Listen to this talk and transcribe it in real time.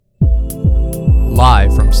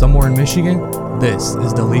from somewhere in Michigan, this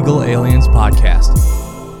is the Legal Aliens Podcast.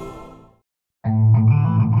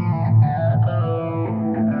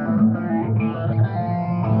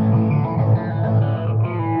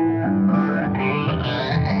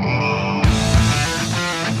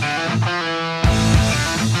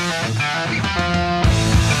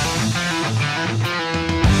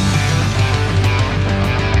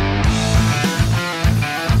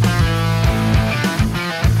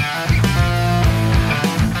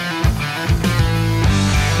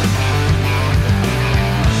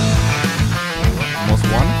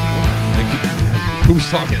 Who's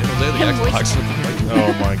talking? Jose, the Xbox.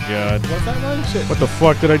 Oh my god. What's that line? Shit. What the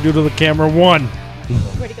fuck did I do to the camera? One.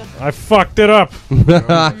 Where'd it go? I fucked it up.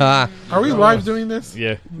 Are we live doing this?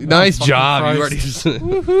 Yeah. Nice job. Christ. You already just...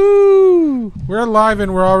 Woohoo! We're live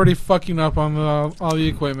and we're already fucking up on all the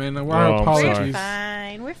equipment. Our I'm apologies. sorry. We're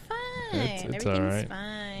fine. We're fine. It's Everything's alright.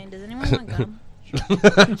 fine. Does anyone want gum?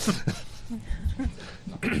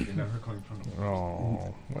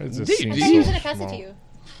 Oh. Why is this Dude, scene I thought he was so gonna pass it small? to you.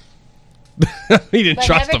 he didn't But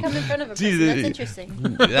trust never him. come in front of a See, person. That's interesting.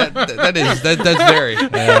 That's very... Oh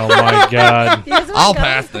my god. You guys want I'll gum?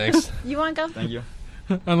 pass, thanks. You want gum? Thank you.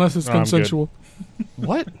 Unless it's No, I'm consensual.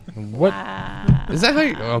 What? What? Wow. Is that how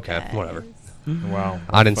you... Okay, whatever. Wow.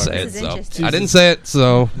 I didn't say it, This is so... interesting. I didn't say it,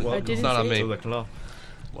 so... didn't It's not on say me. To the club.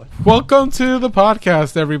 Welcome to the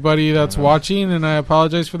podcast, everybody that's watching, and I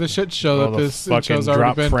apologize for the shit show All that the this fucking show's already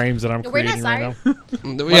drop been. frames that I'm We're not creating right sorry.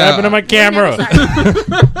 now. What happened to my We're camera? never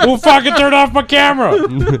sorry. Who fucking turned off my camera?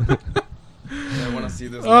 I want to see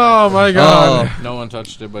this. Oh my god. Oh, No one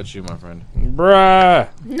touched it but you, my friend. Bruh.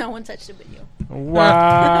 No one touched it but you.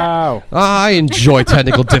 Wow. I enjoy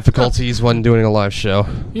technical difficulties when doing a live show.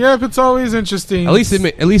 Yep, it's always interesting. At least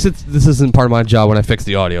this isn't part of my job when I fix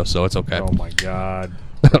the audio, so it's okay. Oh my god.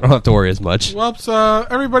 I don't have to worry as much. Well,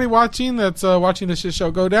 everybody watching that's watching this shit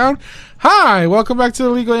show go down. Hi, welcome back to the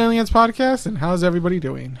Legal Aliens Podcast, and how's everybody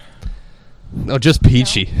doing? No, just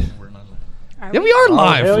peachy. Yeah, we are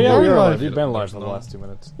live. Hell yeah, We're we're live. live. You've been live for the last 2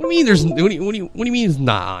 minutes. What do you mean? What do you mean it's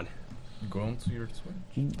not on? Go on to your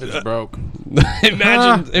Switch. It's broke.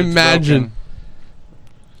 Imagine.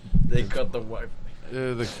 They cut the Wi-Fi.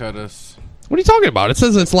 They cut us. What are you talking about? It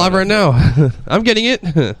says it's live right now. I'm getting it.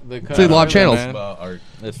 They cut It's live us, channels. man.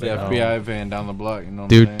 It's the FBI van down the block. You know what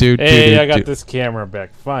Dude, I'm saying? Hey, I got this camera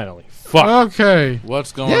back finally. Fuck. Okay,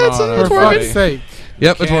 What's going Yeah, it's- on? it's for working. fuck's sake.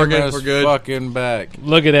 Yep, it's working. Camera's We're good. Fucking back.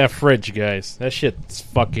 Look at that fridge, guys. That shit's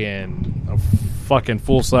fucking a fucking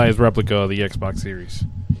full size replica of the Xbox Series.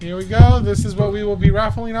 Here we go. This is what we will be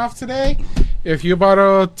raffling off today. If you bought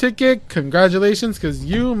a ticket, congratulations, because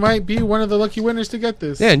you might be one of the lucky winners to get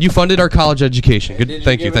this. Yeah, and you funded our college education. Good. Did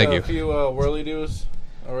Thank you. give Thank it you. A few whirly doos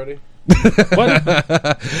already. What?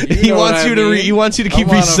 He know wants what you I to. mean. He wants you to keep I'm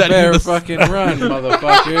on a resetting fair the fucking run,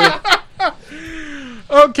 motherfucker.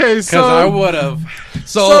 Okay, Because I so would have.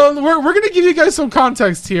 so we're gonna give you guys some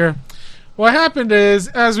context here. What happened is,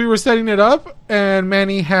 as we were setting it up, and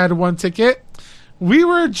Manny had one ticket, we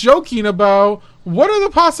were joking about what are the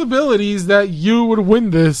possibilities that you would win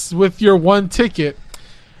this with your one ticket.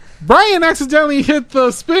 Brian accidentally hit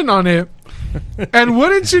the spin on it, and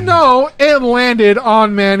wouldn't you know, it landed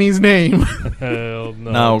on Manny's name. Hell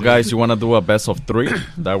no. Now, dude. guys, you want to do a best of 3?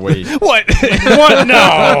 That way. what? What?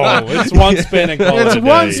 No. It's one spin and call it It's a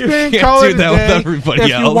one day. spin, Can't call do it a that with day. everybody If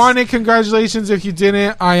you else. won it, congratulations. If you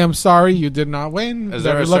didn't, I am sorry. You did not win. Is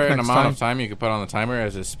there Better a luck certain next amount time. of time you can put on the timer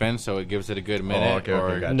as it spins so it gives it a good minute?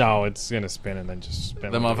 okay, gotcha. No, it's gonna spin and then just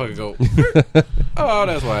spin. The like motherfucker that. go, oh,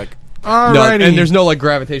 that's whack. No, Alrighty. and there's no like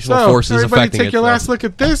gravitational so, forces everybody affecting take it. your so. last look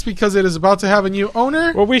at this because it is about to have a new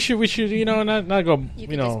owner. Well, we should, not go, You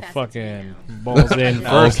can just pass it fucking balls in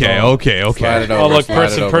first. Okay, though. okay, Slide okay. it Oh, over, look,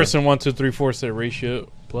 slide it over. person, 1, 2, 3, 4 set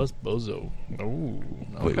ratio plus bozo. Ooh.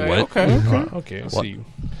 Wait, Okay, what? okay. Okay, I What? see you.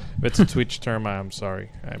 If it's a Twitch term, I'm sorry.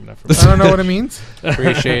 I'm not I familiar. don't know what it means.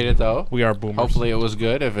 Appreciate it, though. We are boomers. Hopefully it was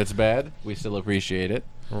good. If it's bad, we still appreciate it.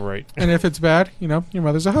 Right. And if it's bad, your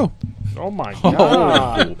mother's a hoe. Oh, my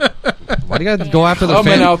God. Why do you gotta go after the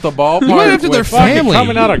Coming family? out the ballpark. You went after their with- family.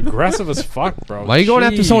 Coming out aggressive as fuck, bro. Why are you going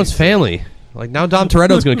after Jeez. someone's family? Like now, Dom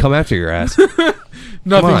Toretto's gonna come after your ass.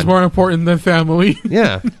 Nothing's on. more important than family.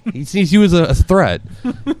 Yeah, he sees you as a threat.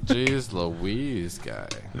 Jeez Louise, guy.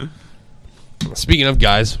 Speaking of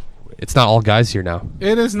guys, it's not all guys here now.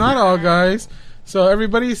 It is not all guys. So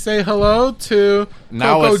everybody say hello to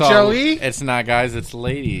Now Coco it's all, Jelly. It's not guys, it's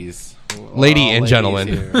ladies. Lady All and ladies gentlemen.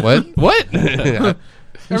 here. What? What?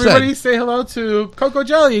 Who Everybody said? say hello to Coco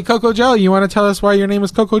Jelly. Coco Jelly, you want to tell us why your name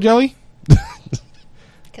is Coco Jelly?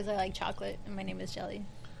 Because I like chocolate, and my name is Jelly.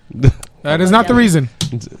 That is not the reason.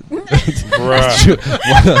 She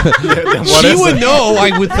would know,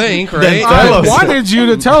 I would think, right? I wanted you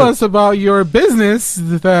to tell us about your business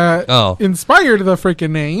that inspired the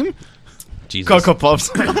freaking name. Jesus. Cocoa Puffs.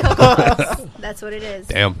 That's what it is.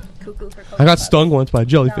 Damn. Cuckoo for Cocoa I got Puffs. stung once by a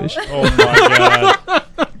jellyfish. No. Oh my god.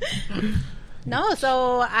 No,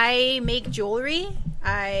 so I make jewelry.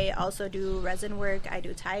 I also do resin work. I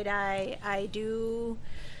do tie-dye. I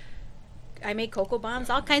make cocoa bombs,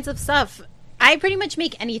 all kinds of stuff. I pretty much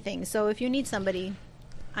make anything. So if you need somebody,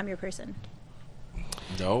 I'm your person.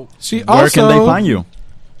 Nope. Where can they find you?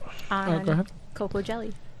 On go ahead. Coco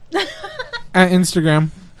Jelly. At Instagram.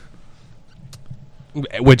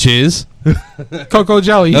 Which is? Coco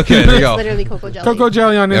Jelly. Okay, there you go. It's literally Coco Jelly. Coco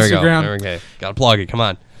Jelly on There we go. Instagram. There we go. Gotta plug it. Come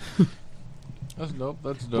on. That's dope.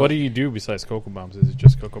 That's dope. What do you do besides cocoa bombs? Is it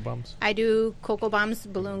just cocoa bombs? I do cocoa bombs,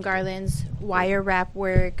 balloon garlands, wire wrap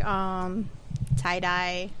work,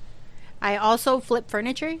 tie-dye. I also flip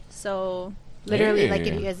furniture. So literally, like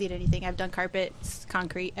if you guys need anything, I've done carpets,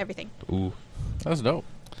 concrete, everything. Ooh. That's dope.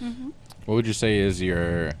 Mm-hmm. What would you say is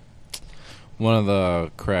your one of the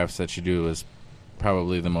crafts that you do is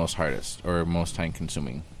probably the most hardest or most time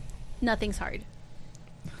consuming? Nothing's hard.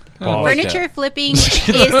 Oh, Furniture flipping is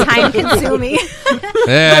time consuming.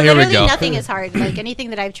 Yeah, here we Literally go. nothing is hard. Like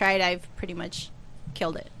anything that I've tried, I've pretty much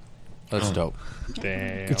killed it. That's dope.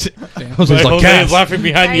 Damn. Jose's Like, like, Jose "Gas." is laughing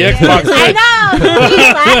behind the Yeah. Xbox. I know.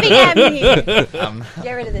 He's laughing at me.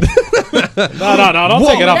 Get rid of this. No, don't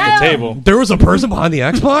take it off the No. table. There was a person behind the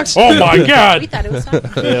Xbox? Oh my We god. thought it was fun.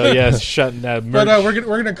 Hell yes, shutting that merch. But we're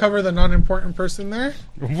gonna cover the non-important person there.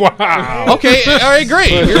 Wow. Okay, all right, great.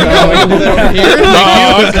 Here we go.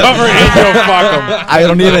 No, cover Angel. Fuck him. I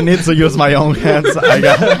don't even need to use my own hands. I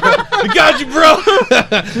got. We got you, bro.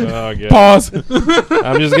 Oh, God. Pause.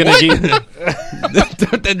 I'm just gonna keep.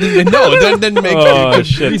 No, it didn't make Oh good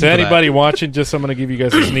shit! reason To for that. anybody watching, just I'm gonna give you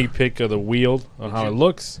guys a sneak peek of the wheel on how it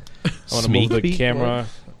looks. I want to move the Sneak peek? camera.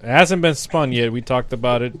 It hasn't been spun yet. We talked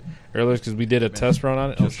about it earlier because we did a test run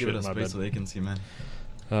on it. Just oh give shit, it a my space bad. so they can see, man.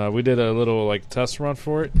 We did a little test run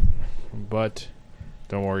for it, but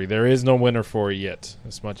don't worry, there is no winner for it yet.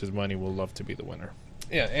 As much as money will love to be the winner.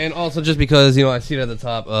 Yeah, and also just because I see it at the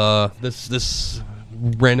top. This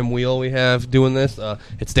random wheel we have doing this.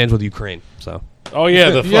 It stands with Ukraine. So Oh yeah,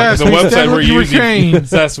 the Yes, the we website stand we're with using Ukraine.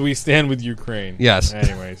 says we stand with Ukraine. Yes.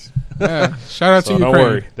 Anyways, Yeah. Shout out so to don't Ukraine.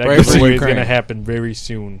 worry, that Brave for giveaway is Ukraine. gonna happen very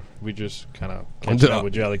soon. We just kind of catch up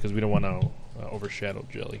with Jelly because we don't want to overshadow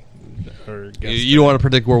Jelly. you don't want to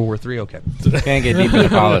predict World War III? Okay, Can't get deep into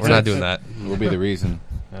politics. we're not doing that. Will be the reason.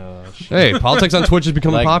 Hey, politics on Twitch is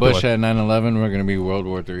becoming Like popular. Bush had 9/11, we're gonna be World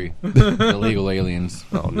War III. Illegal aliens.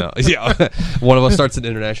 Oh no! Yeah, one of us starts an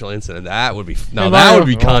international incident. That would be that Mario. would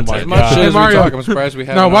be content. Oh my God. Shit, as we Mario. talk, I'm surprised we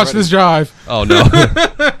haven't. Now watch already. this drive. Oh no!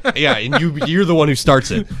 Yeah, and you're the one who starts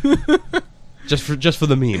it. Just for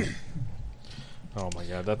the meme. Oh my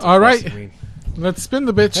god, that's All right. impressive. Let's spin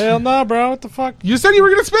the bitch. Hell nah, bro. What the fuck? You said you were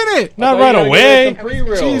gonna spin it. Not Oh, you right gotta away. get some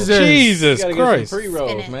pre-rolls. Jesus. Jesus You gotta Christ. get some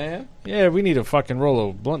pre-rolls, Spin it. man. Yeah, we need a fucking roll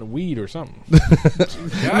of blunt weed or something. Man,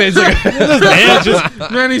 it's like This man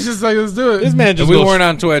just Man, he's just like, let's do this it. man If just we goes, weren't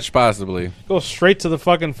on Twitch, possibly. goes straight to the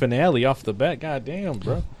fucking finale off the bat. God damn,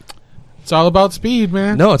 bro. It's all about speed,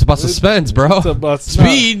 man. no, it's about suspense, bro. It's about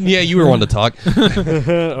Speed. Yeah, you were one to talk.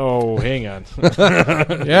 Oh, hang on.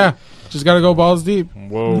 Yeah. Just gotta go balls deep.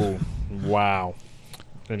 Whoa. Wow.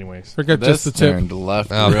 Anyways, Forget This just the tip. turned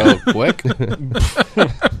left Oh. real quick.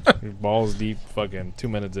 balls deep. Fucking 2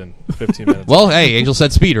 minutes in, 15 minutes. Well, hey, Angel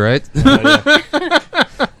said speed, right? Yeah.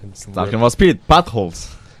 It's Talking about speed,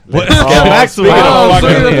 potholes. What? Let's get back to speaking it. of Oh, fucking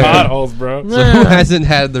speaking of- potholes, bro. So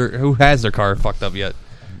who has their car fucked up yet?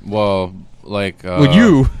 Well, like. Well,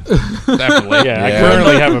 you. Definitely. Yeah, I Yeah.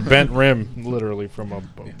 currently have a bent rim, literally from a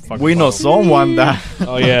fucking We know bottle. someone that.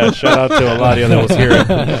 Oh yeah, shout out to Eladia that was here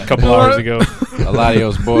a couple hours ago.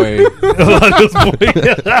 Eladio's boy. Eladia's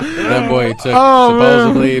boy. That boy took Oh, man.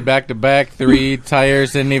 supposedly back-to-back 3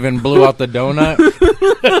 tires, didn't even blew out the donut.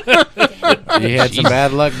 You had some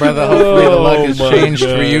bad luck, brother. Hopefully the luck has Oh, my changed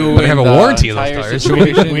God. for you. Better have in a the warranty on those tire tires.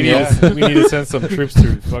 situation. we, Yeah. need to send some troops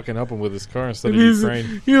to fucking help him with his car instead of He's,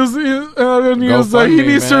 Ukraine. he was like, he GoFundMe,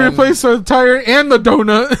 needs to man. replace the tire and the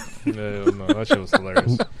donut. No, that shit was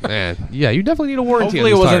hilarious. Man, yeah, you definitely need a warranty.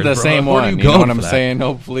 Hopefully it on these wasn't tires, the bro. same Where do one. You go know what for I'm that? saying?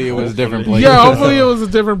 Hopefully it was a different place. Yeah, hopefully it was a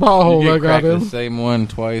different pothole You that get got cracked the him. same one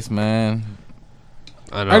twice, man.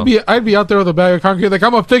 I know. I'd be out there with a bag of concrete, like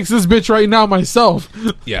I'm gonna fix this bitch right now myself.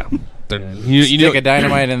 Yeah. You Stick know, a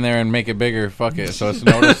dynamite in there and make it bigger. Fuck it, so it's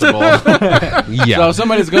noticeable. yeah. So if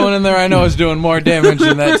somebody's going in there, I know is doing more damage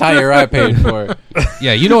than that tire I paid for.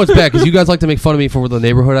 Yeah, you know it's bad because you guys like to make fun of me for the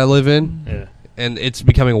neighborhood I live in. Yeah. and it's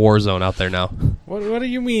becoming a war zone out there now. What do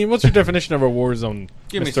you mean? What's your definition of a war zone?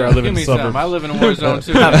 Give me Mister, some. I live Give in me the some. suburbs. I live in a war zone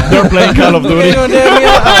too. They're playing Call of Duty. All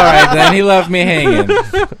right, then he left me hanging.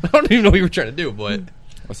 I don't even know what you were trying to do, but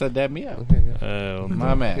What's that? Dab me up, My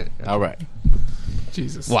my man. All right.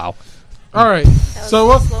 Jesus. wow. All right. So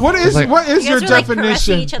what is Like- what is You your guys were, like,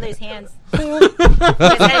 caressing definition? each other's hands. You guys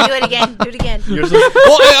gotta do it again. Do it again. Well,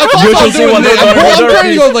 I thought I was see doing one this. of those I'm other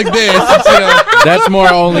trying to go like this. It's, you know. That's more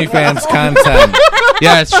OnlyFans content.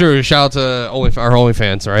 Yeah, it's true. Shout out to our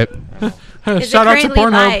OnlyFans, right? Is Shout it out to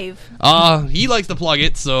currently Pornhub. live? He likes to plug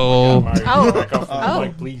it, so. Mario, Oh. back off Oh. the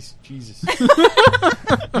mic, please. Jesus.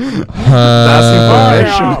 That's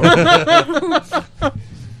information.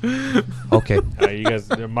 Okay. You guys,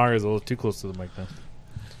 Mario's a little too close to the mic now.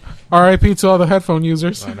 R.I.P. to all the headphone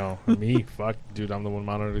users. I know. Me, fuck, dude. I'm the one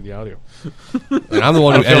monitoring the audio. And I'm the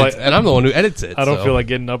one who I feel edits. And I'm the one who edits it. I don't so. feel like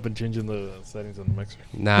getting up and changing the settings on the mixer.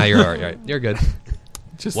 Nah, you're all right. You're good.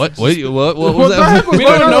 Just, What? just- What was What the heck that? was We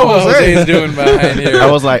going don't on know what with Jose? Jose's doing behind here. I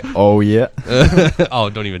was like, oh yeah. Oh,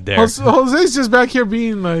 don't even dare. Jose's just back here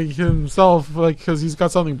being like himself, like because he's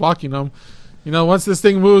got something blocking him. You know, once this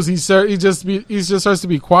thing moves, he just starts to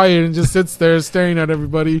be quiet and just sits there staring at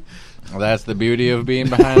everybody. Well, that's the beauty of being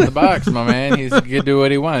behind the box, my man. He can do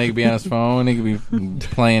what he wants. He could be on his phone. He could be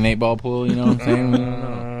playing 8-ball pool. You know what I'm saying? We don't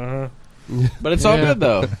know. But it's all Yeah. good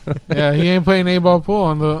though. Yeah, he ain't playing 8-ball pool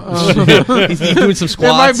on the. He's doing some There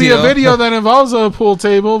squats. might be you a know? video that involves a pool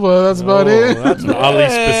table, but that's about it. That's oddly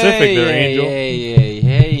specific there, Angel.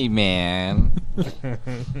 Hey, man.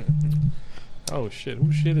 Oh, shit.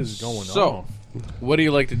 Whose shit is going So, on? what do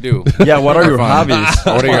you like to do? Yeah, what are your Fun. hobbies?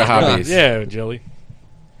 What are your hobbies? Yeah, Jelly.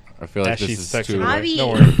 I feel like She's this is texting too. me. Hobby.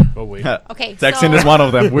 Don't worry. Oh, wait. Okay. Texting so is one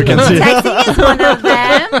of them. We can see. Texting is one of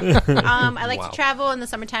them. I like Wow. to travel in the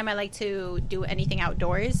summertime. I like to do anything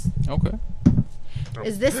outdoors. Okay.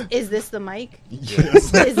 Is this the mic?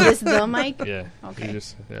 Is this the mic? Yeah. Okay. You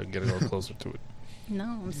just get a little closer to it. No,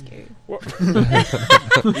 I'm scared.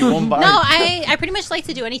 You won't buy. No, I pretty much like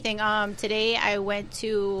to do anything. Today I went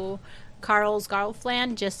to Carl's Golf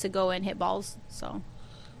Land just to go and hit balls. So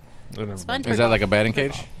it's fun. Is that like a batting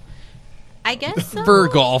cage? I guess so. For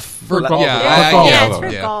golf. For golf. yeah, Yeah, golf. yeah, it's for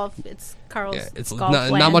yeah. golf. It's Carl's Yeah, it's Golf not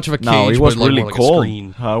Land. much of a cage, No, it was but like really more like a cold.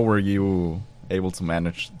 screen. How were you able to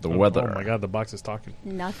manage the Oh weather? my god, the box is talking.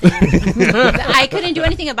 Nothing. I couldn't do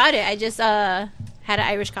anything about it. I just had an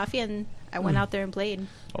Irish coffee and I went out there and played.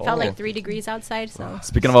 It felt Oh. like 3 degrees outside. So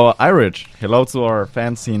Speaking of Irish, hello to our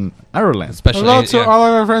fans in Ireland. Especially, Hello to yeah. all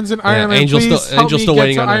of our friends in Ireland. Angel's Please still- help Angel's me still get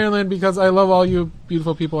waiting to on her. Ireland because I love all you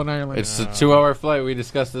beautiful people in Ireland. It's a 2-hour flight. We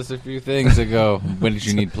discussed this a few things ago. When did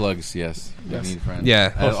you need plugs? Yes. Yes. You need friends.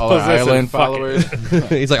 Yeah. All our Possessive, Ireland fuck followers.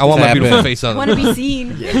 He's like, I want my Tap beautiful in. face on want it. to be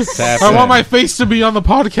seen. Tap I want in. my face to be on the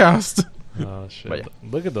podcast. Oh, shit. But yeah.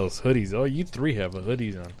 Look at those hoodies. Oh, you 3 have a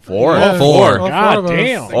hoodies on. Four. Yeah, Four. all God of us.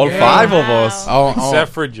 damn. All Yeah. 5 of Wow. us. Oh,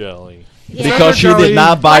 Except for Jelly. Yeah. Because she Jelly. did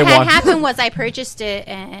not buy what had one. happened was I purchased it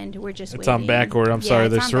and we're just It's waiting. on back order. I'm sorry.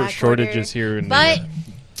 it's There's on back shortages order. here. In But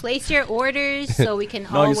place your orders so we can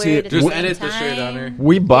all you wear see, it at the just same edit time. the shirt on her.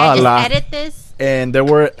 We Yeah, bought just la- edit this. and they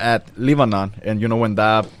were at Lebanon, and you know when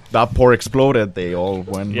that pour exploded, they all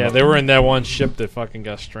went. yeah, they were in that one ship that fucking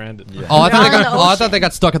got stranded. Yeah. Oh, I thought, They're they on got, the oh, I ocean. thought they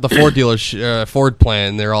got stuck at the Ford dealer, Ford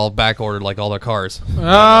plant. They're all back ordered like all their cars. Oh,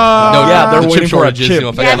 yeah, they're the waiting chip for a shortages. chip. You know,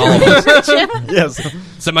 affecting all of us. Yes.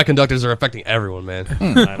 Semiconductors are affecting everyone, man.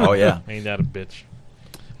 I know. Oh, yeah. Ain't that a bitch?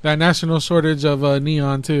 that national shortage of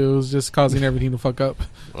neon too is just causing everything to fuck up.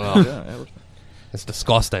 Well, Yeah, it's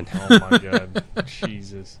disgusting. Oh my god.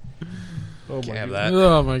 Jesus. Oh Can't my have god. that.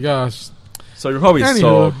 Oh my gosh. So your hobbies. Anywho,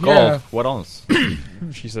 So golf. yeah. What else?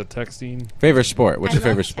 She said texting. Favorite sport? What's I your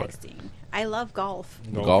favorite love sport? texting. I love golf.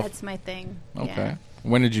 Golf? That's my thing. Okay. Yeah.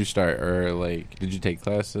 When did you start, or like, did you take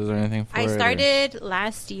classes or anything for I it? or- started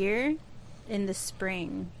last year in the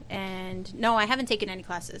spring, and no, I haven't taken any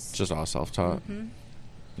classes. It's just all self-taught. Mhm.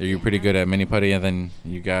 Are you pretty good at mini putty, and then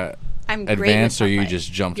you got I'm great with advanced, or you putt-putt.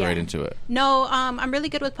 just jumped Yeah. right into it? No, I'm really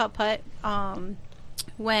good with putt putt.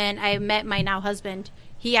 When I met my now husband,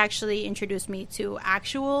 he actually introduced me to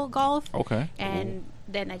actual golf, Okay. and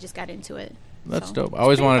then I just got into it. That's So, dope. I it's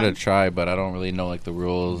always pretty wanted fun. to try, but I don't really know like the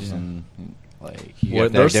rules Yeah. and like you Well,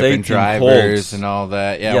 have to have there's different 18 drivers holes. and all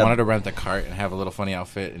that. Yeah, Yeah. I wanted to rent a cart and have a little funny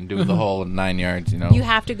outfit and do the whole 9 yards. You know. You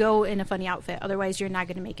have to go in a funny outfit, other's you're not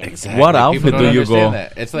going to make it. Exactly. What People outfit don't do you understand go?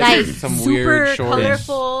 that. It's Like like, some super weird short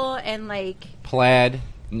colorful and like plaid.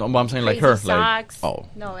 No, but I'm saying like crazy her. Like socks. oh.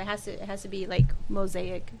 No, it has to be like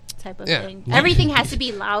mosaic type of Yeah. thing. Everything has to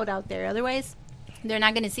be loud out there, otherwise they're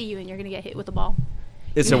not going to see you and you're going to get hit with the ball.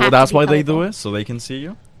 is You it? have to That's be why they do colorful. it, so they can see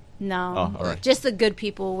you. No, Oh, all right. just the good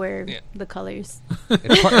people wear Yeah. the colors.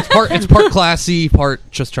 It's part classy, part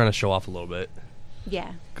just trying to show off a little bit.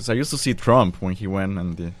 Yeah. Because I used to see Trump when he went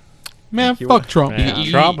and the. Man, He fuck was- Trump. Man,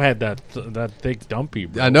 Trump had that thick dumpy,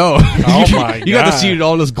 bro. I know. Oh my god. You got to see it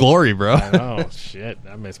all in his glory, bro. I know. Shit,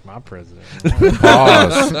 I miss my president.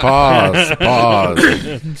 Pause.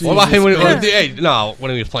 Pause. What about him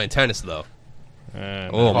when he was playing tennis though?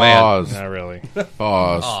 Oh man. Pause. Not really.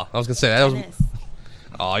 Pause. Oh, I was gonna say that was. Tennis.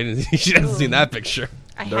 Oh, she hasn't seen that picture.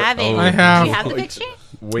 I haven't. I have. Do you have the picture?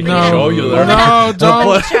 We No. can show you there. No, don't.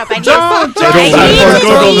 Pull the picture up. I need Don't to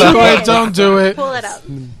see it. Don't do it. Pull it up.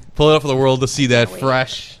 Pull it up for the world to see that Wait.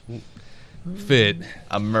 fresh fit.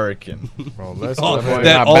 American. Bro, let's Oh, avoid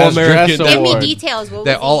that Best all-American- dress Give me award. details. What was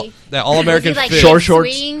That he? all American Was he like fit. Short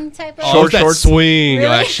shorts. swing type of? Oh, that shorts. swing Really?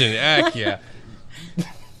 action. Heck yeah.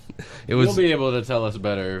 It You'll was. be able to tell us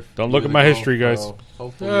better. if Don't you look do at my the history, golf, guys. so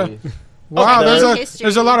hopefully. Wow, Okay.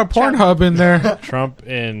 there's a lot of Pornhub in there. Trump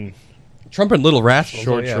in. Trump and Little Rascals.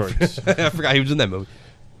 Short Oh, yeah. shorts. I forgot he was in that movie.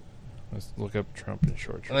 Let's look up Trump in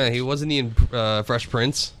short Oh, yeah, shorts. he wasn't he in Fresh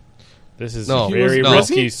Prince. This is No. a He very was- no.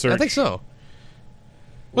 risky search. I think so.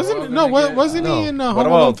 Wasn't Wasn't he in What Home about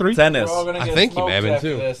Alone 3? tennis? I think he may have been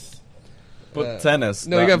too. Put tennis.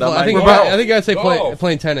 No, you got. That I think. might- I think you gotta say Golf.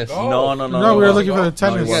 playing tennis. Golf. No, No, we were looking for the No,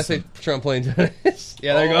 tennis. it You gotta say Trump playing tennis.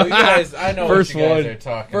 Yeah, there you go. You guys, I know First what you guys one. are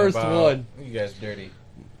talking First about. one. You guys dirty.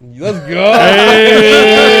 Let's go.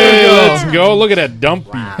 Hey, let's go. Look at that dumpy.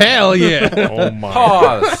 Hell yeah. Oh my.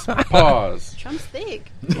 Pause. Pause. Trump's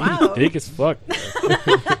thick. Wow. Thick as fuck. Why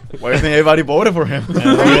do you think everybody voted for him? Yeah,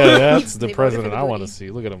 that's the They voted president for the I want to booty. see.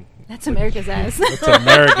 Look at him. That's America's ass. That's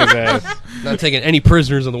America's ass. Not taking any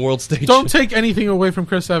prisoners on the world stage. Don't take anything away from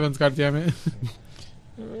Chris Evans, goddammit.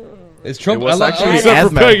 Is Trump? It was actually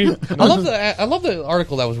Except for asthma. Peggy. I love the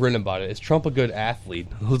article that was written about it. Is Trump a good athlete?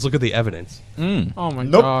 Let's look at the evidence. Oh my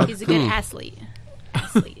Nope. god. He's a good athlete.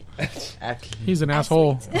 Athlete. He's an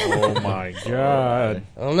asshole. Oh my god.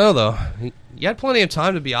 I don't know though. You had plenty of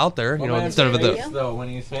time to be out there, you know, instead of there the. you go. though when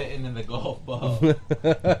he's hitting in the golf ball.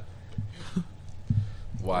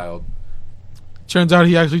 Wild. Turns out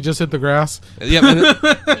he actually just hit the grass. Yep,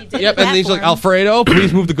 and, He did yep, that and he's for like, him. Alfredo,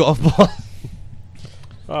 please move the golf ball.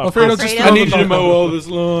 Oh, Alfredo just Alfredo. threw I the need golf ball. all this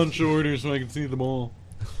lawn shorter so I can see the ball.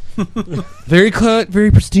 Very cut,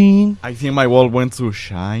 very pristine. I think my wall went to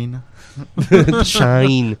shine.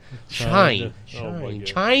 Shine, Oh my God.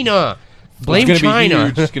 China. Blame it's gonna China. Be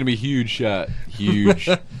huge. It's gonna be huge shot. Huge.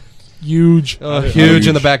 Huge. Huge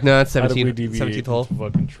in the back nut, How did we 17th, deviate 17th hole. into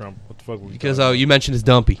fucking Trump? What the fuck were we Because talking you mentioned his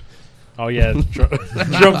dumpy. about? Oh yeah,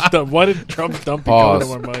 Trump's dump. Why did Trump's dumpy come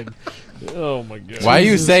into my mind? Oh my god. Why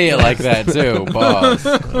you say it like that too? Pause.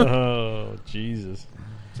 Oh Jesus.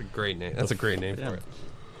 That's a great name. That's a great name for it.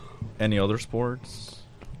 Any other sports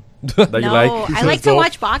that you No, like? I like to Golf.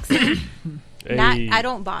 watch boxing. Not, Hey. I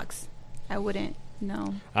don't box. I wouldn't.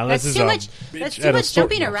 No, Unless that's it's too a much. bitch That's at too a much store-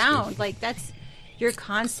 jumping no, around. Like that's you're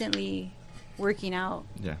constantly working out.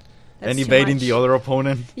 Yeah. That's And too evading much. the other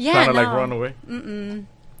opponent. Yeah, Trying to like no. run away. Mm-mm.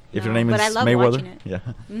 If No, your name but is I love Mayweather. watching it. Yeah.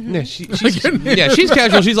 Yeah, she's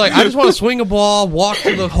casual. She's like, I just want to swing a ball, walk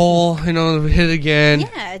to the hole, you know, hit it again.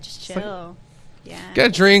 Yeah, just chill. Yeah. Get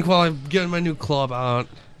a drink while I'm getting my new club out.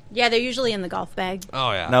 Yeah, they're usually in the golf bag.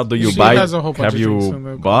 Oh yeah. Now, do you She buy? has a whole bunch Have of drinks in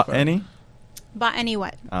you the bought golf bag. any? But any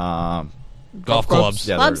what? golf clubs.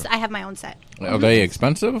 Yeah, Clubs? they're- I have my own set. Are they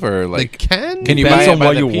expensive or They like? can. Can you Depends buy it on by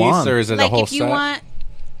what the you piece want. or is it a Like whole if you set? want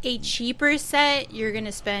a cheaper set, you're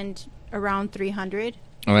gonna spend around $300.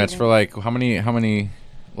 And that's for like how many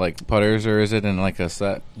like putters or is it in like a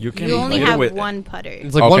set? You can You only hit it have with- one putter.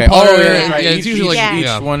 It's like Okay. one putter. Oh, yeah, right. Yeah, it's Each- usually like Yeah. each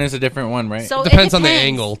yeah. one is a different one, right? So Depends it on the depends.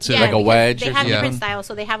 angle, too. Yeah, Like a because wedge They or have different something? styles.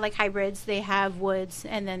 So they have like hybrids. They have woods,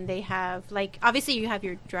 and then they have like obviously you have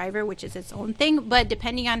your driver, which is its own thing. But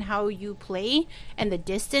depending on how you play and the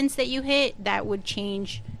distance that you hit, that would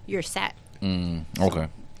change your set. Okay.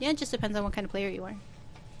 Yeah, it just depends on what kind of player you are.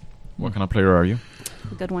 What kind of player are you?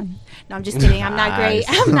 A good one. No, I'm just kidding. I'm not great.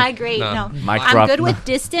 I'm not great. No. No, Mic I'm drop. good with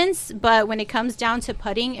distance, but when it comes down to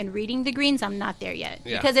putting and reading the greens, I'm not there yet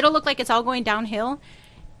Yeah. because it'll look like it's all going downhill,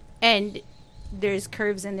 and there's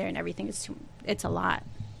curves in there and everything. It's a lot.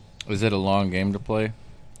 Is it a long game to play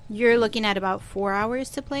You're looking at about 4 hours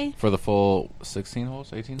to play for the full 16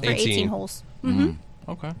 holes, 18 for holes? 18 holes.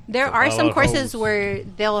 Okay. There a are lot some of courses holes. where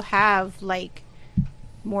they'll have like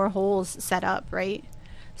more holes set up, right?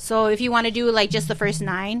 So if you want to do like just the first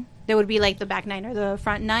 9, there would be like the back 9 or the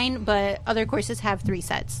front 9, but other courses have 3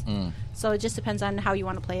 sets. So it just depends on how you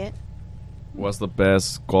want to play it. What's the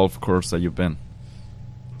best golf course that you've been?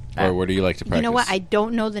 Or where do you like to practice? You know what? I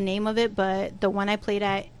don't know the name of it, but the one I played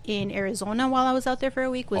at in Arizona while I was out there for a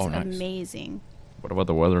week was Oh, nice. amazing. What about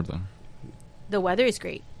the weather then? The weather is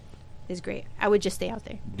great. Is great. I would just stay out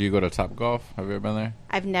there. Do you go to Top Golf? Have you ever been there?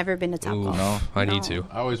 I've never been to Top Ooh, Golf. No? I No. need to.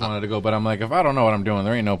 I always wanted to go, but I'm like, if I don't know what I'm doing,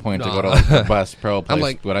 there ain't no point to No. go to like, the best pro place.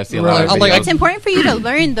 like- but I see a Right. lot of I'm like, videos. It's important for you to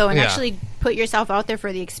learn though, and Yeah. actually put yourself out there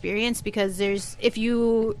for the experience. Because if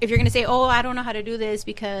you're gonna say, "Oh, I don't know how to do this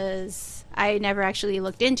because I never actually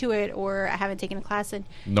looked into it or I haven't taken a class," and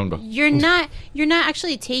Don't go. you're not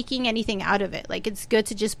actually taking anything out of it. Like, it's good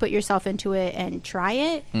to just put yourself into it and try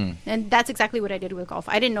it. And that's exactly what I did with golf.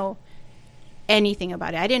 I didn't know anything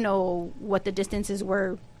about it. I didn't know what the distances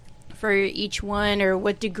were for each one or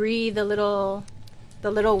what degree the little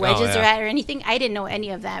wedges yeah. are at or anything. I didn't know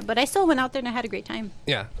any of that, but I still went out there and I had a great time.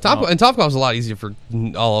 Yeah, Top Golf is a lot easier for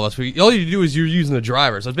all of us. All you do is you're using the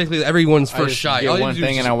driver, so it's basically everyone's I first just shot. get All you one do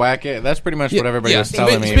thing is and I whack it. That's pretty much what everybody was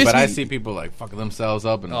telling me. it's But I basically- see people like fucking themselves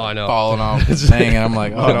up and Oh, I know. falling off the thing, and I'm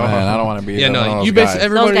like, oh man, I don't want to be. Yeah, one of no, those you guys. basically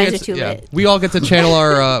everybody guys gets, are too yeah. lit. We all get to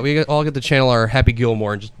channel our Happy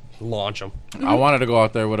Gilmore and just launch them. I wanted to go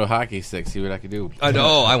out there with a hockey stick, see what I could do. I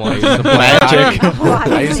know. I want to to.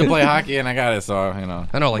 I used to play hockey and I got it, so you know.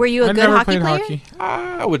 I know. Like, Were you a I good never hockey played player? hockey.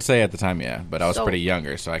 I would say at the time, yeah, but I was So- pretty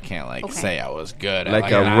younger, so I can't like Okay. say I was good. at,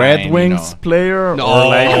 Like a a nine, Red you Wings know. player? No. Or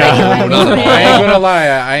like Red Wings no. player. I ain't gonna lie.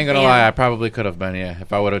 I ain't gonna Yeah. lie. I probably could have been, yeah,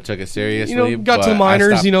 if I would have took it seriously. got to but the minors,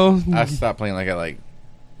 I stopped, you know. I stopped playing like at like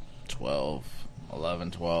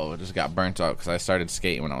 11, 12. I just got burnt out because I started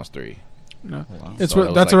skating when I was 3. No. So It's it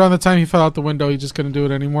was that's like- around the time he fell out the window. He just couldn't do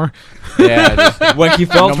it anymore. Yeah, just, when he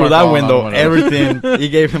fell No through more that falling window, on everything, he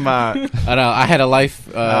gave him a... I know. I had a life,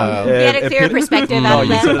 You had a clear perspective out of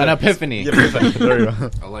you that. said an epiphany, there you go.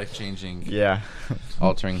 a life changing, Yeah.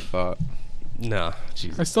 altering thought. no,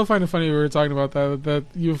 Jesus. I still find it funny we were talking about that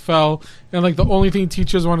you fell, and like the only thing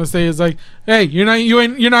teachers want to say is like, "Hey, you're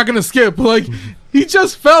not gonna skip." Like, he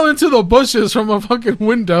just fell into the bushes from a fucking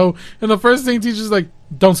window, and the first thing teachers like,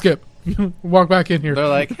 "Don't skip, walk back in here." They're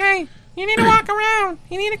like, "Hey, you need to walk around.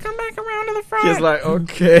 You need to come back around to the front." He's like,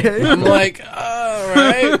 okay. I'm like, all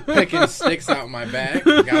right, picking sticks out my back,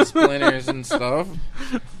 got splinters and stuff.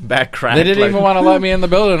 Back crack. They didn't like, even want to let me in the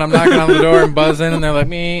building. I'm knocking on the door and buzzing, and they're like,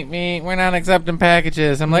 me, we're not accepting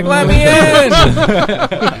packages. I'm like, let me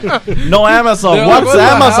in. No Amazon. They're like, What's what the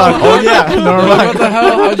Amazon? hell? Oh, yeah. They're like, what the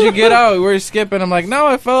hell? How'd you get out? We're skipping. I'm like, no,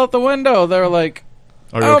 I fell out the window. They were like,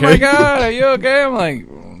 Are you oh okay? my God, are you okay? I'm like,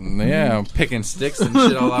 yeah, I'm picking sticks and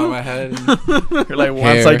shit all out of my head. You're like,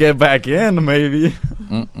 once I get back in, maybe.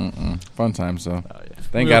 Fun time, so.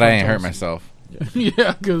 Thank Real God I fun ain't hurt times. myself.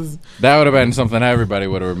 Yeah, because That would have been something everybody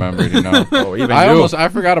would have remembered, you know. Oh, even I you. I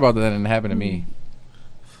forgot about that and it happened to me.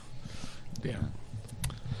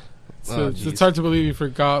 Oh, it's jeez. hard to believe you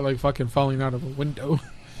forgot like fucking falling out of a window.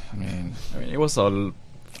 I mean, It was all...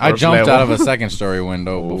 I first jumped level. out of a second story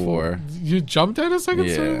window before You jumped at a second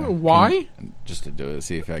Yeah. story? Why? just to do it,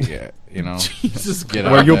 see if I get, you know. Jesus Get Christ.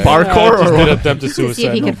 out Were you there. parkour just or did what? attempt to To see if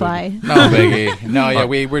suicide. he No could biggie. fly. No biggie. No, yeah,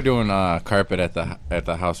 we're doing carpet at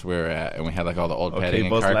the house we were at, and we had like all the old Okay, padding and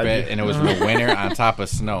Buzz carpet, Lightyear. and it was in the winter on top of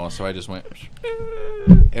snow, so I just went,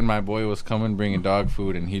 and my boy was coming bringing dog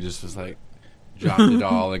food, and he just was like, dropped it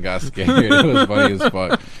all and got scared. It was funny as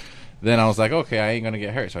fuck. Then I was like, okay, I ain't gonna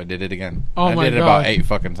get hurt, so I did it again. Oh I my did it God. about 8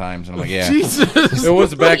 fucking times, and I'm like, yeah. Jesus. It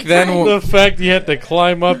was back then. The fact you had to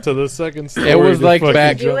climb up to the second story. It was to like fucking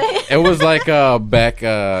back. Do jump. it. It was like back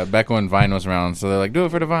when Vine was around. So they're like, do it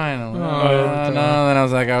for the Vine. I'm like, Oh, no. Then I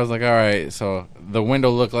was like, all right. So the window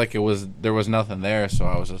looked like there was nothing there. So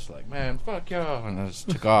I was just like, man, fuck y'all, and I just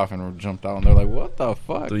took off and jumped out. And they're like, what the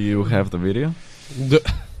fuck? Do you have the video?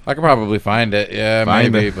 I could probably find it. Yeah,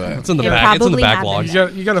 Find maybe, it. but It's in the It back. It's in the probably backlog.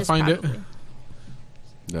 happened. You gotta Just find it. probably.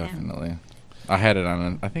 definitely. I had it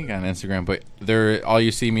on, I think on Instagram, but all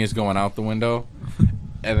you see me is going out the window,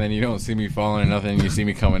 and then you don't see me falling or nothing. You see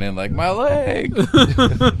me coming in like, my leg.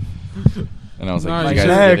 And I was like, Nice. you My guys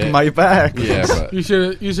neck, did it. my back. Yeah, but You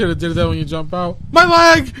should have did that when you jump out. My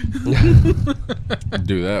leg.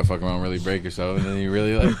 do that, fuck around, really break yourself, and then you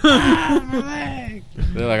really like, my leg.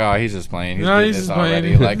 They're like, oh, he's just playing. He's No, doing he's this just playing.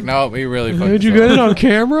 already. Like, no, he really fucked Did you himself. get it on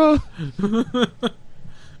camera?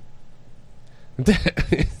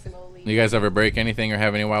 You guys ever break anything or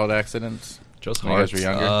have any wild accidents? Just When you guys were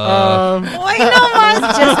younger? Boy, no,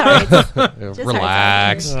 just hard. Just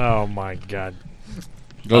relax. Oh my God.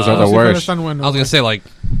 Those are the Mostly worst. finished on window. I was gonna say like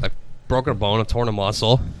I've broken a bone, I've torn a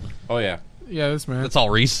muscle. Oh, yeah. Yeah, this man. That's all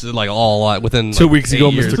recent, like all within 2 like, weeks 8 ago,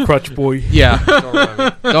 years. Mr. Crutch Boy. Yeah.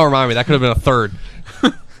 Don't remind me. That could have been a third.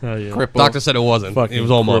 Oh, yeah. Cripple. Doctor said it wasn't. Fucking It was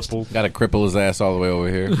almost. crippled. Got to cripple his ass all the way over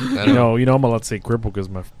here. I You know. know, I'm allowed to say cripple because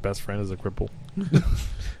my best friend is a cripple.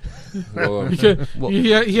 Well, He, could, Well, he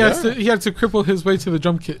had to cripple his way to the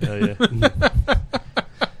drum kit. Yeah, yeah.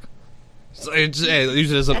 So use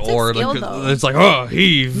it as an That's a oar. skill, Like, though. it's like, oh,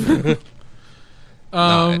 heave.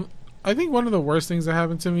 I think one of the worst things that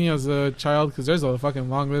happened to me as a child, because there's a fucking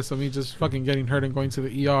long list of me just fucking getting hurt and going to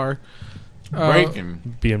the ER.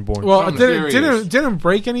 Breaking. Being born. Well, I Something serious. didn't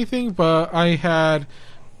break anything, but I had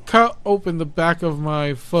cut open the back of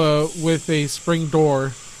my foot with a spring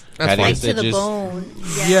door. That's Had fine. Like to the Stitches. bone.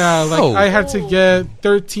 Yeah, like Oh. I had to get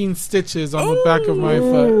 13 stitches on the back of my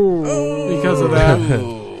foot because of that.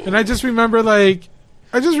 And I just remember like,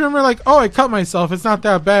 oh, I cut myself. It's not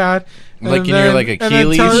that bad. Like And in then- your like and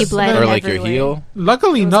then Achilles He bled or like your everywhere. heel.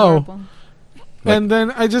 Luckily, It was no. horrible. And then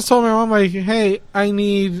I just told my mom like, hey, I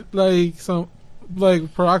need like some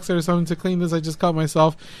like peroxide or something to clean this. I just cut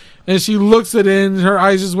myself. And she looks at it and her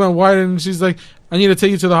eyes just went wide and she's like, I need to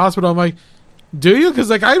take you to the hospital. I'm like, do you? Because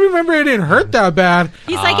like I remember it didn't hurt that bad.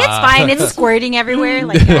 He's like, it's fine. It's squirting everywhere.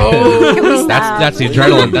 Like, can we stop? That's the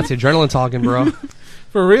adrenaline. That's the adrenaline talking, bro.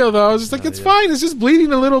 For real though, I was just like, it's fine. It's just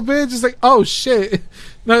bleeding a little bit. Just like, oh shit.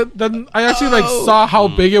 Then I actually like saw how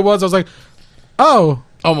big it was. I was like, oh,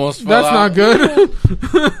 Almost fell that's out. not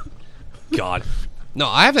good. God. No,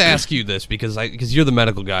 I have to ask you this because you're the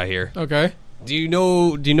medical guy here. Okay. Do you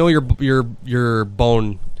know your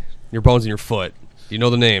bones in your foot? Do you know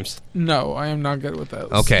the names? No, I am not good with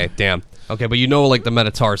those. Okay, damn. Okay, but you know like the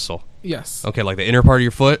metatarsal. Yes. Okay, like the inner part of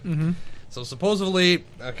your foot. Mm-hmm. So supposedly,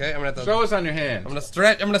 okay, I'm gonna have to. Show us on your hand. I'm gonna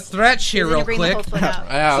stretch here He's gonna real bring the quick. whole foot out.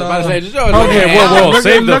 I was about to say, just show us. Okay, your hand. whoa.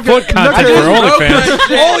 Save the foot content for OnlyFans.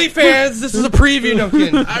 OnlyFans. This is a preview, no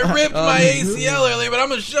kidding. I ripped my ACL earlier, but I'm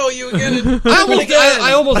gonna show you again. I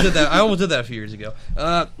almost did that. I almost did that a few years ago.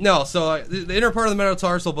 No, so the inner part of the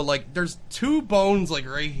metatarsal, but like there's two bones like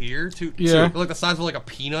right here, two like the size of like a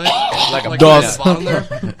peanut, like a Does. the bottom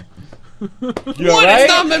there. What? It's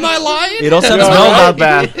not, am I lying? It doesn't Yo, smell right? that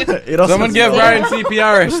bad. It doesn't Someone give smell- Ryan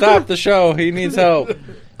CPR. Stop the show. He needs help.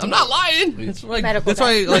 I'm not lying. It's like Medical that's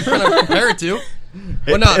why I like kind of compare it to.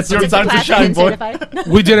 But no, It's your Is it time to plastic shine, and boy. certified?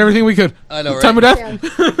 We did everything we could. I know, right? Time of death?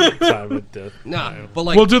 Time of death. Nah, but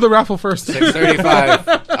like We'll do the raffle first.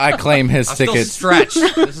 6:35. I claim his I'm still tickets. stretched.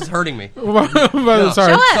 This is hurting me. But,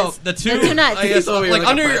 sorry. Show So us. the two, The two nuts. I guess, over here like like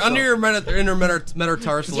a under pretzel. your inner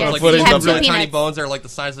metatarsal, Yes, like you these have two really tiny peanuts. bones that are like the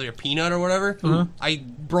size of your peanut or whatever. I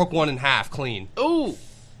broke one in half clean. Ooh.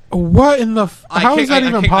 What in the... How is that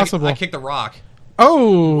even possible? I kicked a rock.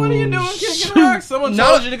 Oh. What are you doing kicking rocks? Someone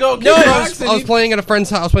No, told you to go kick No, rocks. I was playing at a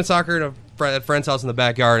friend's house. I was playing soccer at a friend's house in the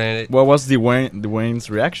backyard, and What was Dwayne's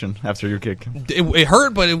reaction after your kick? it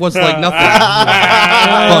hurt, but it was like nothing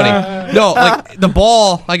funny. No, like the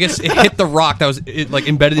ball, I guess it hit the rock that was like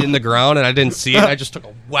embedded in the ground, and I didn't see it. I just took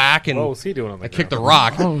a whack and What was he doing on the I kicked the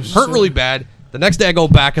ground? rock. Hurt really bad. The next day I go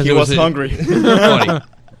back because He was hungry. funny.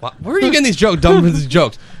 Where are you getting these dumb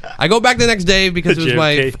jokes? I go back the next day because it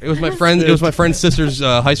was my friend's sister's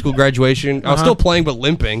high school graduation. I was still playing but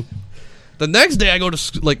limping. The next day I go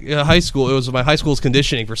to high school. It was my high school's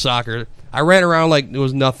conditioning for soccer. I ran around like it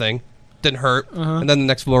was nothing, didn't hurt, and then the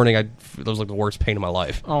next morning it was like the worst pain of my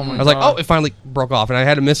life. Oh my I was like, God. oh, it finally broke off, and I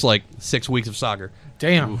had to miss like 6 weeks of soccer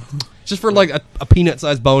Damn. just for like a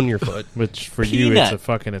peanut-sized bone in your foot. Which for you, it's a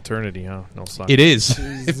fucking eternity, huh? No soccer. It is.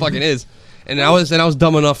 It fucking is. And I was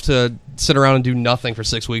dumb enough to sit around and do nothing for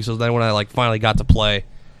 6 weeks. So then when I like finally got to play,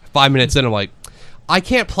 5 minutes in, I'm like, I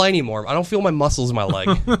can't play anymore. I don't feel my muscles in my leg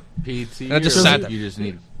PT. And I just sat there. You just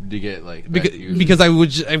need to get like because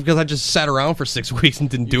I just sat around for 6 weeks and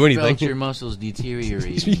didn't do anything. Felt your muscles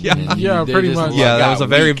deteriorate. Yeah. Yeah, pretty much. Yeah, that was a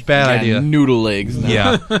very bad idea. Noodle legs. Now.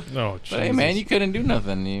 Yeah, No, But hey, man, you couldn't do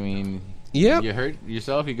nothing. I mean, yeah, you hurt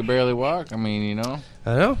yourself. You could barely walk. I mean, you know.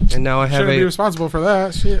 I know. And now I have Shouldn't be responsible for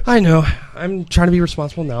that. Shit. I know. I'm trying to be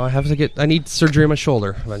responsible now. I need surgery on my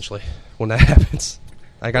shoulder eventually. When that happens,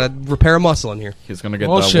 I gotta repair a muscle in here. He's gonna get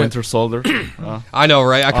Oh, the shit. winter soldier. I know,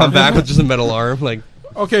 right? I come back with just a metal arm, like.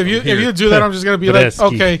 Okay, if you do that, I'm just gonna be But like, that's key.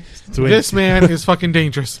 okay, Twins. this man is fucking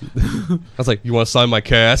dangerous. I was like, "You want to sign my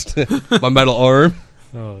cast, my metal arm?"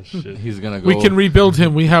 Oh shit. He's gonna go. We can rebuild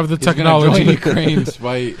him. We have the he's gonna technology. join Ukraine's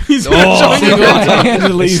fight. He's Oh. gonna join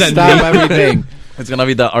Single-handedly Send stop me. everything. It's gonna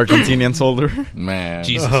be the Argentinian soldier. Man.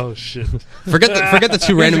 Jesus. Oh shit. Forget the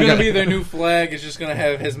two random It's gonna guys. be their new flag. It's just gonna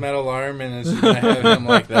have his metal arm, and it's just gonna have him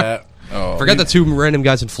like that. Oh, Forget the two random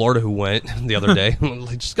guys in Florida who went the other day.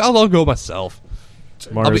 Like, just I'll go myself.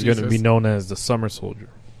 Tomorrow's going to be known as the summer soldier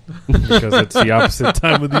because it's the opposite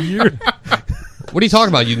time of the year What are you talking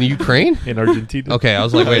about? You in the Ukraine? in Argentina. Okay, I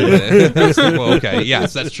was like, wait a minute. Well, okay,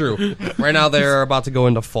 yes, that's true. Right now they're about to go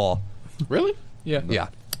into fall. really? Yeah, Yeah.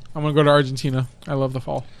 I'm gonna go to Argentina. I love the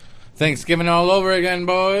fall. Thanksgiving all over again,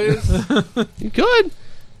 boys. You could.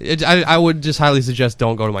 I would just highly suggest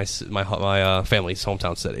don't go to my family's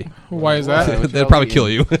hometown city. Why is that? They'll probably kill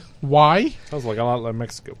you. Why? Sounds like a lot like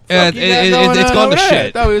Mexico. It's gone to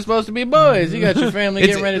shit. Thought we were supposed to be boys. You got your family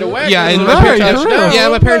getting ready to whack. Yeah, and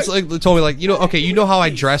my parents told me, like, you know how I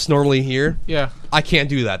dress normally here? Yeah. I can't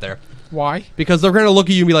do that there. Why? Because they're going to look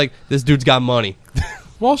at you and be like, this dude's got money.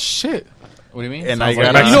 Well, shit. What do you mean? And Sounds I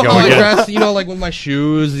like got You know how I again. dress, like with my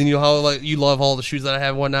shoes, and you know how like you love all the shoes that I have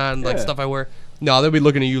and whatnot, and like stuff I wear. No, they'll be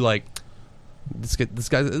looking at you like, this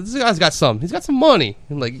guy's got some. He's got some money.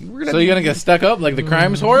 And like, we're gonna. So you're gonna get stuck up like the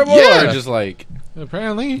crime's horrible, Yeah. or just like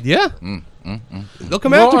Apparently. Yeah. They'll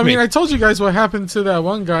come Well, after I me. mean, I told you guys what happened to that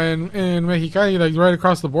one guy in Mexicali, like right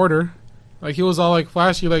across the border. Like he was all like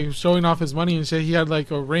flashy, like showing off his money and shit. He had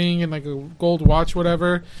like a ring and like a gold watch,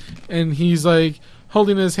 whatever, and he's like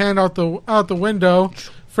holding his hand out the window.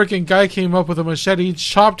 Freaking guy came up with a machete,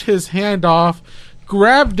 chopped his hand off,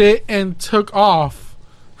 grabbed it, and took off.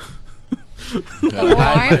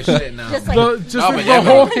 Just like The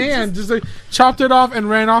whole hand, just like chopped it off and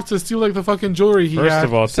ran off to steal like the fucking jewelry he First had.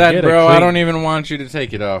 of all, to Sad get bro, a clean, I don't even want you to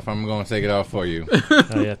take it off. I'm going to take it off for you.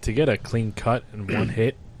 to get a clean cut in one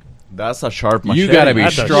hit, That's a sharp machete. You gotta be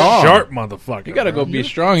that's a strong. sharp motherfucker. You gotta go be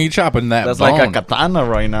strong. You chopping that That's bone. like a katana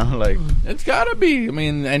right now. Like It's gotta be. I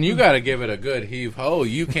mean, and you gotta give it a good heave ho.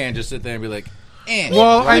 You can't just sit there and be like,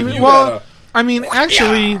 Well, Like, I you well, gotta- I mean,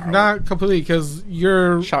 actually, not completely, because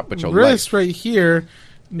your Chop with your wrist right here,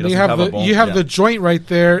 doesn't you have have a the bone, you have yeah. the joint right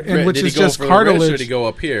there, and which did is he go just for the wrist, or cartilage. did he go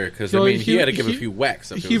up here? Because So I mean, he had to give a few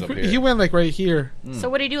whacks if it was up he here. went like right here. So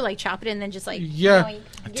what do you do? Like chop it and then just like Yeah.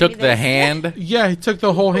 give Took me the this? hand. Yeah, he took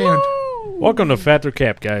the whole hand. Welcome to Fat or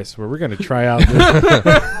Cap, guys, where we're gonna try out.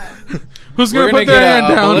 This. Who's We're gonna gonna put their get hand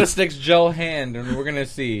a down? ballistics gel hand, and we're gonna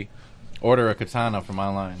see. Order a katana from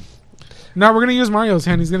online. No, we're gonna use Mario's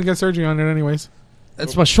hand. He's gonna get surgery on it anyways.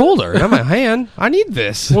 It's my shoulder, not my hand. I need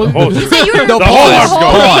this. Oh, You said you were No, The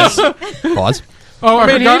pause. Pause. Oh, I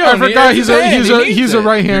mean, he forgot. don't need it. He's It's a his hand. He he's a needs it.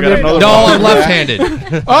 right-handed. another No, one. I'm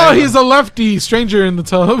left-handed. Oh, he's a lefty. Stranger in the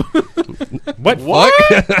tub. what? What?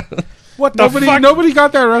 What the fuck? Nobody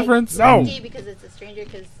got that reference. No. lefty because it's a stranger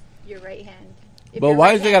because you're right hand. If But you're why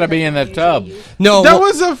right is it gotta hand, be in that's the what you tub? usually use. No, That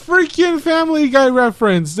was a freaking Family Guy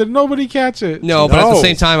reference. Did nobody catch it? no, but at the No.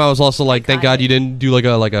 same time, I was also like, thank got God it. you didn't do like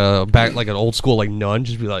a back like an old school like nun.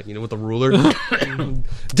 Just be like, with the ruler.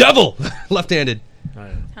 Devil, left-handed.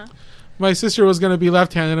 My sister was gonna be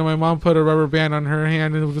left-handed, and my mom put a rubber band on her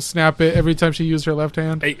hand and would snap it every time she used her left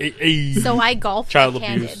hand. Hey. So I golf Child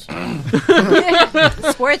left-handed.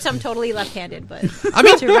 abuse. Sports, I'm totally left-handed, but I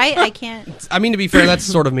mean, to right, I can't. I mean, to be fair, that's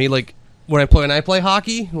sort of me. Like when I play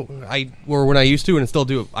hockey, when I used to and still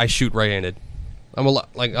do, I shoot right-handed. I'm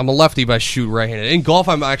a lefty, but I shoot right-handed. In golf,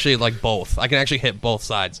 I'm actually like both. I can actually hit both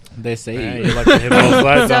sides. They say. Yeah, you like to hit both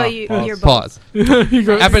sides. So Huh? you're both. Pause. He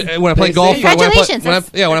goes, When I play They golf, say- Congratulations,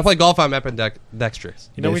 when I play golf, I'm epidextrous.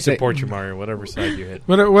 You know They we say- support you, Mario. Whatever side you hit.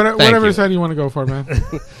 whatever you. side you want to go for, man.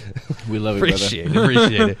 We love it, Appreciate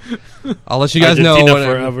it. I'll let you guys know. Argentina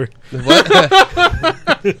When forever.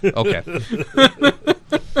 Okay. brother.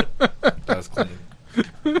 That's clean.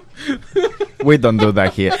 we don't do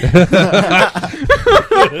that here.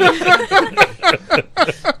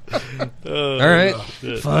 All right.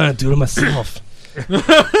 Fine, I'll do it myself. Oh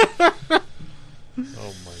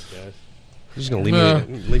my god. You're just gonna leave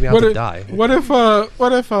me out What to if, die.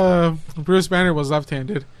 what if Bruce Banner was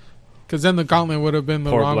left-handed? Because then the gauntlet would have been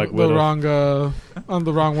Poor Black Widow. on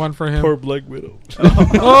the wrong one for him. Poor Black Widow.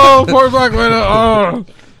 Oh, poor Black Widow. Oh,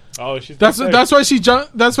 Oh, she's that's why she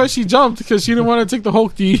jumped. That's why she jumped, because she didn't want to take the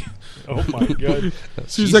Hulk D. Oh my god.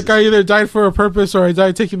 She's like, I either died for a purpose or I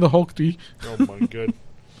died taking the Hulk D. Oh my god.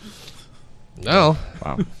 No.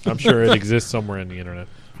 I'm sure it exists somewhere in the internet.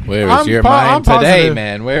 Where is I'm your I'm mind today, positive.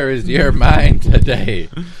 man? Where is your mind today?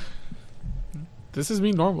 This is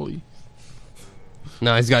me normally.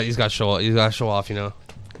 No, he's got to show off, No,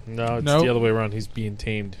 it's Nope. the other way around. He's being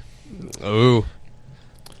tamed. Oh.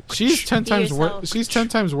 She's 10 Be times yourself. worse. She's 10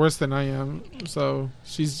 times worse than I am. So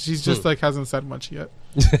she's just like hasn't said much yet.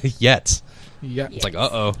 Yet. Yeah. It's like,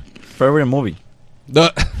 uh-oh. Favorite movie?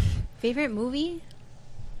 Favorite movie?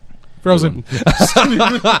 Frozen. Frozen.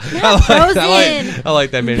 I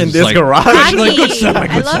like that man. In Just this like, garage? Rocky.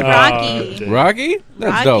 I love Rocky. dude. Rocky?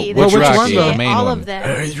 That's Rocky. dope. the Which which first one, Rocky? though? The main all one. of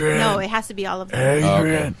them. No, it has to be all of them. Oh,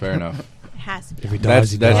 okay, fair enough. It has to be. if he That's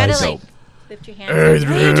dies, he You gotta dies. dope. like lift your hands.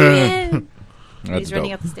 Adrian. That's He's running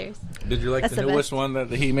dope. up the stairs. Did you like That's the the newest best. one that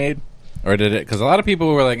he made? Or did it? Because a lot of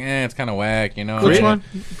people were like, it's kind of whack, you know? Which Yeah. one?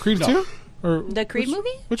 Creed 2? Or The Creed movie?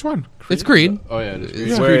 which one? It's Creed. Oh, yeah. It's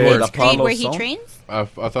It's Where Creed the works. Creed Apollo where he song? trains? I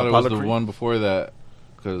thought it was Apollo the Creed. one before that.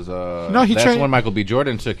 Because No, he that's trained- when Michael B.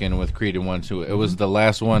 Jordan took in with Creed in 1, 2. It was the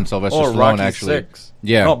last one, Sylvester Oh, Stallone, Rocky actually. 6.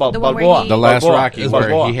 Yeah. No, The one where Balboa. he- The last Balboa. Rocky It's where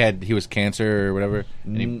Balboa. he was cancer or whatever,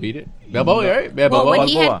 and he beat it. Balboa, right? Yeah, Well, Balboa. when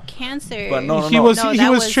he Balboa. had cancer, But no, He was no, he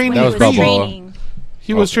that was training when That was he was Creed. Balboa. training.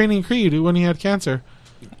 He was training Creed when he had cancer.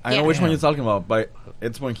 I know Yeah. which one you're talking about, but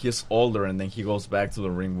it's when he's older and then he goes back to the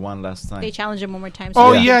ring one last time. They challenged him one more time.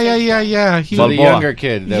 Oh he yeah, did. He, So the Balboa. younger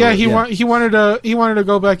kid. that yeah, was- he wanted to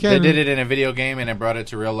go back in. They did it in a video game and it brought it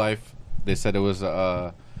to real life. They said it was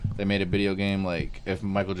they made a video game like if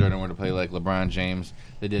Michael Jordan were to play like LeBron James,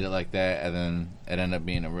 they did it like that, and then it ended up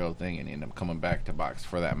being a real thing, and he ended up coming back to box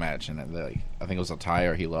for that match, and I think it was a tie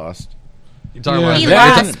or he lost. You're talking Yeah. about He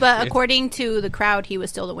That- lost, but according to the crowd, he was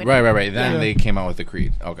still the winner. Right. Then Yeah. they came out with the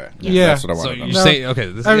Creed. Okay, Yeah. that's what I So wanted to you know. say okay?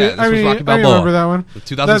 This, I mean, this was Rocky I Balboa, remember that one. the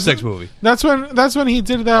 2006 That's- movie. That's when he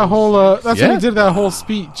did that whole when Yeah. he did that whole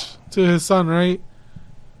speech to his son, right?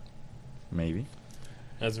 Maybe.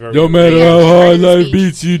 That's very No good. matter Yeah, how part hard of the life speech.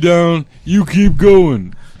 beats you down, you keep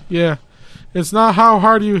going. Yeah. It's not how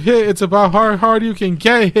hard you hit; it's about how hard you can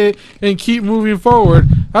get hit and keep moving forward.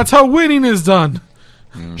 That's how winning is done.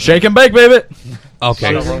 Shake and bake, baby.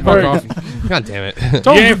 Okay, Fuck fuck off. off. God damn it!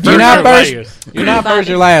 Don't Yeah, they're you're not not- first. You're not first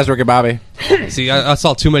or last, Ricky Bobby. See, I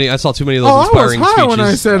saw too many. I saw too many of those Oh, I was inspiring high speeches. when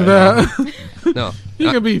I said that. No,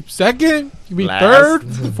 You can be second, you can be Last.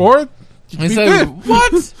 third, fourth. You can He be said, fifth.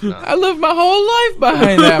 "What? I lived my whole life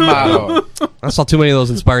behind that motto." I saw too many of those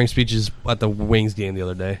inspiring speeches at the Wings game the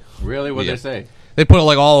other day. Really? What Yeah. they say? They put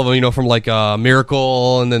like all of them, from like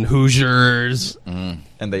Miracle and then Hoosiers. And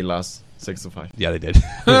they lost 6-5. Yeah, they did.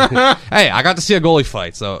 Hey, I got to see a goalie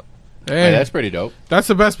fight, so Hey, Hey, that's pretty dope. that's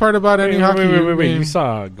the best part about any Wait, hockey wait. game. You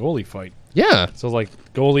saw a goalie fight. yeah, So like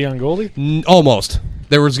goalie on goalie? almost.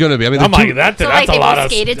 There was going to be. I mean, I'm the like two- that. So, That's like, a lot they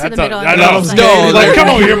of. skated to the that's a- middle of I the know. ice. No, Like, they- come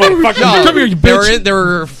over here, motherfucker. No, Come here, you they were bitch. they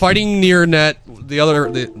were fighting near net.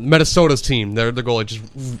 The Minnesota's team, the goalie just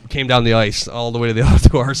came down the ice all the way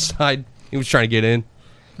to our side. He was trying to get in.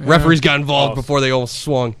 Referees got involved Oh. before they almost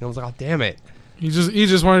swung. I was like, oh damn it. He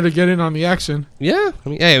just wanted to get in on the action. Yeah, I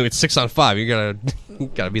mean, hey, it's 6-on-5. You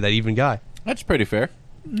gotta be that even guy. That's pretty fair.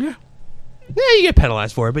 Yeah. Yeah, you get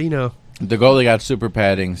penalized for it, but The goalie got super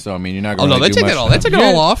padding, so I mean, you're not Oh going no, to they do take much it all. to They him. take it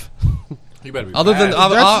all off. You better be Other than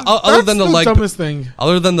fast. other than the leg, dumbest thing.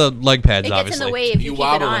 other than the leg pads, It gets obviously. in the way if You you keep it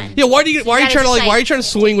wobble on. him. Yeah, why are you gotta trying to just, why are you trying to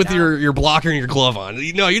swing with take it your blocker and your glove on?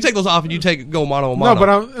 No, you take those off and you go mano a mano. No,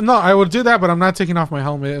 but I would do that, but I'm not taking off my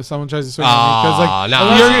helmet if someone tries to swing at me Ah, because nah.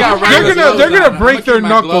 like Unless you got regular gloves they're on. gonna I'm break gonna their keep my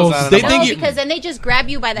gloves knuckles. on. They No, think you- because then they just grab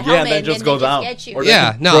you by the Yeah, helmet they and just then go they down. just get you. Or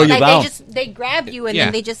Yeah, no. throw you Like down. they grab you and yeah,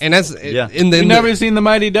 then they just and that's Yeah. in the You never seen the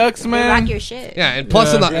Mighty Ducks, they man? rock your shit. yeah, and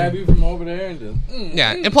plus in Grab the you from over there and just.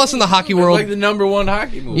 yeah, and plus in the hockey It's world, like the number one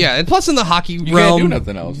hockey movie. yeah, and plus in the hockey You realm, can't do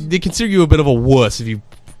nothing else. they consider you a bit of a wuss if you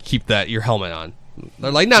keep your helmet on.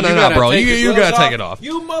 They're like, no, You gotta bro, take you your gotta gloves take it off.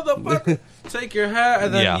 You motherfucker! Take your hat,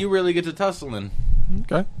 and then Yeah. you really get to tussling,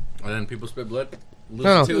 okay. and then people spit blood. Lose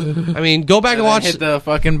No, a tooth, I mean, go back and then watch. hit the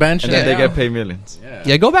fucking bench, And then they yeah. get paid millions.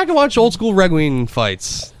 Yeah, go back and watch old school Red Wing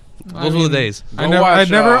fights. Those were the days. Go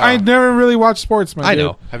watch, I never really watched sports, man. I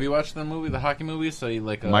know. Have you watched the movie, the hockey movie? So you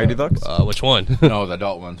like Mighty Ducks? Which one? No, the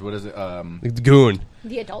adult ones. What is it? Goon.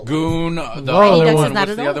 The adult. Goon. The Mighty other Ducks one. is not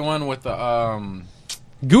What's the adult. other one with the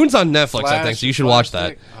Goon's on Netflix, I think, so you should watch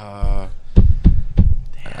that. Are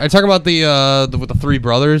you talking about the with the three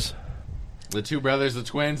brothers? The two brothers, the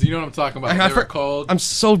twins. You know what I'm talking about? I They were for- called. I'm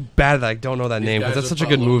so bad that I don't know that name because that's such a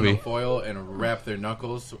good movie. Foil and wrap their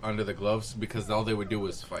knuckles under the gloves because all they would do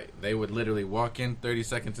was fight. They would literally walk in 30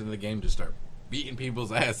 seconds into the game, just start beating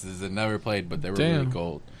people's asses and never played, but they were really Damn.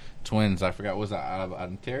 gold. Twins. I forgot. Was that out of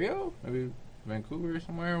Ontario? Maybe Vancouver or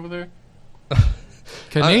somewhere over there.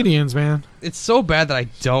 Canadians, man. It's so bad that I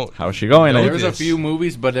don't. How's she going? No, There was a this. few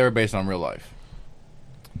movies, but they were based on real life.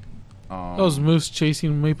 Those moose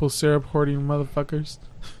chasing maple syrup hoarding motherfuckers.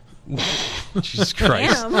 Jesus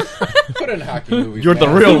Christ! Damn. Put in hockey movies. You're the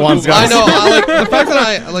man. real ones, I guys. know. The fact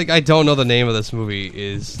that I don't know the name of this movie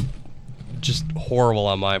is just horrible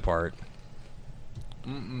on my part.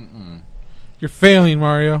 You're failing,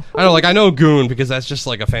 Mario. I know, I know Goon because that's just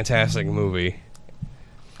like a fantastic movie.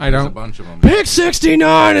 I There's a don't. bunch of them. Pick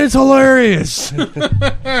 69 is hilarious.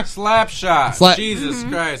 Slapshot. Slap- Jesus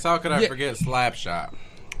Christ! How could I forget Slapshot?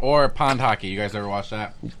 Or Pond Hockey. You guys ever watch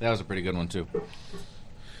that? That was a pretty good one too.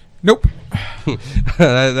 Nope.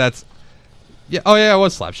 That's yeah. Oh yeah, it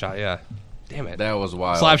was Slapshot. Yeah. Damn it. That was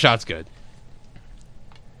wild. Slapshot's good.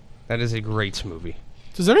 That is a great movie.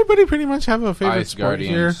 Does everybody pretty much have a favorite Ice sport here?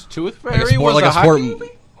 Guardians. Tooth Like a Fairy sport, was like a hockey sport. movie?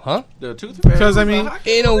 Huh? The Tooth Fairy. Because, I was a mean,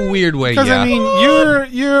 hockey- In a weird way, Because yeah. I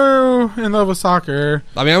mean, you're in love with soccer.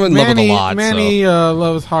 I'm in love with a lot. Manny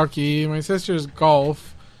loves hockey. My sister's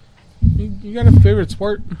golf. You got a favorite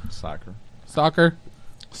sport? Soccer. Soccer.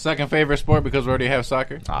 Second favorite sport because we already have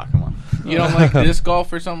soccer. Ah, come on. You don't like disc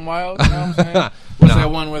golf or something wild? You know what I'm saying? What's that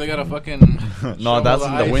one where they got a fucking... No, that's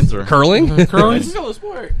in the ice? winter. Curling? Curling. It's still a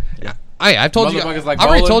sport. I've told you. Motherfuckers like I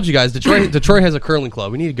already bowling. told you guys. Detroit has a curling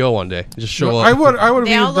club. We need to go one day. Just show up. I would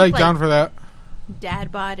They be all look like like- down for that.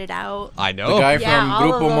 Dad bought it out. I know. The guy Yeah, from all of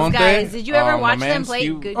Grupo those Monte. guys. Did you ever my watch them man's, play?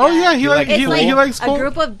 you- Good Oh guys. yeah, he It's likes a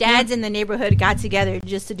group of dads in the neighborhood got together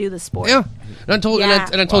just to do the sport. Yeah. And I told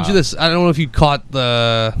and I told you this. I don't know if you caught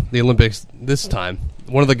the Olympics this time.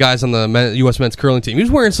 One of the guys on the U.S. men's curling team, he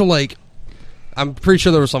was wearing some like, I'm pretty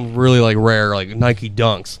sure there were some really like rare like Nike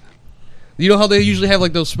Dunks. You know how they usually have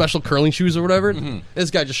like those special curling shoes or whatever? Mm-hmm.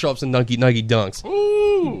 This guy just shows up in Nike Dunks.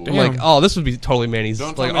 Ooh. I'm like, oh, this would be totally Manny's,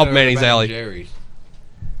 Don't like tell me up they're Manny's Ben and alley. Jerry's.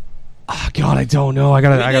 Oh, God, I don't know. I He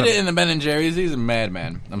gotta did it in the Ben and Jerry's. He's a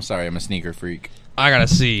madman. I'm sorry, I'm a sneaker freak.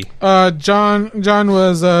 see. John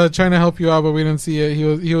was trying to help you out, but we didn't see it.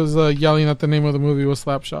 He was yelling at the name of the movie was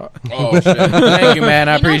Slapshot. Oh shit! Thank you, man.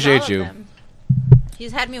 I He knows all appreciate of you. them.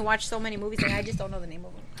 He's had me watch so many movies, and I just don't know the name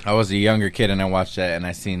of them. I was a younger kid and I watched that and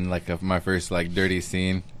I seen like my first like dirty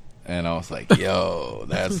scene, and I was like, "Yo,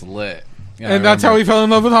 that's lit." Yeah, And that's how he fell in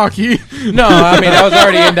love with hockey. No, I mean I was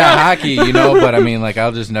already into hockey, you know, but I mean like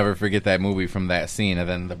I'll just never forget that movie from that scene. And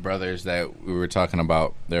then the brothers that we were talking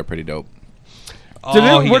about, they're pretty dope.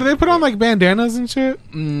 Did they put on like bandanas and shit?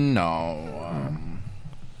 No.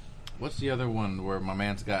 What's the other one where my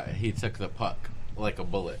man's he took the puck like a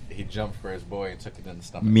bullet. He jumped for his boy and took it in the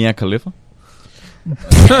stomach. Mia Khalifa?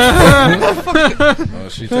 Oh,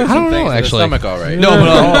 she took I some don't things know, to the actually. stomach, all right. No,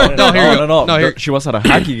 but no, here you go. No. No, here. She was at a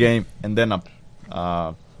hockey game, and then that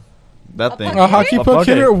thing. puck A hockey A puck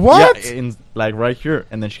hit. hitter? What? Yeah, in, like right here,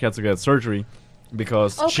 and then she had to get surgery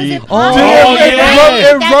because Oh, 'cause she. it Dude, popped. it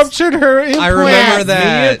That's- ruptured her implant. I remember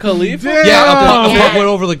that. Mia Khalifa? Damn. Yeah, a puck Yeah. went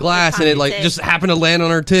over the glass and it like Popped it. just happened to land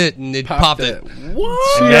on her tit and it popped it.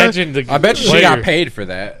 What? Imagine the I bet you she player. got paid for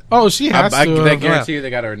that. Oh, she has I to. guarantee you they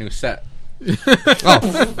got her a new set.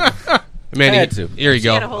 Oh, Manny, Had to. here you She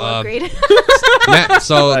go. had a whole upgrade. Matt,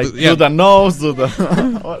 so Like, yeah, do the nose, do the.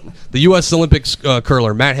 What? the U.S. Olympics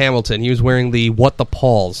curler Matt Hamilton, he was wearing the What the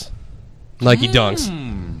Pauls Nike Dunks.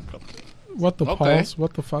 What the Okay. pulse?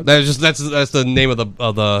 What the fuck? That's the name of the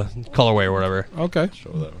colorway or whatever. Okay.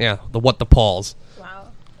 Yeah, the What the Pauls. Wow.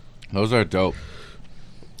 Those are dope.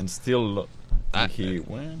 And still, he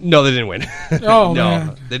went. No, they didn't win. Oh, no,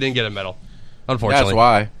 man. they didn't get a medal. Unfortunately, That's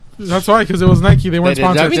why. That's why, because it was Nike. They They weren't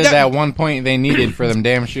sponsored. deducted that 1 point they needed for them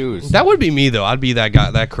damn shoes. that would be me though. I'd be that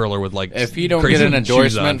guy, that curler with like. If you don't crazy get an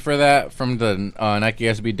shoes on. endorsement for that from the Nike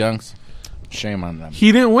SB Dunks, shame on them.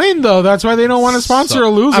 He didn't win, though. That's why they don't want to sponsor a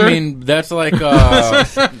loser. I mean, that's like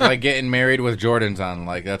like getting married with Jordans on.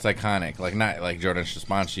 Like that's iconic. Like not like Jordan should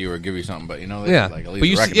sponsor you or give you something, but you know, they Yeah, should, like at but least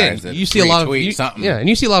you see, recognize it. you see a lot of Retweet something. yeah, and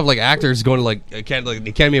you see a lot of like actors going to like the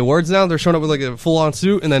Academy Awards now. They're showing up with like a full on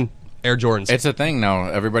suit and then Air Jordans. It's a thing now.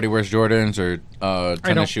 Everybody wears Jordans or don't.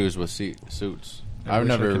 tennis shoes with suits. I've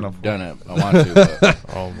wish I never could afford done it. I want to. But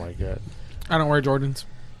Oh my god. I don't wear Jordans.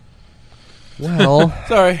 well,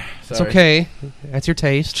 sorry. it's okay. That's your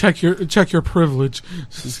taste. Check your privilege.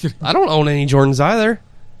 Just kidding. I don't own any Jordans either.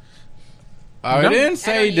 I No. didn't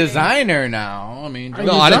say I don't either. designer now. I mean, No,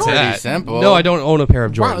 No, I didn't say pretty that. simple. No, I don't own a pair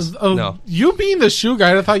of Wow, Jordans. No. You being the shoe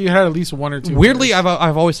guy, I thought you had at least one or two. Weirdly, pairs.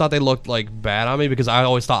 I've always thought they looked like bad on me because I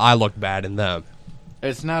always thought I looked bad in them.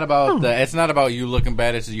 It's not about It's not about you looking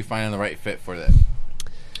bad. It's you finding the right fit for that.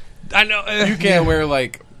 I know You can't wear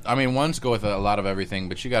like. I mean, ones go with a lot of everything,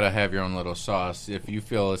 but you got to have your own little sauce. If you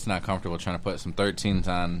feel it's not comfortable trying to put some 13s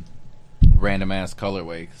on random ass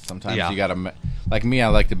colorway, sometimes Yeah. you got to. Like me, I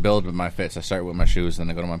like to build with my fits. I start with my shoes, then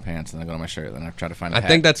I go to my pants, then I go to my shirt, then I try to find. I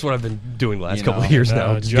think that's what I've been doing the last You couple know, of years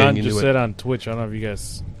now. Just John getting just into said it. on Twitch. I don't know if you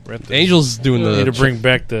guys read this. Angel's doing Need to the. bring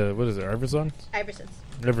back the what is it? Iverson? Iversons.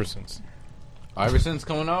 Iversons. Iverson's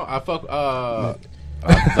coming out. I fuck.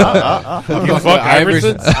 You fuck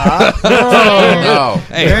Iversons? No.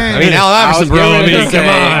 Hey, I mean, Allen I Iverson, was bro. I getting ready mean, to come say,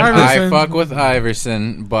 on. Iverson. I fuck with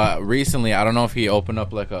Iverson, but recently, I don't know if he opened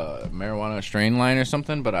up like a marijuana strain line or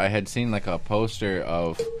something, but I had seen like a poster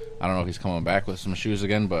of, I don't know if he's coming back with some shoes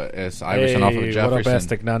again, but it's Iverson off of Hey, what up, Jefferson.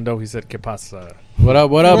 Aztec Nando? He said, "Que pasa?" What up,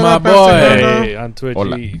 What my up, boy? Aztec Nando? Hey, on Twitch.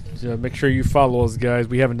 Hola. Make sure you follow us, guys.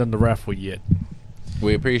 We haven't done the raffle yet.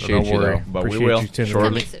 We So appreciate don't you, worry. though. But we Appreciate will you tuning in. shortly.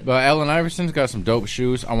 Coming soon. But Allen Iverson's got some dope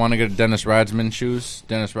shoes. I want to get Dennis Rodman shoes.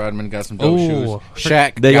 Dennis Rodman got some dope Ooh. shoes.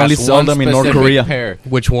 Shaq, They got only one sell them in North specific Korea. Pair.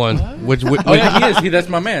 Which one? Which? Oh yeah, he is. That's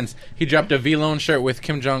my man's. He dropped a V-Lone shirt with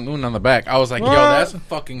Kim Jong Un on the back. I was like, yo, What? that's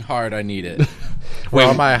fucking hard. I need it. For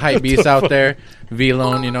all my hype beasts out there,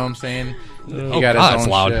 V-Lone, you know what I'm saying? He got his that's own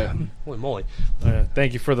loud. shit. Holy moly!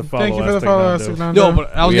 Thank you for the follow. Thank you for the follow, Astignando. No,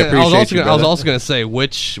 but I was brother. also gonna say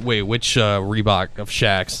which Reebok of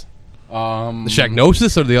Shaq's? The The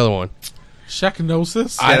Shaqnosis or the other one?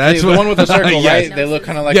 Shaqnosis? I that's think the what- one with the circle, Yes. right? They look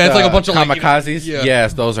kind of like It's like a bunch of kamikazes. yeah.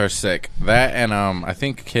 Yes, those are sick. That and I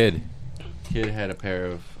think Kid had a pair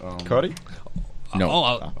of Cody? no.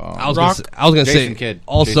 I was gonna say Jason Kidd.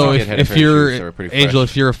 also Jason Kidd had a if pair of you're shoes that were pretty Angel, fresh.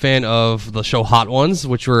 if you're a fan of the show Hot Ones,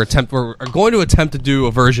 which we're going to attempt to do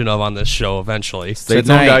a version of on this show eventually. Stay tuned,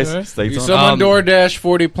 Tonight. guys. Stay tuned. Someone DoorDash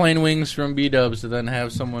 40 plain wings from B-Dubs to then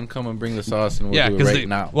have someone come and bring the sauce and we'll do it because right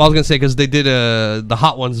now. well, I was gonna say because they did the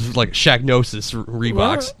Hot Ones like Shaqnosis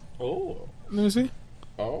Reeboks. Oh. Let me see.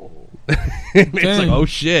 Oh. It's like Dang. oh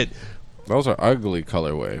shit. Those are ugly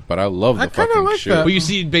colorway, but I love the I kinda fucking like shoe. that. But you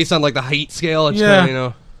see based on like the height scale, it's Yeah.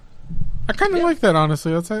 kinda, I kind of like that,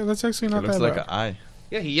 honestly. That's actually It not looks that like bad. an eye.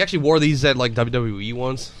 Yeah, he actually wore these at like WWE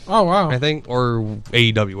once, Oh, wow. I think, or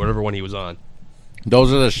AEW, whatever one he was on.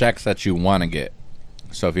 Those are the Shaqs that you want to get.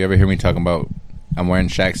 So if you ever hear me talking about I'm wearing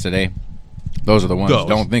Shaqs today, those are the ones. Those.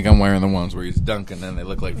 Don't think I'm wearing the ones where he's dunking and they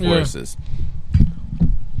look like Yeah. Forrests.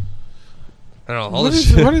 I don't know. All What this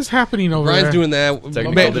is, what is happening over Brian's there? doing that.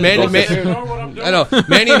 Technical I know.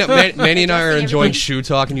 Manny and I are enjoying shoe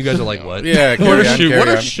talk, and you guys are like, "What? Yeah, what carry are on, shoes? carry What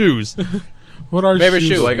are on. shoes?" What are Favorite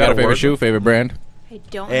shoes? shoe? I got a favorite word? shoe, favorite brand. I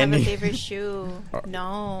don't have Any. a favorite shoe.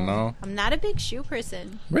 No. No? I'm not a big shoe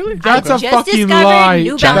person. Really? That's I a just fucking discovered lie.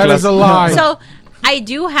 New That Balance. is a lie. So I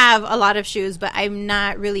do have a lot of shoes, but I'm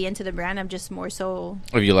not really into the brand. I'm just more so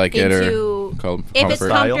If you like it or into comfort. if it's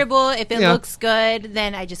comfortable, if it Yeah. looks good,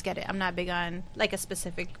 then I just get it. I'm not big on like a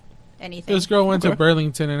specific anything. This girl went to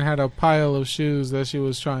Burlington and had a pile of shoes that she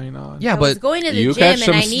was trying on. Yeah, I was but going to the you gym catch and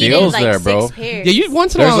some I needed steals like there, 6 bro. pairs. yeah, you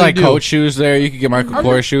once in a There's while like you do. Coach shoes there. You could get Michael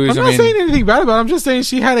Kors shoes. I'm not saying anything bad about it. I'm just saying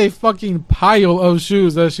she had a fucking pile of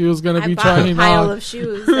shoes that she was going to I be bought a trying pile on. of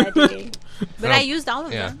shoes that day, but No. I used all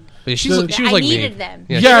of Yeah, them. but she was I like needed me. them.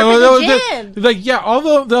 Yeah, Yeah, They were well, for that- the gym.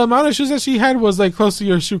 all the amount of shoes that she had was like close to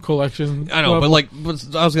your shoe collection. I know, level.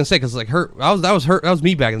 but I was gonna say because like that was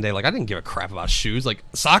me back in the day. Like I didn't give a crap about shoes. Like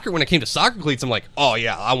soccer, when it came to soccer cleats, I'm like, oh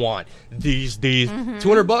yeah, I want these Mm-hmm.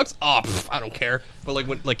 $200. Oh, I don't care. But like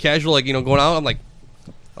when like casual, like going out, I'm like,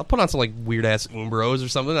 I'll put on some like weird ass Umbros or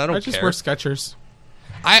something. I don't I just care. wear Skechers.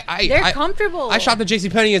 They're comfortable. I shopped at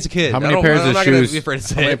JCPenney as a kid. How many I don't- pairs I'm of not gonna shoes? be afraid to How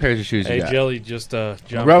say many it. pairs of shoes you Hey, got? Jelly, just John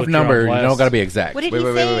Rough put you number. on You blast. don't got to be exact. What did Wait, he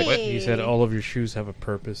wait, say? wait, wait, He said all of your shoes have a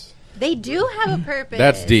purpose. They do have a purpose.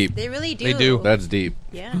 That's deep. They really do. They do. That's deep.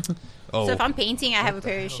 Yeah. Oh, So if I'm painting, I have a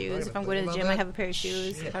pair of shoes. If I'm going to the gym, I have a pair of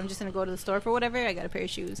shoes. If I'm just gonna go to the store for whatever, I got a pair of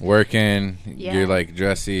shoes. Working, Yeah. you're like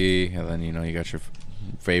dressy, and then you got your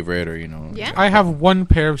favorite or Yeah. I have one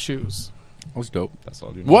pair of shoes. What's dope? That's all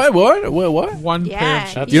you need. What? What? One pair Yeah. of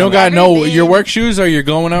shoes. That's- You don't got never no been- your work shoes or your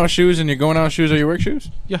going out shoes, and your going out shoes are your work shoes.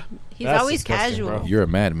 He's That's always disgusting, casual. bro. You're a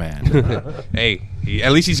madman. hey,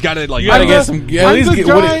 at least he's got it. Like You gotta I'm get the- some. I'm At least the get,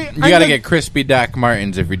 guy- you I'm gotta the- get crispy Doc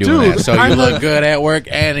Martens if you're doing Dude, that. So you I'm look the- good at work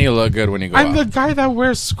and you look good when you go I'm out. the guy that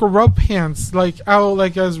wears scrub pants like out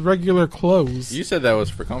like as regular clothes. You said that was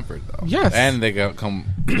for comfort though. Yes. And they come.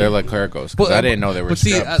 They're like cargos. Because I didn't know they were. But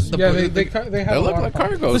see, scrubs. Yeah, they have they a look lot like of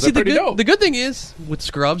cargos. But see, They're pretty dope. the good thing is with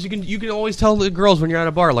scrubs, you can always tell the girls when you're at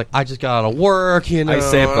a bar, like I just got out of work. I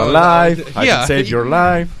saved a life. I can save your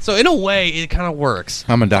life. So in a way, it kind of works.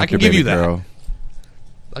 I'm a doctor, I can give baby you that. girl.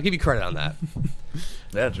 I'll give you credit on that.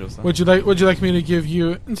 Yeah, Joseph. Would you like me to give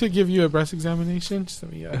you a breast examination? Just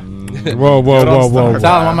let me. Whoa, whoa, whoa, whoa!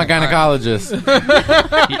 Tell him I'm a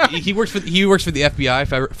gynecologist. he works for the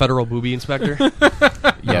FBI, Federal Booby Inspector.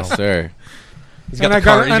 Yes, sir. He's got And I the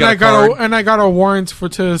card. got and I got a warrant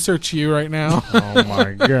to search you right now. Oh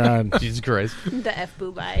my god! Jesus Christ. The F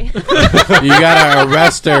boo bye. You gotta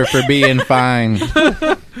arrest her for being fine.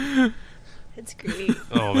 It's great.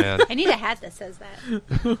 Oh man. I need a hat that says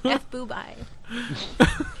that. F boo bye.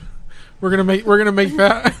 We're gonna make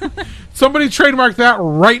that. Somebody trademark that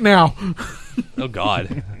right now. Oh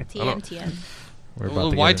God. TM. We're about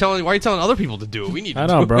Well, to why get it. are you telling other people to do it? We need. I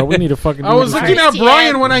to know, do bro. it. We need to fucking. I was do it. looking at TM.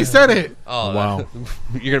 Brian when I said it. Oh Wow.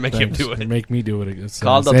 You're gonna make him Thanks. do it. Make me do it. It's,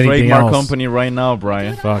 Call the anything trademark else. company right now,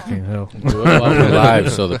 Brian. Fucking hell. Do it while we're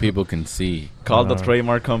live so the people can see. Call the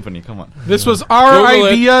trademark company. Come on. This was our Google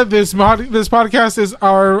it. idea. This podcast is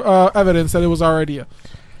our evidence that it was our idea.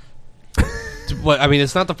 But I mean,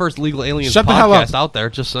 it's not the first Legal Aliens Shut the hell up. podcast out there.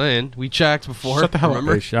 Just saying, we checked before. Shut the hell up.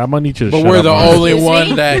 remember? Hey, I'm gonna need you to. But shut we're up, the Mark. only Excuse one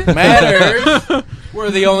me? that matters.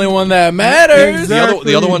 We're the only one that matters.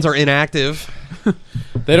 The other ones are inactive.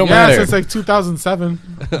 They don't Yeah, matter. since like 2007.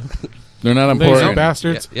 They're not Lazy important.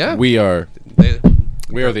 bastards. Yeah. We are. They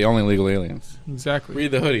We are the only legal aliens. Exactly.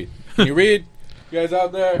 Read the hoodie. Can you read? You guys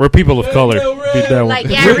out there? We're people of color. Read that one. Like,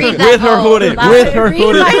 yeah, read that With her hoodie. With her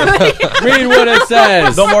hoodie. Read what it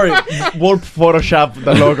says. Don't worry. We'll Photoshop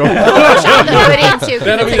the logo. Photoshop the hoodie too.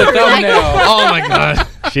 That'll be the thumbnail. Oh my god.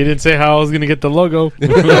 She didn't say how I was gonna get the logo.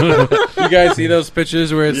 You guys see those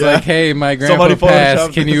pictures where it's like, hey, my grandpa Somebody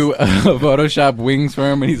passed. Photoshopped Can you Photoshop wings for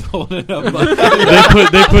him? And he's holding it up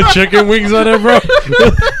like, they put chicken wings on it, bro.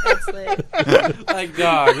 That's lit. like,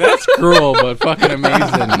 dog, that's cruel, but fucking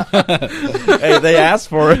amazing. Hey, they asked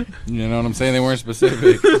for it. You know what I'm saying? They weren't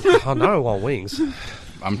specific. Oh, now I want wings.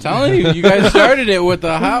 I'm telling you, you guys started it with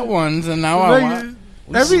the hot ones, and now I want...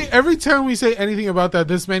 Every time we say anything about that,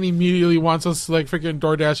 this man immediately wants us to like freaking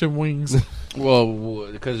DoorDash him wings.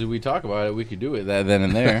 Well, because we talk about it, we could do it that then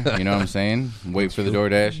and there. You know what I'm saying? Wait for the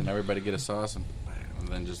DoorDash and everybody get a sauce, and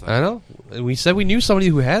then just like... I know. We said we knew somebody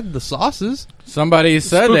who had the sauces. Somebody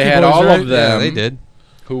said Spooky they had Boys, all right? of them. Yeah, they did.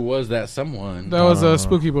 Who was that someone? That was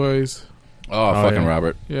Spooky Boys. Oh, fucking yeah.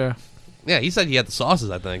 Robert. Yeah. Yeah, he said he had the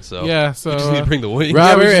sauces, I think, so. Yeah, so... We just need to bring the wings.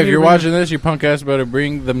 Robert, we just if need you're to watching this, you punk ass better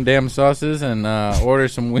bring them damn sauces and order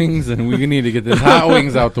some wings, and we need to get the hot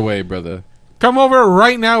wings out the way, brother. Come over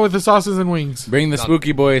right now with the sauces and wings. Bring the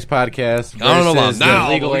Spooky Boys podcast I don't know about versus now,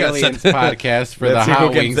 the Legal but we gotta Aliens set- podcast for the Let's see who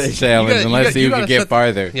hot can wings say. challenge, and let's see who can get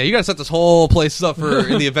farther. Yeah, you gotta set this whole place up for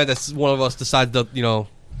in the event that one of us decides to,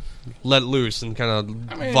 let it loose and kind of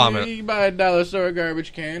vomit. You buy a dollar store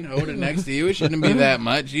garbage can, hold it next to you. It shouldn't be that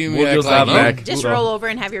much. You We'll act use like that you- back. Just roll over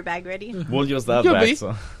and have your bag ready. We'll use that Could back. be.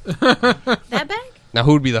 So. That bag? Now,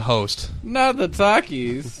 who would be the host? Not the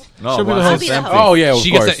Takis. No, She'll be the once host. it's Be the empty. host. Oh yeah, of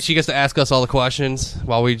She course. gets to ask us all the questions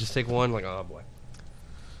while we just take one. Like, oh boy.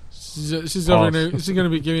 She's over there. She's going to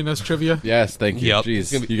be giving us trivia. Yes, thank you. Yep. Jeez,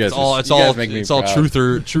 It's gonna be- you guys, it's all you guys make me proud.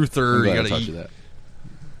 truther. I'm You glad I gotta taught eat. you that.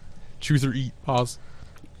 Truth or eat. Pause.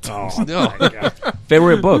 Oh, No.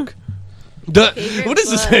 Favorite book? Favorite What is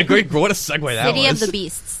this? book. Great. What a segue that City was. of the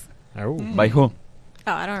Beasts. Oh. By who? Oh,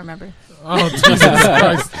 I don't remember. Oh, Jesus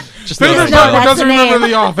Christ. Just Favorite knows book, the No, but that's doesn't the remember name.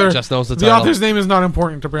 the author. Just knows the The title. author's name is not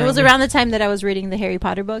important, It apparently. was around the time that I was reading the Harry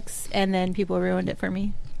Potter books, and then people ruined it for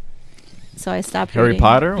me. So I stopped Harry reading.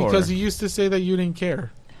 Potter? Because or? you used to say that you didn't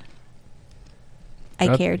care.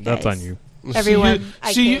 I cared, That's guys. on you. Everyone,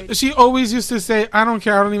 I cared. She always used to say, I don't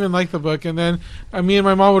care, I don't even like the book. And then me and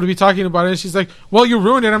my mom would be talking about it, and she's like, well, you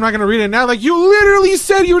ruined it, I'm not going to read it now. Like, you literally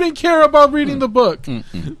said you didn't care about reading the book.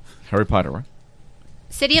 Harry Potter, right?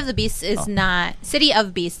 City of Beasts is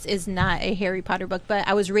not a Harry Potter book, but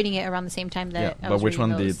I was reading it around the same time that Yeah, I but was which reading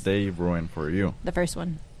one did those. they ruin for you? The first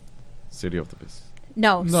one. City of the Beast.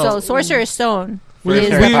 No, No. so Sorcerer's Stone We- is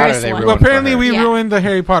Harry the Potter, first they one. ruined Well, apparently for her. we Yeah. ruined the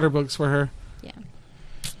Harry Potter books for her.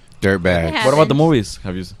 Dirtbag. Yeah. What about the Haven't. movies?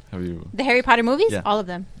 Have you The Harry Potter movies? Yeah. All of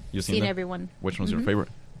them. seen Seen them? every one. Which one's Mhm. your favorite?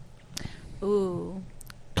 Ooh.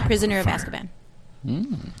 Prisoner of Azkaban.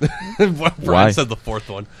 Brian Why? said the fourth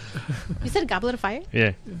one. You said Goblet of Fire?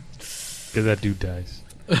 Yeah. Because that dude dies.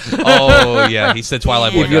 Oh yeah, he said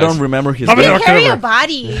Twilight Boy. If If you guys. don't remember his How many You name, are- carry a October.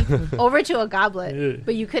 body over to a goblet,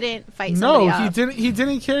 but you couldn't fight somebody No, off. he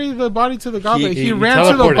didn't carry the body to the goblet. He he ran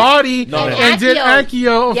to the teleported. body No, no. and did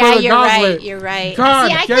Accio Yeah, for the you're goblet. right. You're right. God,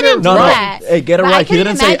 See, I get couldn't it do no, no, right. that. hey, get it But I right. He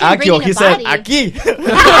couldn't didn't say imagine Akio. bringing He a said body. Aki.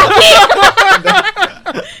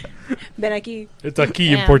 Ben aquí. It's a key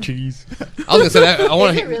in Damn. Portuguese. I was gonna say that. I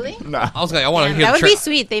want Is to it hear. really? I was gonna. I want to Damn, hear. that the would be tra-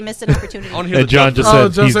 sweet. They missed an opportunity. I want to hear And the John jump- just Oh,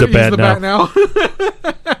 said he's Joseph, the bad now.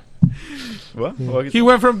 now. What? He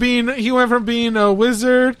went from being a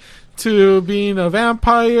wizard to being a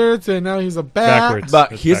vampire to now he's a bat. Backwards.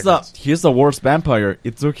 But It's he's backwards. the worst vampire.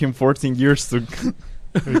 It took him 14 years to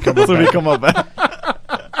Become a to bad- become a bat.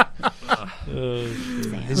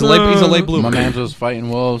 He's a late bloomer. My man was fighting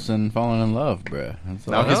wolves and falling in love, bruh. That's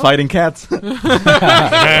all. Now he's fighting cats. You And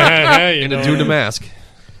a know. dude in a mask.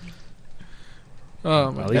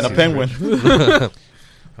 Oh, my At and least a he's penguin.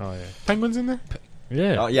 Oh yeah. penguins in there?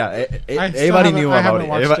 Yeah. Oh yeah, I still everybody haven't- knew I about haven't it.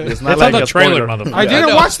 watched Eva- it. It's not That's like on the a trailer, spoiler. motherfucker. I didn't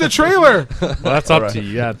know. watch the trailer. Well, that's up Alright. to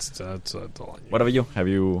you. Yeah, that's all on you. What about you? Have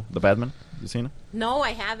you the Batman? You seen it? No,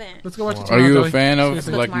 I haven't. Let's go watch it Are tomorrow. you a Billy. fan of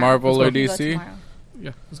Seriously. like Tomorrow. Marvel Let's or go DC? tomorrow.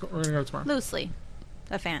 Yeah, we're gonna go tomorrow. Loosely,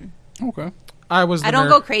 a fan. Okay. I was. The I don't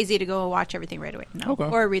nerd. go crazy to go watch everything right away. No, Okay.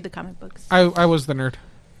 or read the comic books. I was the nerd.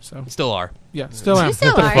 So Still are. yeah, still am. You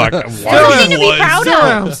still are. Fuck. Something Why? to be proud Still of.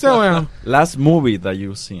 am. Still am. Last movie that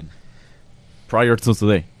you've seen prior to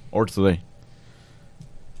today or today?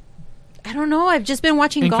 I don't know. I've just been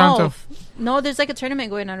watching Encanto. golf. No, there's like a tournament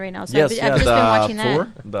going on right now, so Yes, I've yeah, just been watching the that. tour,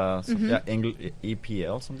 the Mhm.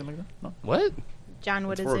 EPL, something like that. No, What? John,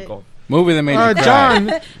 what is tour it? golf. Movie that made you cry. John,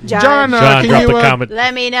 John. John, John, can drop you, the comment.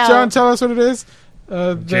 Let me know. John, tell us what it is.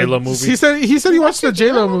 The J-Lo movie? He said he watched the watched the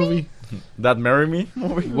J-Lo J-Lo movie. That Marry Me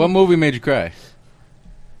movie. What movie made you cry?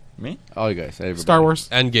 Me? All you guys. Everybody. Star Wars.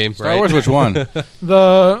 Endgame. Star Wars. Which one?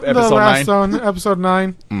 The Episode last 9. one, episode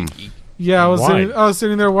 9. Mm. Yeah, I was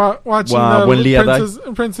sitting there watching when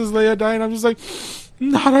Leia Princess Leia die, and I'm just like,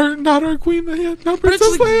 not our Queen Leia, not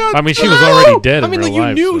Princess Leia. I mean, she was already dead. I mean, in like real you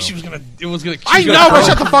life, knew so. she was gonna. It was gonna. I know, but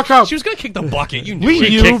shut the fuck up. She was gonna kick the bucket. You knew. We it. She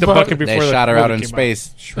knew, kicked the but- bucket They before shot her the out in came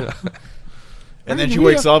space. And then she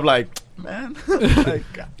wakes up like, man. Like,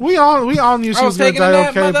 We all knew she was gonna die.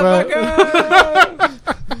 Okay, but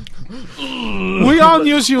we all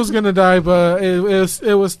knew she was gonna die, but it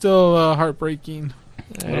was still heartbreaking.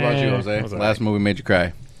 What about you, Jose? Last movie made you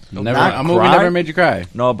cry? Never. Not A movie cry? never made you cry.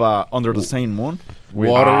 no, but Under the Same Moon.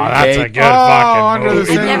 Water. That's a good Under fucking the movie.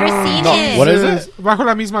 Same Never Moon. seen No, it. What is it? Bajo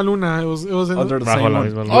la misma luna. It was in Under the Bajo Same la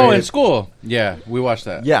Moon. misma luna. Oh, in school. Yeah, we watched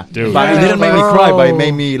that. Yeah, Dude. but it Yeah, didn't make me bro. cry, but it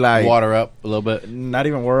made me like Water up a little bit. not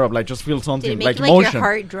even worry up, like just feel Did something it make like like emotion. your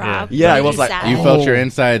heart drop? Yeah, Made it was you like, sad? You Oh. felt your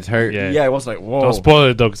insides hurt. Yeah. Yeah, it was like whoa. Don't spoil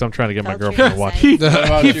it though, because I'm trying to get my Felt your girlfriend to watch He, it. What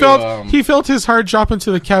about he you, felt he felt his heart drop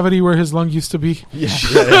into the cavity where his lung used to be.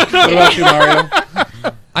 What about you, Mario?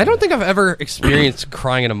 I don't think I've ever experienced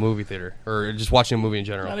crying in a movie theater or just watching a movie in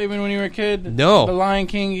general. Not even when you were a kid. No. The Lion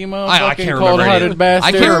King, you I motherfucking can't remember cold-hearted any-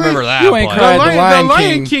 bastard. I can't remember that. You ain't but- cried. The Lion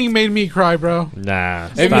Lion King. King made me cry, bro. Nah.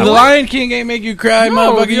 If stop. the Lion King ain't make you cry,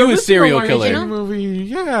 motherfucker, the you a original serial Lion killer. King movie,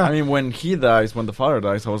 yeah. I mean, when he dies, when the father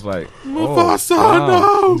dies, I was like, Mufasa, wow.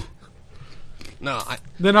 no. No,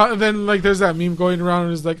 Then like there's that meme going around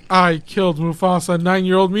and it's like, I killed Mufasa,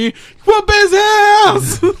 9-year-old me. Whoop his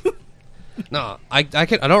ass. no, I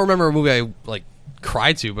don't remember a movie I like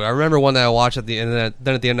cried to, but I remember one that I watched at the end.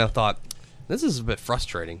 Then at the end, I thought this is a bit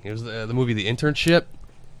frustrating. It was the movie The Internship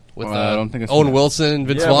with I don't think I've Owen seen it. Wilson,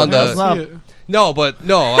 Vince Yeah, Vaughn. but that's not-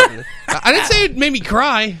 I didn't say it made me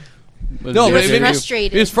cry. No, It but was it made me-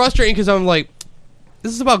 frustrating. It was frustrating because I'm like,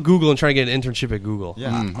 this is about Google and trying to get an internship at Google.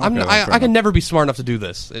 Yeah. I can never be smart enough to do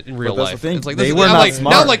this in real that's the life. thing. It's like They this, were I'm not like,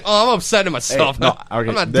 smart. Now I'm like, oh, I'm upset at Hey, myself. no, now. okay.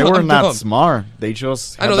 I'm not They dumb, were I'm not dumb. smart. They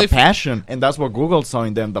just I had know, the they- passion, and that's what Google saw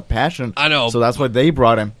in them, the passion. I know. So that's why they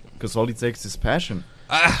brought him, because all it takes is passion.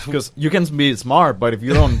 Ah, Because you can be smart, but if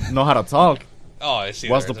you don't know how to talk, oh, I see.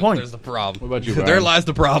 What's There's the point? There's the problem. What about you, There Brian? lies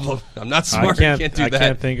the problem. I'm not smart. I can't do I that.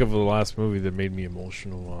 can't think of the last movie that made me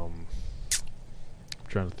emotional. I'm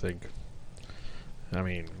trying to think. I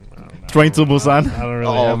mean, I don't know. Train to Busan. I don't really.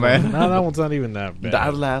 Oh, have man. one. No, that one's not even that bad.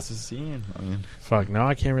 That last scene. I mean, Fuck. Now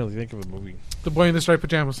I can't really think of a movie. The boy in the striped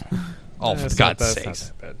pajamas. Oh, for It's God's not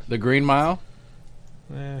sakes. that The Green Mile.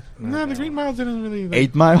 bad. No, the Green Mile didn't really. Like,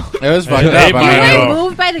 8 Mile. It was fucked up. Eight You Mile. I were mean,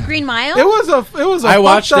 moved by the Green Mile? It was a I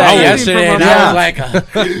watched fucked up that ending yesterday, from and a- I Yeah.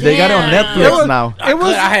 was like, They got it on damn. Netflix now. It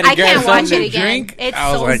was. I had to I get can't watch something it to again. drink. It's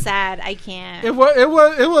I was so like, sad. I can't. It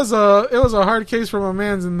was a hard case for my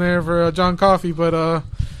man's in there for John Coffey, but at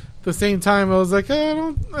the same time I was like, I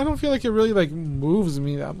don't feel like it really like moves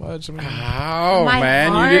me that much. I mean, How, My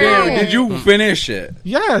man? heart. You didn't? Did you finish it?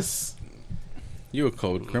 yes. You a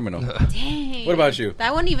cold criminal. Dang. What about you?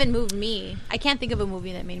 That one even moved me. I can't think of a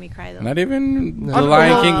movie that made me cry though. Not even The No.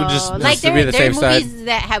 Lion King would just like to be the there are safe side. movies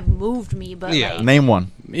that have moved me, but Yeah. like, Name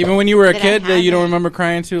one. Even when you were a That I kid, that you don't haven't. remember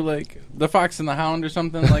crying to, like The Fox and the Hound or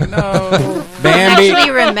something. Like no, I Bambi.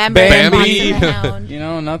 actually remember Bambi. Fox and the Hound. You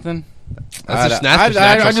know, nothing. That's just I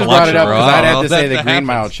natural just brought it up selection, bro. because I I'd don't have know to if say that the Green happens.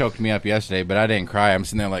 Mile choked me up yesterday, but I didn't cry. I'm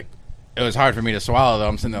sitting there like, it was hard for me to swallow though.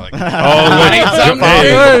 I'm sitting there like, I need something to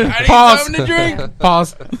hey, drink. I need Pause. something to drink.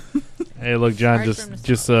 Pause. hey, look, John Hard for him to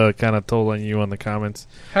just kind of told on you on the comments.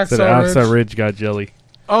 Said Hacksaw Outside Ridge. Ridge got jelly.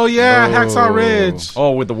 Oh yeah, Oh. Hacksaw Ridge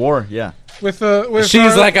Oh, with the war, yeah. with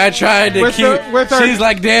She's like, I tried to with keep. with our- She's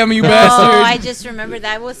like, damn you Oh, bastard. I just remember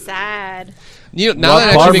that was sad. Now What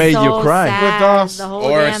that part actually made make, you So cry? sad, With Doss. the whole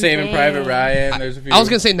Or damn Saving thing. Private Ryan. There's a few. I was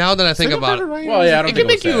gonna say now that I think about it, Well, yeah, I don't It think can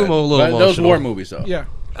make you was sad. a little But those emotional. war movies, though. Yeah.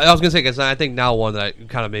 I was gonna say because I think now one that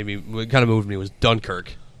kind of moved me was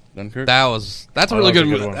Dunkirk. Dunkirk. That's a Oh, really that was good a good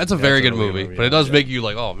movie. one. That's a Yeah, very it's a good really movie, good but it movie, does yeah. make you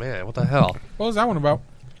like, oh man, what the hell? What was that one about?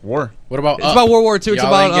 War. What about It's Up? about World War II. It's Y'all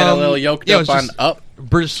about ain't get a little yoked yeah, up it's on just Up.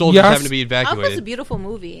 British soldiers Yes. having to be Up was a evacuated. beautiful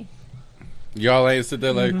movie. Y'all ain't sit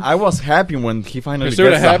there like I was happy when he finally pursuit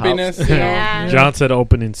of gets the house. happiness. You know? Yeah. John said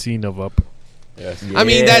opening scene of Up. Yes. I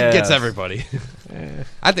mean, that gets Yes. everybody.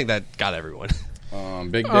 I think that got everyone.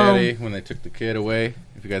 Big Daddy when they took the kid away.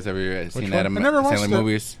 If you guys ever seen one? that I never watched Sandler it.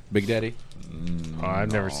 movies, Big Daddy. Oh,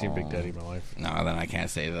 I've never seen Big Daddy in my life. No, then I can't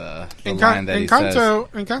say the line that he says.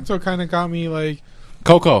 Encanto kind of got me like.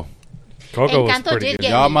 Coco. Coco was Encanto pretty did good.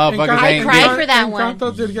 get Y'all me. motherfuckers I ain't cried good. for that one.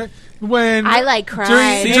 Encanto did get when I like cried.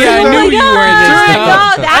 During- See, I knew you were in this No,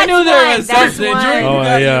 stuff. that's I knew there was that's something. one. During Oh,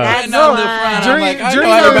 that, yeah. that's That's on the one. front. I'm During- like, I during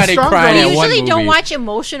know the everybody Strong cried I at one usually don't movie. watch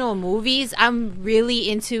emotional movies. I'm really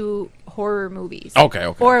into horror movies.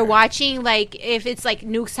 Okay. Or watching, like, if it's like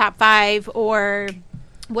Nuke's Top 5 or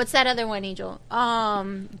what's that other one, Angel?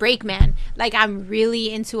 Breakman. Like, I'm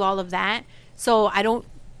really into all of that. So I don't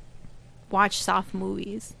watch soft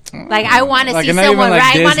movies. Like, I want to see someone,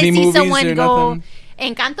 right? I want to see someone go. Nothing?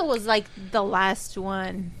 Encanto was like the last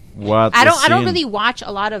one. I don't really watch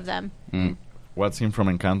a lot of them. What scene from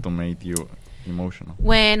Encanto made you emotional?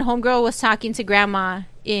 When Homegirl was talking to Grandma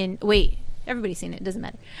everybody's seen it. Doesn't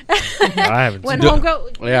matter. I haven't when seen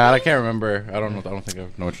Homegirl, Yeah, I can't remember. I don't think I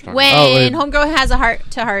know what you're talking about. when Homegirl has a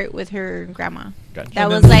heart-to-heart with her grandma. Gotcha. That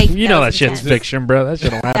was like that shit's fiction, bro. That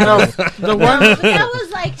shit don't happen. The one that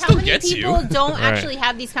was like how many people don't Right. actually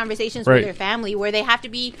have these conversations with their family where they have to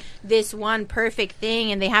be this one perfect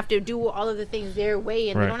thing and they have to do all of the things their way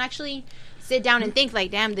and they don't actually sit down and think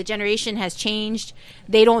like, damn, the generation has changed.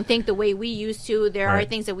 They don't think the way we used to. There are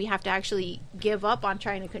things that we have to actually give up on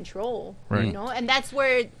trying to control. You know, and that's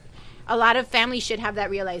where a lot of families should have that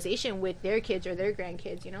realization with their kids or their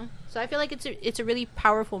grandkids, you know? So I feel like it's a really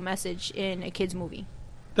powerful message in a kid's movie.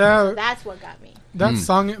 So that's what got me. That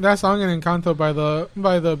song in Encanto by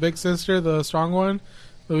the big sister, the strong one,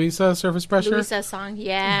 Luisa, Surface Pressure. Luisa's song,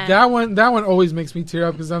 yeah. That one always makes me tear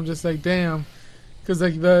up because I'm just like, damn. Because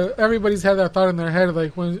like everybody's had that thought in their head of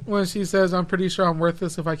like when she says, "I'm pretty sure I'm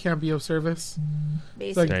worthless if I can't be of service."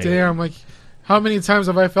 Basically. Like, damn, like how many times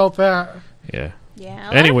have I felt that? Yeah.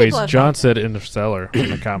 Yeah. Anyways, John said Interstellar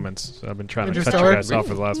in the comments. I've been trying to cut you guys off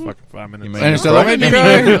for the last fucking 5 minutes.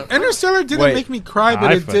 Interstellar didn't make me cry,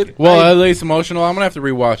 but it did. Well, at least emotional. I'm gonna have to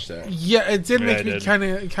rewatch that. Yeah, it did make me kind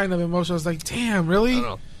of emotional. I was like, damn, really? I don't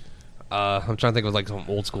know. I'm trying to think of like some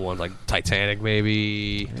old school ones, like Titanic,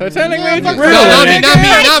 maybe. Titanic, maybe. Not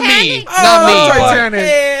me.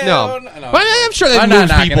 Titanic. No. But I'm sure they move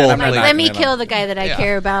people. Let me kill the guy that I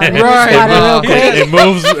care about. Right. It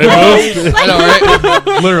moves. I know,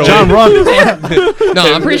 right? Literally. John, run.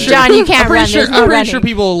 No, I'm pretty sure. John, you can't run. I'm pretty sure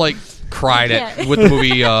people like cried with the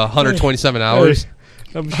movie 127 Hours.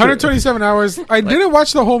 127 hours. I didn't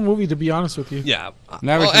watch the whole movie, to be honest with you. Yeah. I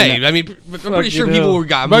mean, I'm pretty sure people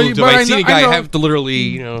got moved. But I seen a guy have to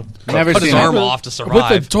literally, cut his arm off to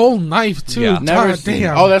survive. With a dull knife, too. Yeah. Never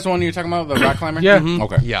damn. Oh, that's the one you're talking about, the rock climber? Yeah.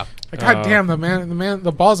 Okay. Yeah. God damn,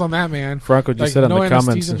 the balls on that man. Franco just said in the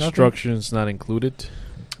comments, instructions not included.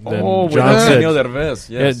 Then John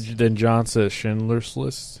said, then John says Schindler's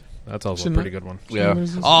List. That's also a pretty good one. Yeah.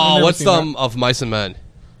 Oh, what's of Mice and Men?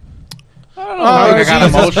 I got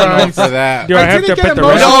emotional for that. Do I have to put the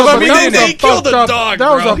rest? No, I mean they killed the dog. That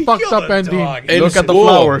was a fucked up ending. Look at the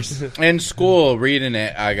flowers. In school, reading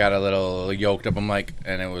it, I got a little yoked up. I'm like,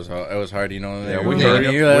 and it was hard, Yeah, we heard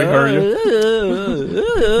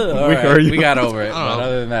you. We got over it. But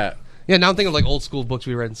other than that, yeah. Now I'm thinking of like old school books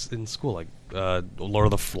we read in school, like Lord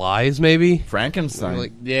of the Flies, maybe. Frankenstein.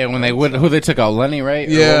 Like, yeah, when they took out Lenny, right?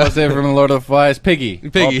 Yeah. What was it from Lord of the Flies? Piggy.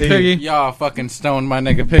 Y'all fucking stoned my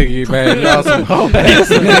nigga Piggy, man. Y'all some whole ass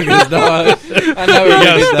niggas, dog. I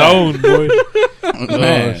never stoned, boy.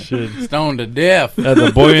 Man, Oh shit! Stoned to death.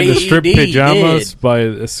 The Boy in the Strip Pajamas by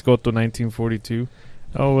Escoto 1942.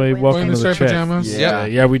 Oh wait, welcome to the chat. Pajamas.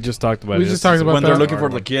 Yeah, we just talked about it. We just talked about when that. they're looking for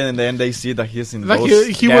the kid and then they see that he's in like those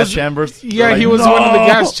he gas was, chambers. Yeah, like, he was one of the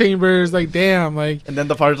gas chambers. Like, damn, like. And then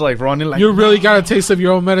the father's like running like. You really got a taste of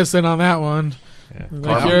your own medicine on that one. Yeah.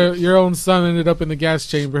 Like your own son ended up in the gas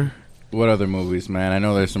chamber. What other movies, man? I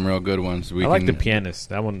know there's some real good ones. I like The Pianist.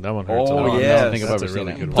 That one hurts a Oh, lot. yes. I don't think I've That's ever a seen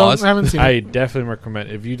really it. good Good one. I haven't seen it. I definitely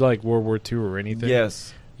recommend if you like World War II or anything.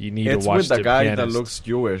 Yes. You need It's to watch with the guy Pianist. that looks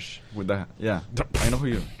Jewish. With the I know who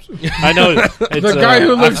you. I know The guy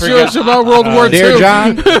who looks Jewish about World War II. Dear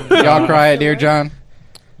John, y'all cry at Dear John.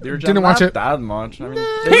 Didn't watch it that much. I mean,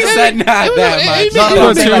 He said not that much.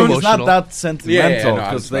 it's not that sentimental no, I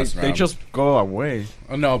because was they just go away.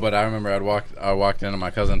 Oh, no, but I remember I walked into my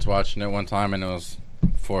cousin's watching it one time, and it was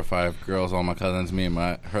 4 or 5 girls, all my cousins, me and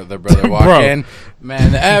their brother walk in.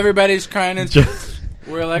 Man, everybody's crying and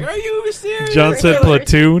we're like, are you serious? John said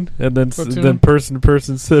Platoon, and then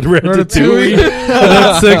person said Ratatouille. Ratatouille. And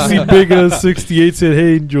then Sexy Big 68 said,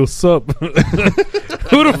 hey, Angel, sup? Who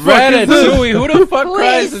the fuck Ratatouille? Who the fuck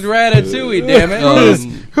cries in Ratatouille, damn it?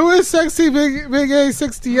 Who is Sexy Big A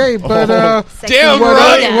 68? But damn what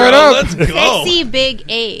right, up? What up? Let's go. Sexy Big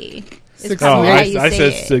A. Oh, I I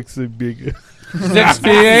said Sexy Big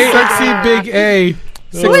 68? Sexy Big A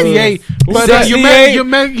 68. But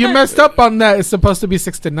you messed up on that. It's supposed to be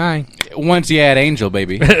 69. Once you add Angel,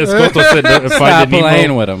 baby. Escoto said, Stop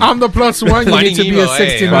playing with him. I'm the +1. You Finding need to be Nemo, a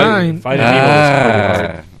 69. Finding Nemo was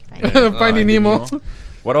pretty hard. Finding Nemo.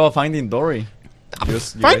 What about Finding Dory?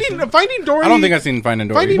 Finding Dory. I don't think I've seen Finding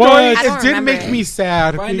Dory. Finding What? Dory. I don't It did remember make it. me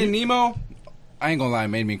sad. Finding Nemo? I ain't gonna lie, it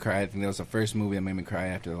made me cry. I think that was the first movie that made me cry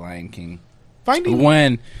after The Lion King.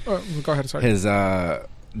 When go ahead, sorry. His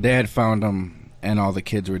dad found him and all the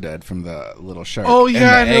kids were dead from the little shark. Oh yeah, and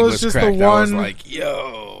the and egg it was just cracked. the one. I was like,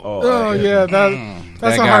 yo. Oh yeah,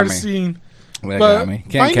 that's a hard scene. That but got me.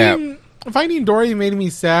 Can't cap. Finding Dory made me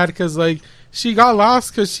sad because like she got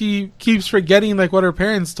lost because she keeps forgetting like what her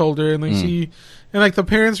parents told her, and like the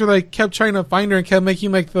parents were like kept trying to find her and kept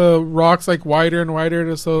making like the rocks like wider and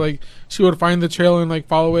wider so like she would find the trail and like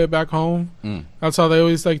follow it back home. That's how they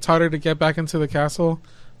always like taught her to get back into the castle.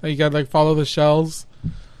 Like you gotta like follow the shells.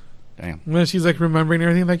 Damn. And then she's like remembering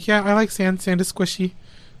everything. Like yeah, I like sand. Sand is squishy,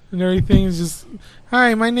 and everything is just.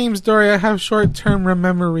 Hi, my name's Dory. I have short-term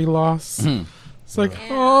memory loss. It's like,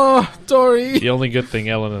 oh, Dory. The only good thing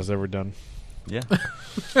Ellen has ever done. Yeah.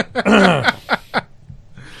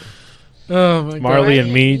 Oh my Marley God.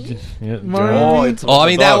 and me. Yeah, Marley. I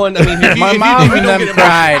mean that one. I mean, if My you mom don't and get them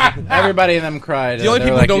cried. Everybody in them cried. The only They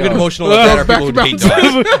people were who don't like, get yo, emotional like that are people who hate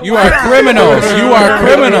dogs. You are criminals. You are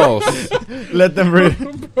criminals. Let them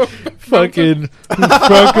read. Fucking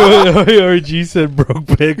Franco IRG said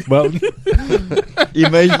Brokeback Mountain.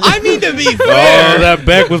 Imagine. I mean to be Oh, fair. that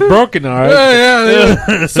back was broken, all right.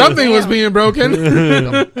 Yeah. Something was being broken.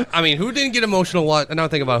 I mean, who didn't get emotional? Now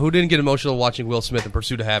think about it, who didn't get emotional watching Will Smith in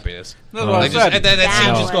Pursuit of Happiness? That's what I Like, just, said. that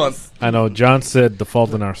scene That just going. was- I know. John said The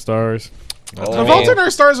Fault in Our Stars. The Fault in Our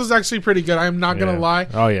Stars was actually pretty good. I'm not going Yeah. to lie.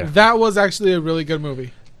 Oh, yeah. That was actually a really good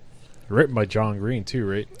movie. Written by John Green, too,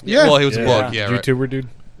 right? Yeah. Well, he was a book. Yeah, right. YouTuber dude.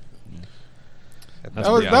 that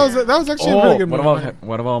was actually a really good movie.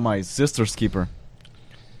 What about My Sister's Keeper?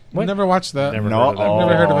 What? Never watched that. Never No, heard of that.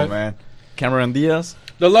 Never heard of it. Man. Cameron Diaz.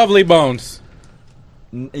 The Lovely Bones.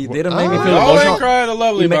 It didn't make me feel Oh, they emotional. cried. The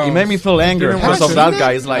Lovely Bones. It made me feel anger Didn't because watch of it. that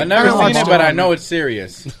guy. It's like I never Never seen watched it, but it. I know it's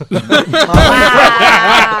serious.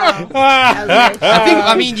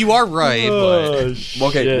 I mean, you are right, but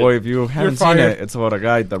okay. Well, if you haven't seen fired. it, it's about a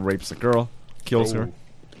guy that rapes a girl, kills her,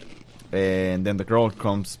 and then the girl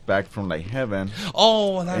comes back from like heaven that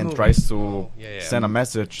and movie. tries to Yeah. send a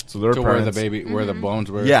message to their To where parents. the baby, where the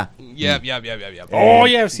bones were. Yeah. Yep. Oh,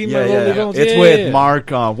 yeah, I've seen My Lovely Bones. It's Yeah, with yeah. Mark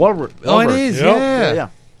Wahlberg. Oh, it is. Yep. Yeah. Yeah.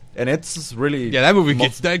 And it's really That movie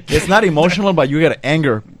gets that. It's not emotional, but you get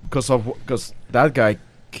anger because that guy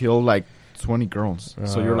killed like 20 girls.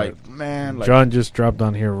 So you're like, man, like John just dropped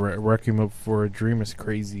on here. Requiem for a Dream is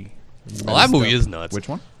crazy. Oh, that movie is nuts. which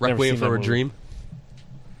one? Never Requiem seen for that a movie. Dream.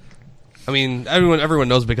 I mean, everyone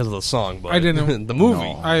knows because of the song, but I didn't. the movie.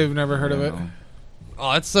 No. I've never heard of it.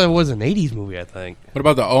 Oh, that's was an '80s movie, I think. What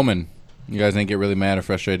about The Omen? You guys didn't get really mad or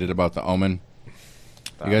frustrated about The Omen?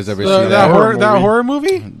 You guys ever see That that? horror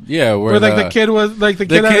movie? Yeah, Where like the kid was like the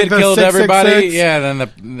the kid, kid the killed 666. everybody. Yeah,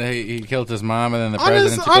 then he killed his mom, and then the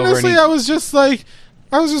president took over. Honestly, And I was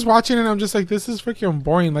just watching it and I'm just like, this is freaking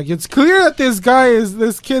boring. Like, it's clear that this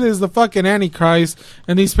kid is the fucking Antichrist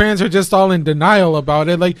and these parents are just all in denial about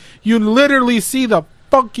it. Like, you literally see the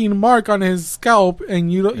fucking mark on his scalp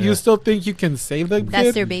and you still think you can save the That's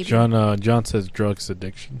kid? their baby. John says drugs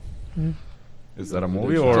addiction. Is that a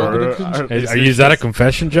movie Is that a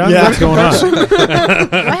confession, John? Yeah. What's going on?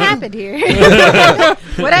 What happened here?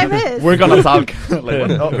 What I missed? We're gonna talk. Like,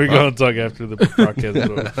 what? We're going to talk after the podcast is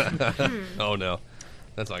over. Oh no,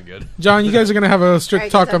 that's not good. John, you guys are going to have a strict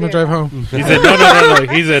Alright, talk on the guess drive I'll home. He said,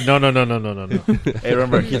 no. He said, no. Hey,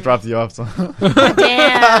 remember he dropped you off. So.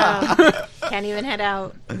 Damn. Can't even head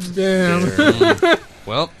out. Damn.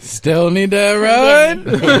 Well, still need to run.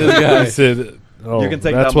 This guy. He said, You can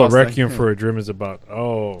take that's that what Mustang. Requiem for a Dream is about.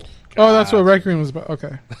 Oh, Oh, that's what Requiem was about.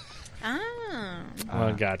 Okay.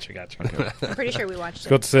 Gotcha. I'm pretty sure we watched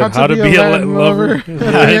Go it. to how to be a Latin lover.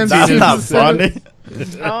 That's not funny.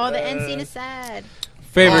 Oh, the end scene is sad.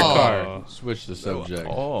 Favorite Oh. car. Switch the subject.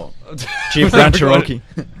 Oh, Jeep Grand Cherokee.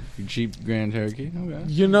 Jeep Grand Cherokee. Okay.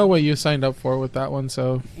 You know what you signed up for with that one,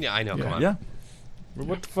 so yeah, I know. Come on. Yeah.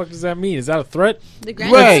 What the fuck does that mean? Is that a threat? The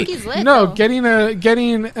Grand Wait. Cherokee's lit. no, though.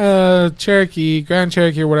 getting a Cherokee, Grand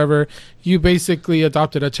Cherokee or whatever, you basically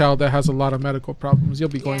adopted a child that has a lot of medical problems. You'll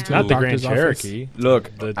be going Yeah. to Not the the Grand doctor's office. Cherokee.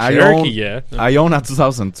 Look, The I Cherokee, own, yeah. I own a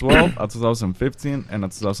 2012, a 2015, and a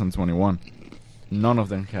 2021. None of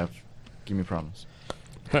them have give me problems.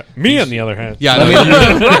 Me, on the other hand. Yeah, Ryan, I on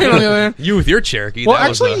the other mean, hand. you with your Cherokee. Well, that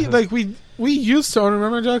was, actually, like we used to,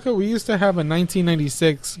 remember, Jocko? We used to have a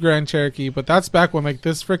 1996 Grand Cherokee, but that's back when like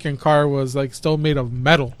this freaking car was like still made of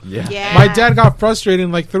metal. Yeah. Yeah. My dad got frustrated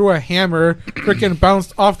and like threw a hammer, freaking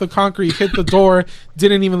bounced off the concrete, hit the door,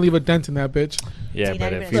 didn't even leave a dent in that bitch. Yeah, See,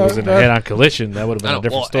 but not if even he was a- in a head-on collision, that would have been a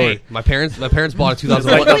different story. Hey, my parents bought a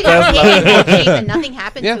 2001. Literally got hit in the shape and nothing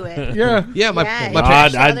happened Yeah. to it. Yeah. Yeah, my Yeah,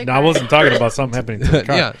 parents. I wasn't talking about something happening to the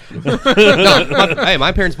car. Yeah. No,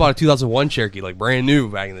 my parents bought a 2001 Cherokee, like brand new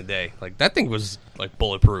back in the day. Like that thing was like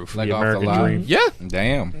bulletproof. Like The off American the lot. dream. Yeah.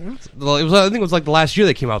 Damn. Well, it was. I think it was like the last year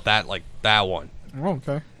they came out that one. Oh,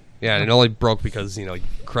 okay. Yeah, and it only broke because you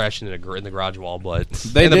crashed in the garage wall, but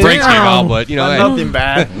They and the did. brakes came Ow. out. But hey. Nothing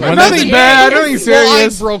bad. Nothing bad. Nothing Well, I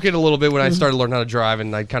serious. broke it a little bit when I started learning how to drive,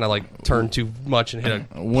 and I kind of like turned too much and hit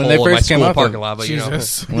a When hole they in my first came school out, parking though- lot. But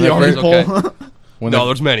Jesus. When they it was first- okay. When No, they,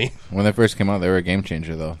 there's many. when they first came out, they were a game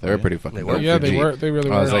changer, though. They were pretty fucking They were. dope Yeah, for they Jeep. were. They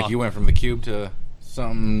really I was were. like, you went from the Cube to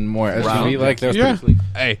something more SUV like. That was Yeah. pretty sweet.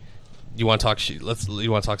 Hey, you want to talk shit?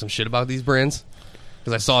 You want to talk some shit about these brands?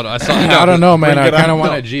 Because I saw. I don't know, man. Bring I it kind of up.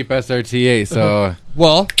 want No. a Jeep SRT8, so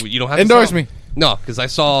Well, you don't have to endorse sell. me. No, because I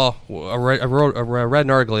saw. I read an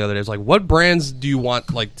article the other day. It's like, what brands do you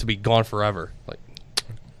want like to be gone forever? Like,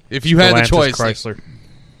 if you had the Stellantis, choice. Like, Chrysler.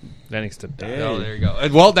 That needs to die. oh, there you go.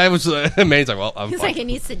 And, well, that was amazing. Well, I'm He's fine. like, it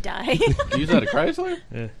needs to die. You said a Chrysler?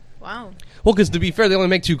 Wow. Well, because to be fair, they only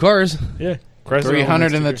make two cars. Yeah. Chrysler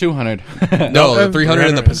 300 and the owns 200. No, the 300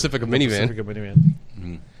 and the 300 Pacifica the minivan. Pacifica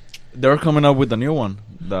minivan. They're coming up with the new one,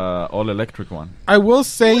 the all-electric one. I will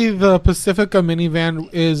say the Pacifica minivan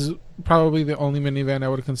is probably the only minivan I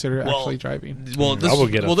would consider Well, actually driving. Well, this, I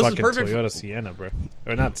would get a well, this is fucking perfect. Toyota Sienna, bro.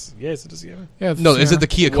 Or not? Yeah, is it a Sienna? Yeah. No, is it the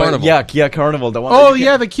Kia Carnival? Yeah, Kia Carnival. The one. Oh that you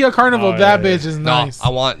yeah, can- the Kia Carnival. Oh, that yeah, bitch yeah. is No, nice. I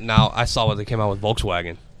want now. I saw what they came out with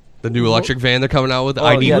Volkswagen, the new electric van they're coming out with. The Oh,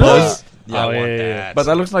 ID yeah, Plus. yeah. I Oh, want yeah, yeah, that. yeah. But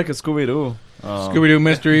that looks like a Scooby Doo. Scooby-Doo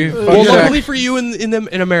mystery. Well, Yeah. luckily for you in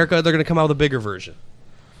America, they're going to come out with a bigger version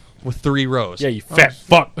with 3 rows. Yeah, you fat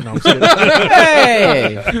fuck. No, I'm kidding.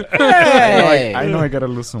 Hey! Hey! I know I gotta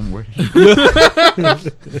lose some weight.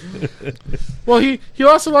 Well, he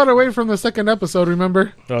lost a lot of weight from the second episode.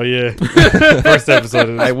 Remember, Oh, yeah. First episode.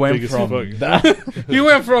 Is I went big as from fuck. that you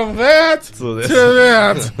went from that to to this.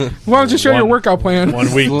 that. Why don't you share your One- workout plan?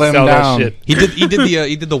 1 week, Slim sell down. that shit.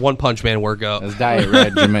 He did the One Punch Man workout, His diet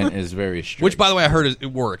regimen is very strict. which by the way I heard it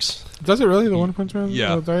works. Does it really the One Punch Man?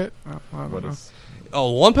 Yeah. Diet? Oh, I don't What know. is?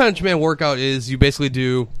 Oh, One Punch Man workout is you basically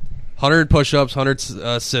do 100 push-ups, 100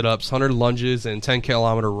 sit-ups, 100 lunges, and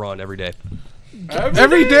 10-kilometer run every day.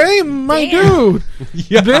 Every day, my Damn.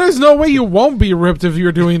 dude. There is no way you won't be ripped if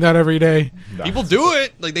you're doing that every day. People do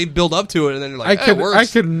it like they build up to it, and then they're like, it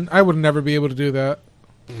works. I would never be able to do that.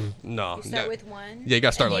 No, You start no. with one. Yeah, you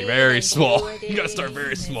gotta start a like day, very then small. 2 a You gotta day, start very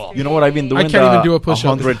then small. You know what I've been doing? I can't even do a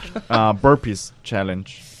push-up. 100 burpees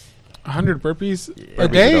challenge. 100 burpees a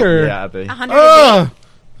Burpees day, it up. or Yeah, a day. 100 a day. Ugh.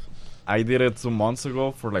 I did it 2 months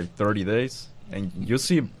ago for like 30 days, and you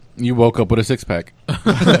see, You woke up with a six-pack.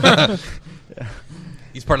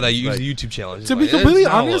 He's part of that Like- YouTube challenge. To be completely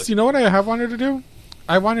honest, you know what I have wanted to do?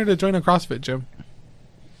 I wanted to join a CrossFit gym.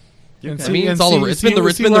 you And can. I mean, and it's all see- it's been the see-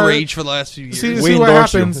 it's see been the what- rage for the last few years. see- We see what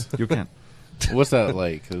endorse happens. You can. What's that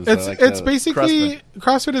like? Is that It's like it's the- basically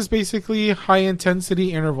CrossFit is basically high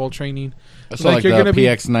intensity interval training. So like you're the gonna be-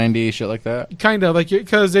 PX90 shit like that. Kind of like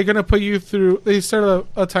because they're gonna put you through. They start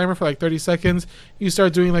a timer for like 30 seconds. You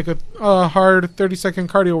start doing like a hard 30-second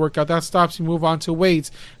cardio workout. That stops. You move on to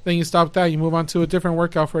weights. Then you stop that. You move on to a different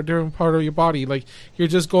workout for a different part of your body. Like you're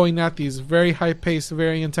just going at these very high pace,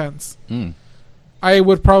 very intense. Mm. I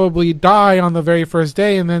would probably die on the very first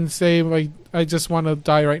day and then say like I just want to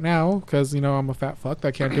die right now because I'm a fat fuck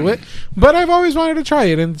that can't do it. But I've always wanted to try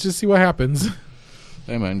it and just see what happens.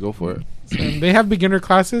 Hey man, go for it. And they have beginner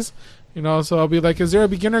classes, so I'll be like, is there a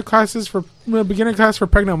beginner class for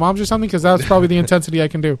pregnant moms or something? Because that's probably the intensity I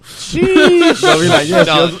can do. They'll be like, yes,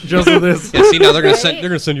 No. just do this. Yeah, see now they're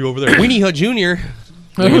gonna send you over there. Weenie Hut Jr.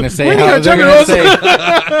 They're gonna say Wait, how yeah, they're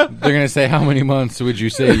General. gonna say how many months would you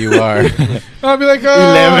say you are? I'll be like,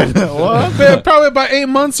 11. What? Probably about 8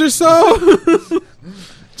 months or so.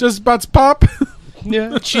 Just about to pop. Yeah,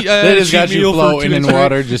 They just got you floating in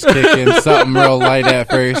water, just kicking something real light at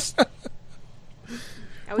first.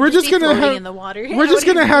 I would We're just be gonna floating have- in the water. We're just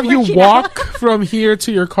gonna have you walk from here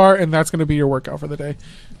to your car, and that's gonna be your workout for the day.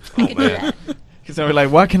 I could do that. He's gonna be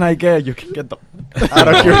like, what can I get? You can get the out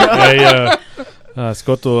of here. Hey,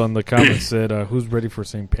 Scotto on the comments said, "Who's ready for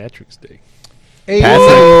St. Patrick's Day?"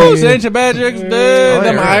 Woo! St. Patrick's Day, Oh,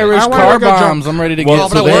 them yeah. Irish I wanna car go get bombs. I'm ready to Well,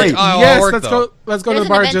 get but I today. work. I Yes, work let's though. go. Let's go to There's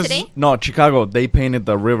the an bar. event Just today? No, Chicago, they painted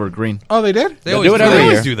the river green. oh, they did. They They always do it do, every they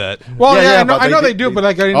always year. do that. Well, Yeah, yeah, yeah, I know, but I know they they do, did- but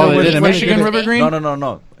like I didn't Oh, know they when did in when Michigan did it. River Green?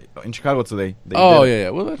 No. In Chicago today. They Oh did it. yeah.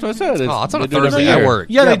 Well, that's what I said. Oh, it's on a they do it every Thursday. year. I work.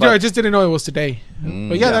 Yeah, Yeah, they do. but- I just didn't know it was today.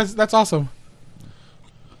 But yeah, Yeah. that's awesome.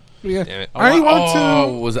 Yeah. Damn it. I I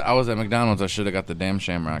was at McDonald's. I should have got the damn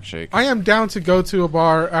Shamrock Shake. I am down to go to a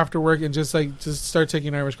bar after work and just start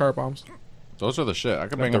taking Irish car bombs. Those are the shit. I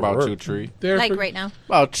could bring After about work. 2 or 3. They're Like for- right now.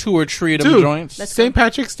 About 2 or 3 of them Dude, joints. Let's St.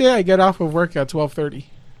 Patrick's Day, I get off of work at 12:30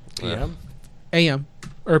 PM? a.m.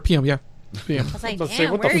 or p.m. Yeah, p.m. I was like, Let's say,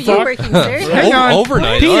 damn, what the where are you fuck? working, sir? Hang on.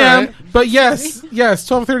 Overnight. p.m. all right. But yes,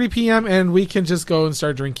 12:30 p.m. and we can just go and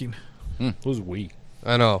start drinking. Who's we?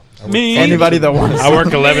 I know. Me. Anybody that wants. I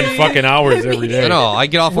work 11 fucking hours every day. I know. I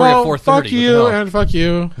get off work Well, at 4:30. fuck you and fuck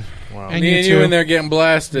you. Wow. And Me and too. you in there getting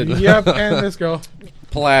blasted. Yep, and this girl.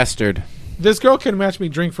 Plastered. This girl can match me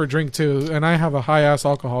drink for drink too, and I have a high ass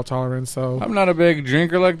alcohol tolerance. So I'm not a big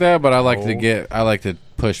drinker like that, but I like Oh. to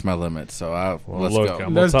push my limits. So let's look, go.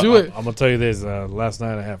 Let's do it. I'm gonna tell you this. Last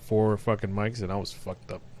night I had 4 fucking mics and I was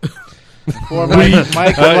fucked up. For Mike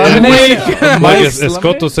Mike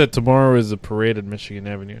Escoto said tomorrow is a parade at Michigan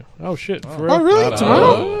Avenue. Oh shit! For real? Oh, really? Not-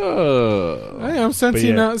 Tomorrow? Oh. I am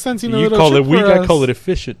sensing But yeah, sensing a you little. call it trip weak, for I us. call it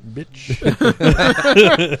efficient, bitch.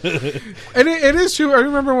 And it is true. I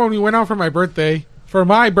remember when we went out for my birthday.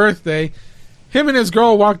 Him and his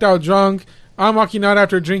girl walked out drunk. I'm walking out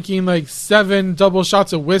after drinking like 7 double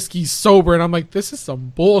shots of whiskey sober, and I'm like, this is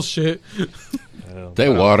some bullshit. They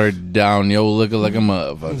watered down yo liquor like a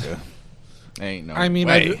motherfucker. Ain't no I mean,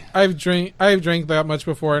 way. I've drank that much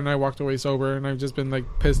before, and I walked away sober, and I've just been like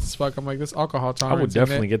pissed as fuck. I'm like, this alcohol I tolerance. would in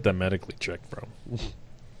definitely it. get that medically checked, bro.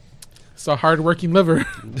 It's a hard working liver.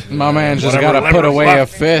 My man just Whatever got to put lever's away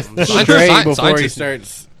left. a fifth Science- straight science- before he scientists-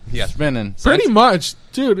 starts Yeah. spinning. Pretty much,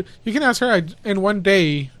 dude. You can ask her. In one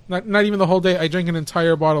day, not even the whole day, I drank an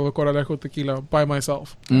entire bottle of Coralejo tequila by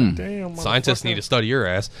myself, Damn, Scientists need to study your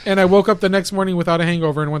ass. and I woke up the next morning without a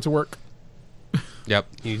hangover and went to work. Yep.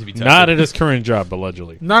 He needs to be tested. Not at his current job,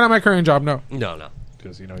 allegedly, Not at my current job, no. No.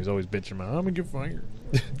 because he's always bitching about, I'm gonna get fired.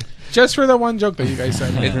 Just for the one joke that you guys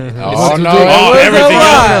said. Oh no! Oh, it was everything a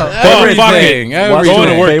lot. else. Fuck Everything. it. What's Going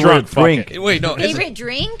to your work favorite drunk, fuck drink? it. Wait, no. Favorite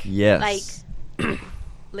drink? Yes. Like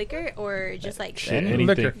liquor or just like Shit, Any- anything.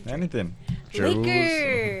 Liquor. Anything.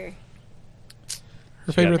 liquor?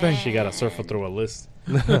 Her favorite thing. She got to surf through a list.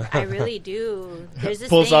 I really do. There's this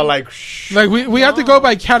Pulls thing. out like. Like we have to go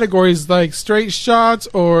by categories, like straight shots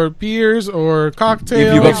or beers or cocktails.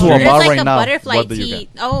 If you go to a There's bar like right a now, butterfly what do you tea.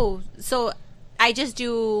 Oh, so I just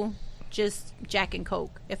do Jack and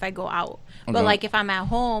Coke if I go out. Okay. But like if I'm at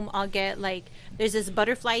home, I'll get like there's this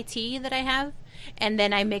butterfly tea that I have, and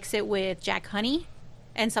then I mix it with Jack honey,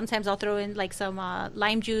 and sometimes I'll throw in like some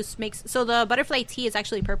lime juice. So the butterfly tea is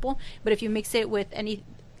actually purple, but if you mix it with any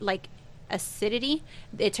like acidity,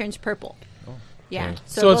 it turns purple. Yeah, Okay.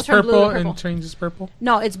 So it it's goes from blue to purple and changes purple.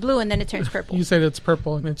 no, it's blue and then it turns purple. You said it's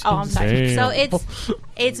purple and it Oh, I'm changes. sorry. Damn. So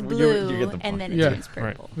it's blue you get the and point. then it Yeah. turns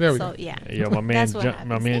purple. Right. There we so go. yeah. Yeah, my man, That's what my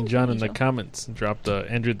happens. man Thank John you, in the Joe. comments dropped.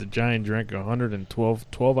 Andrew the Giant drank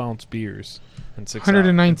 12-ounce beers in 6 hours.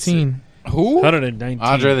 119. Who? 119.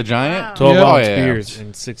 Andre the Giant. Wow. 12 Yeah. ounce Oh, yeah. beers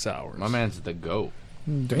in 6 hours. My man's the goat.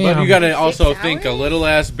 Damn. But you got to also 6 think a hours? little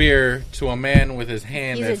ass beer to a man with his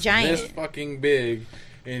hand He's a that's giant. this fucking big,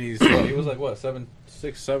 and he was like what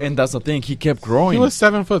 6, 7. And that's the thing. He kept growing. He was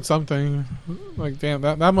 7 foot something. Like damn,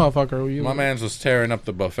 that motherfucker. My man's was tearing up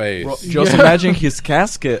the buffets. Bro, just Yeah. imagine his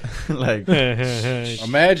casket. Like.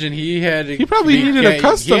 Imagine he had to. He probably be needed a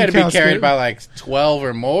custom He had to be casket. carried by like 12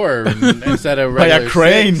 or more instead of By regular a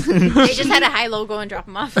crane. 6. They just had a high low go and drop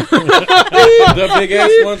them off. The big ass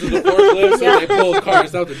ones with the forklift, so they pulled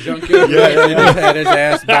cars out the junkyard. Yeah, he just had his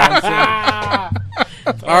ass bouncing.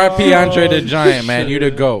 R.I.P. Andre the Giant, man, you the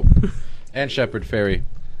goat. And Shepherd Ferry.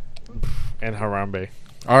 and Harambe.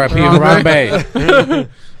 R.I.P. Harambe.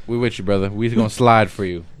 We with you, brother. We gonna slide for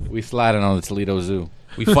you. We sliding on the Toledo Zoo.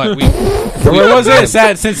 We fight. Where was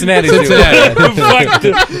it? Cincinnati Zoo. Cincinnati.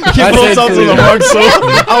 He I pulls said out to to- the mark, so.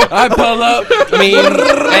 I pull up. I mean,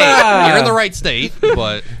 hey, you're in the right state,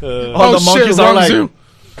 but All the monkeys are wrong like. zoo.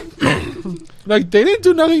 Like they didn't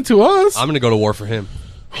do nothing to us. I'm gonna go to war for him.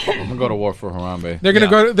 I'm gonna go to war for Harambe. They're gonna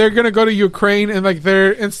Yeah. go. They're gonna go to Ukraine, and like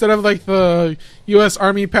they're instead of like the U.S.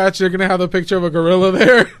 Army patch, they're gonna have the picture of a gorilla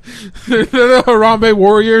there. They're the Harambe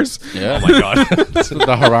warriors. Yeah. Oh my god.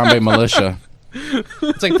 The Harambe militia.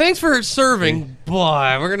 It's like, thanks for serving,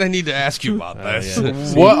 but we're gonna need to ask you about this. Yeah.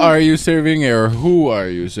 What are you serving, or who are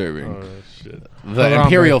you serving? Oh, shit. The Harambe.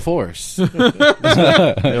 Imperial Force.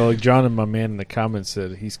 Like John and my man in the comments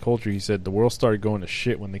said, he's culture. He said the world started going to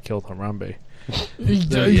shit when they killed Harambe.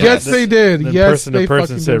 Yes, they did. Then Yes, person they to person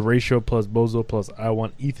fucking said did. ratio plus bozo plus I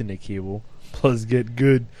want Ethernet cable. plus Get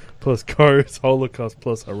Good plus Cars Holocaust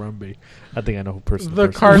plus Harambe. I think I know who person. The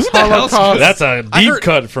Cars Who the hell's- Holocaust. That's a deep heard-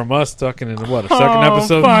 cut from us talking in what, a second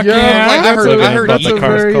episode. fuck Yeah, I that's heard- a- I heard that's the a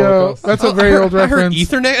Cars very Holocaust. that's a very old I heard reference.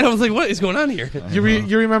 Ethernet, and I was like, what is going on here?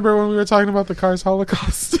 You remember when we were talking about the Cars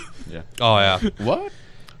Holocaust? Oh, yeah. What?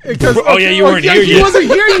 Because, Oh, yeah, you weren't here He yet. wasn't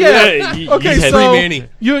here yet. Yeah, you Okay, had- so Manny.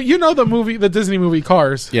 you know the Disney movie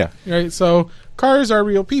Cars, Yeah. right? So cars are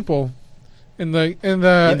real people in their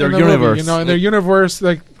universe. movie, you know, in their universe,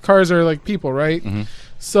 like cars are like people, right? Mhm.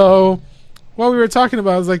 So what we were talking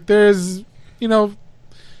about is like there's, you know,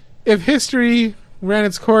 if history ran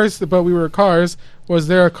its course, but we were cars, was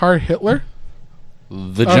there a car Hitler?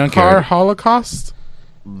 The A car junkyard. Holocaust?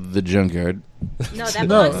 The junkyard. No, that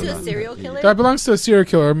No. belongs to a serial killer. That belongs to a serial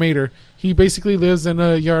killer, a mater. He basically lives in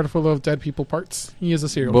a yard full of dead people parts. He is a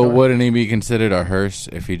serial But killer. wouldn't he be considered a hearse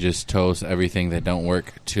if he just tows everything that don't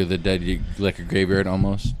work to the dead, like a graveyard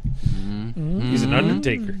almost? He's an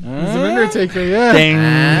Undertaker. He's an Undertaker, yeah. Ding.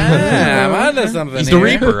 I'm onto something. He's the here.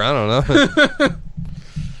 Reaper. I don't know.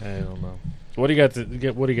 I don't know. What do you got to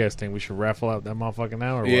get? What do you guys think? We should raffle out that motherfucking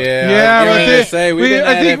now or what? Yeah, Yeah, I was but gonna the- say we've we- been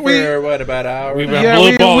I at think it we- for what about an hour? We've been Yeah,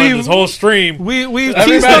 blue we- balling we- this whole stream. We teased them.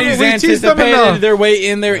 Everybody's We teased them enough. anticipated. They're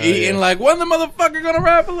waiting. They're eating. yeah. Like, when the motherfucker gonna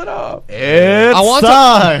raffle it off? It's I want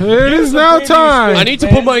time. It is now time. I need to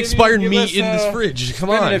put my expired meat in this fridge. Come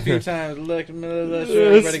Spin on. it a few times. Look, let's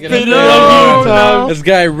everybody get spin it. it No, no. This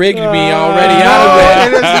guy rigged me already No, out it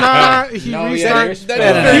of is not. He No, yeah, restarted. you're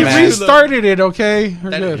spinning it, He man. restarted it. Okay, we're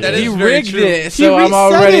good. that He is very rigged true. it, He so I'm reset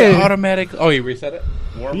already it. automatic. Oh, he reset it.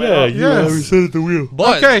 Yeah, you Yes. reset the wheel.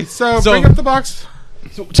 But Okay, so so- bring up the box.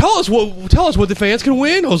 so tell us what the fans can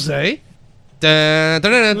win, Jose. Dun,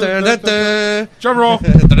 dun, dun, dun, dun, dun. Drum roll.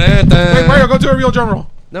 Dun, dun, dun, dun. Wait, Mario, go do a real drum roll.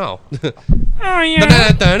 No. Oh yeah.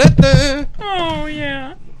 Dun, dun, dun, dun. Oh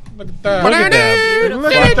yeah. Look at that. Look at that.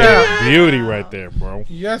 Look at that. Beauty right there, bro.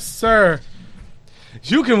 Yes, sir.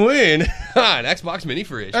 You can win an Xbox mini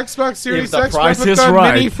fridge. Xbox Series the X price is replica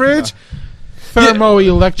right. mini fridge,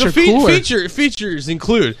 thermoelectric The cooler. features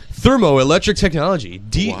include thermoelectric technology,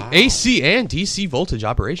 Wow. AC and DC voltage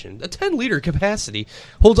operation, a 10-liter capacity,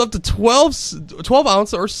 holds up to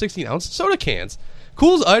 12-ounce or 16-ounce soda cans,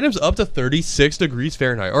 cools items up to 36 degrees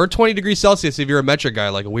Fahrenheit or 20 degrees Celsius if you're a metric guy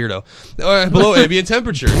like a weirdo, below ambient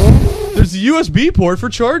temperature. There's a USB port for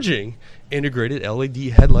charging, integrated LED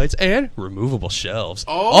headlights, and removable shelves.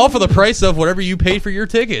 All for the price of whatever you paid for your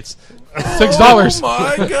tickets. $6.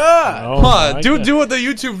 My God. Oh Huh, my do God. what the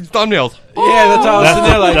YouTube thumbnails. Yeah, that's all. That's, Sitting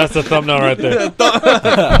there like, that's the thumbnail right there.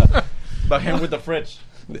 But him with the fridge.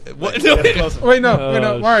 What? No, Wait, no,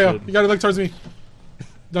 Oh, Mario, shit. you gotta look towards me.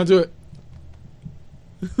 Don't do it.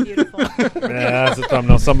 Beautiful. Yeah, that's the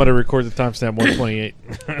thumbnail. Somebody record the timestamp 128.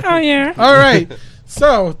 Oh yeah. All right.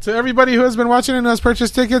 So, to everybody who has been watching and has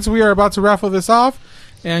purchased tickets, we are about to raffle this off.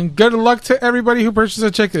 And good luck to everybody who purchased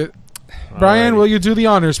a ticket. Brian, Alrighty. will you do the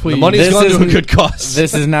honors, please? the money's This gone to a isn't- good cause.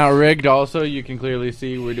 this is now rigged. Also, you can clearly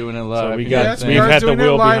see we're doing it live. So we You got- know Yes, what I'm we we've are had the doing it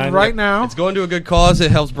wheel live behind right it. now. It's going to a good cause. It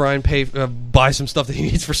helps Brian buy some stuff that he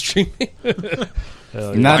needs for streaming.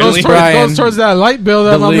 Hell Not Goes just towards, Brian goes towards that light bill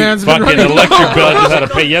that The my league man's been fucking running. electric bill I just had to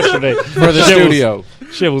pay yesterday. for the Shit was- studio.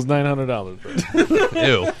 Shit was $900. Bro.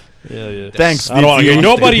 Ew. Yeah, yeah. Thanks. I don't want to hear DT.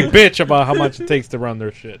 nobody bitch about how much it takes to run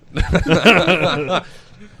their shit. All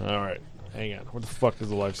right, hang on. Where the fuck is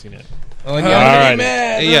the live scene at? Oh, Alrighty.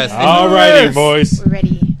 Yes. Alrighty, boys. We're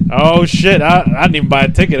ready. Oh shit! I didn't even buy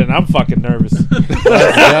a ticket, and I'm fucking nervous.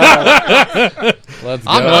 Let's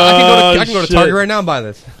go. I can go to shit. Target right now and buy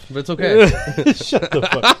this, but it's okay. Shut the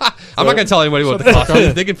fuck. I'm not gonna tell anybody what the cost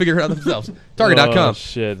is. They can figure it out themselves. Target.com. Oh,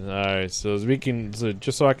 shit. All right. So as we can,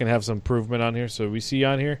 just so I can have some improvement on here. So we see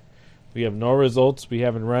on here, we have no results. We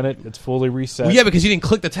haven't run it. It's fully reset. Well, yeah, because you didn't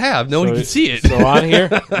click the tab. No one So can see it. So on here,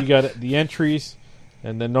 you got the entries,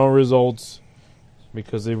 and then no results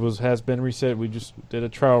because it has been reset. We just did a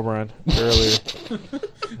trial run earlier. Just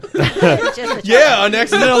a Yeah, an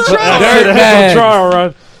accidental trial. That's a bags. trial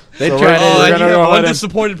run. They So tried we're- Oh, we're and gonna you go have ahead one and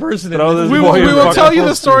disappointed person. throw this We boy will, in we the will fucking tell you the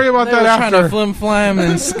poster. story about They that were trying to after. flim flam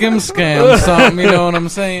and skim scam something. You know what I'm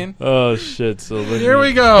saying? Oh shit! So let Here me-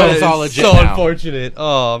 we go. It's all legit so now. unfortunate.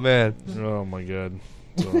 Oh man. Oh my god.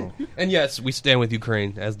 So, And yes, we stand with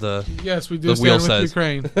Ukraine as the. Yes, we do The wheel stand with says.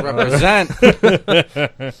 Ukraine. Represent.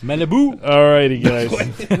 Malibu. alrighty, guys.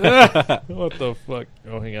 What the fuck?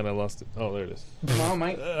 Oh, hang on, I lost it. Oh, there it is. Come on,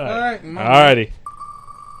 Mike. Alrighty.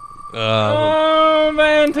 Oh,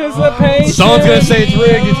 my anticipation. Someone's gonna say it's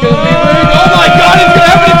rigged. It's gonna be rigged. Oh my god, it's gonna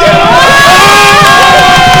happen again.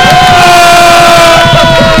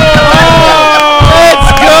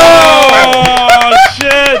 Oh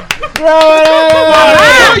shit! Bro,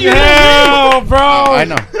 Hell, bro! I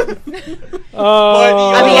know.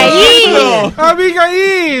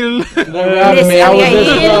 Hey, how was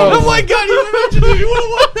Abigail. this? Oh my god, you mentioned it. You would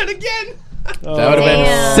have won that again. That would have been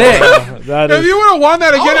Damn. sick. That If is, you would have won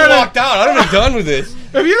that I again, would have I'd walked out. I'd have been done with this.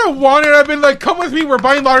 if you'd have won it, I'd been like, "Come with me. We're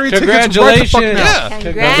buying lottery tickets right the fuck Congratulations. now." Yeah.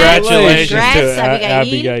 congratulations Congrats, to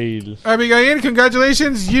Abigail. Abigail. Abigail,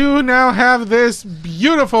 congratulations! You now have this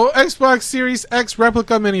beautiful Xbox Series X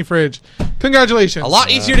replica mini fridge. Congratulations! A lot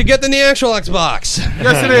easier to get than the actual Xbox.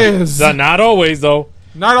 Yes, it is. Not always though.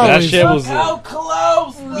 Not That always. shit was.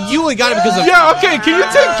 You only got it because of Yeah. Okay.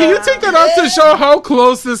 Can you take that out to show how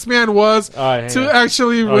close this man was Hang to on.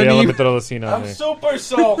 actually Oh yeah, let me winning? throw the scene on I'm there. super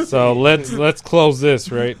salty. So let's close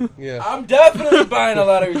this, right? Yeah. I'm definitely buying a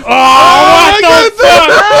lottery. Oh, what the fuck?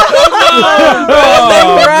 They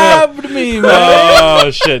robbed me, man.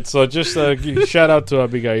 Oh shit! So just shout out to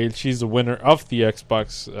Abigail. She's the winner of the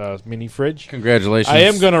Xbox mini fridge. Congratulations. I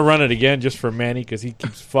am gonna run it again just for Manny because he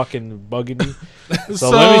keeps fucking bugging me. So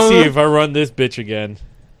let me see if I run this bitch again.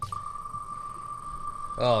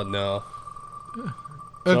 Oh no.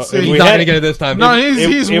 Let's So if see. we He's not had- gonna get it this time. No,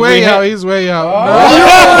 he's if way we out. had- He's way out.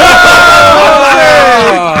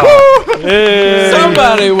 Hey.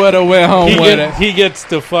 Somebody would have went home with it. He gets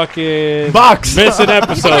to fucking Box. miss an You can have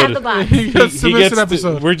episode. the box. He gets to He miss gets an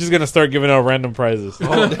episode. we're just gonna start giving out random prizes.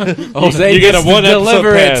 Jose you get gets a one to deliver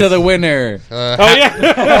episode it pass. to the winner. Oh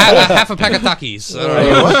yeah. half a pack of Takis. I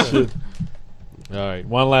don't know. All right,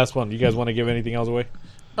 one last one. You guys want to give anything else away?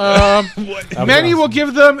 Manny will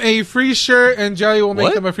give them a free shirt, and Jelly will make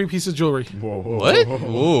What? them a free piece of jewelry. What?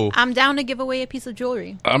 Ooh. I'm down to give away a piece of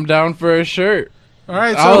jewelry. I'm down for a shirt. All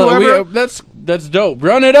right, so whoever That's dope.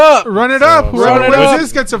 Run it up. run it up, whoever run it wins up.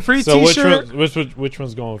 this gets a free So T-shirt. which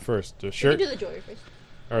one's going first? The We shirt can do the jewelry first.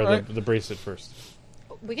 or Alright. the bracelet first?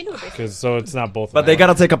 We can do a bracelet. Because so it's not both. But they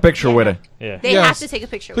gotta take a picture with it. Yeah. They Yes. have to take a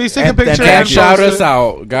picture. Please with take a And picture then and Shout post us it.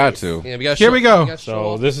 out. Got to. Yeah, we gotta Here we go. gotta show So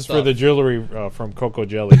off this is for stuff. the jewelry from Coco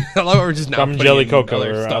Jelly. I love how we're just now From putting Jelly in Coco.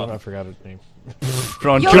 other Or, stuff. I forgot his name.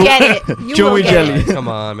 From You'll get it. You will Chewy get jelly. it. Come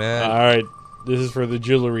on, man. All right. This is for the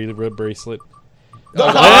jewelry bracelet.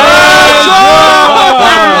 Wow,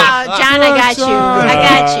 John, I got you. I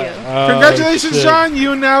got you. Congratulations, shit. John!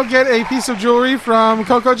 You now get a piece of jewelry from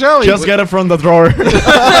Coco Jelly. Just get it from the drawer.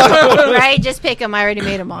 Right? Just pick them. I already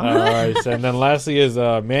made them all. All right. So, and then lastly is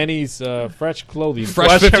Manny's fresh clothing.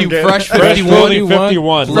 Fresh 50, Fresh fresh Fresh 51. clothing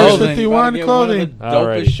 51. Fresh 51 Gotta get one of clothing. the All dopest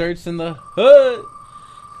right. shirts in the hood.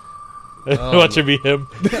 What should be him?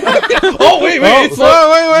 Oh, wait,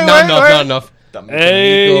 Oh, not enough, not enough.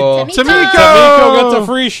 Hey, Tamiko. Tamiko! Tamiko gets a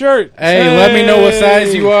free shirt. Hey, let me know what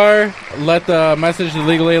size you are. Let the message to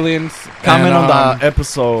Legal Aliens. Comment and, on the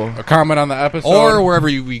episode. or comment on the episode. Or wherever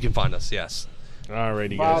you can find us, yes.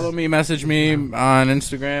 Alrighty, guys. follow me, message me on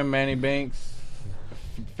Instagram, Manny Banks.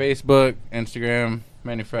 Facebook, Instagram,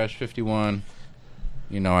 MannyFresh51.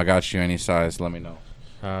 You know I got you any size. Let me know.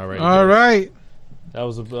 Alrighty. All guys. right. That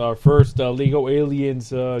was our first Legal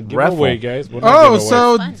Aliens giveaway, Raffle. guys. Well, not Oh, giveaway.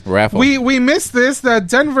 so Fun. Raffle. we missed this. That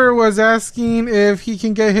Denver was asking if he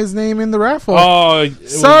can get his name in the raffle. Oh, it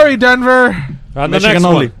was- Sorry, Denver. On the Michigan next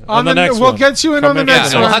only. one. On the next we'll one. get you in Come on the in. Yeah,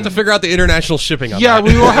 next and we'll one. have to figure out the international shipping on Yeah, that.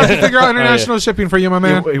 we will have to figure out international shipping for you, my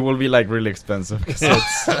man. It will be like really expensive because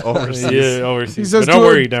it's overseas. Yeah, overseas. He says, But don't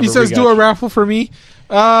worry, Denver. he says we do got a you. raffle for me.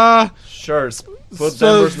 Sure. Put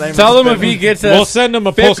So Denver's name. Tell in him the if he spelling. gets We'll us send him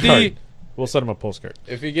a 50 postcard. We'll send him a postcard.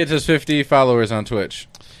 If he gets us 50 followers on Twitch.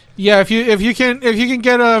 Yeah, if you can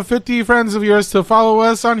get 50 friends of yours to follow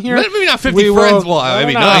us on here. Maybe not 50 We will- friends. Well, I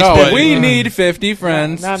mean, No, nice, No, but we need 50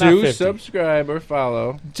 friends not to 50. subscribe or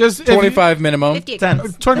follow. Just if you- 25 minimum. 50 10.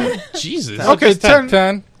 accounts. 20. Jesus. Okay, just 10.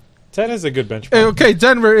 10. 10 is a good benchmark. Okay,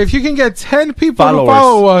 Denver. If you can get 10 people Followers. to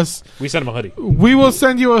follow us, We send him a hoodie. we will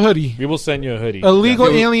send you a hoodie. We will send you a hoodie. A Legal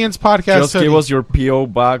Yeah. Aliens podcast Just hoodie. give us your PO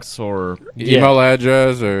box or Email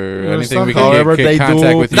address or anything we something. can However get they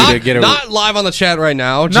contact do. with you to Not, get a not live on the chat right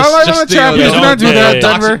now. Not live on the chat. Please do not do that,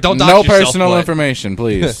 Denver. Don't no dox yourself, personal but- information,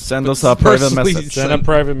 please. send us a private Personally message. Send a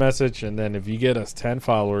private message, and then if you get us 10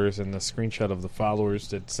 followers and the screenshot of the followers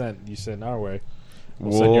that you sent our way,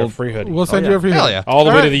 we'll send you a We'll- free hoodie. We'll send Oh, you yeah. a free Hell hoodie. yeah. All the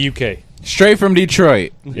way All to right. the UK. Straight from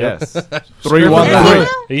Detroit. Yes. Yeah. 313.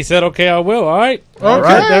 He said, okay, I will. All right. Okay,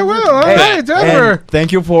 right, I will. All Hey, right, Denver. And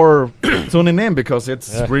thank you for tuning in because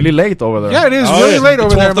it's Yeah. really late over there. Yeah, it is Oh, really yeah. late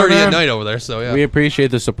over there, my 12:30 at man. night over there, so yeah. We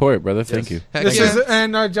appreciate the support, brother. Thank you. Heck This yeah.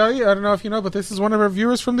 is Jelly. I don't know if you know, but this is one of our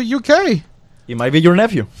viewers from the UK. It might be your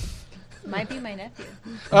nephew. Might be my nephew.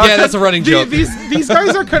 Yeah, that's a running joke. These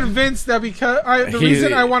guys are convinced that because the He-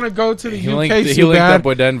 reason I want to go to the He UK linked so up bad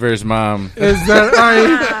with Denver's mom. is that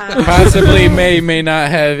I Possibly may not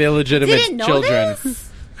have illegitimate Didn't know children. this?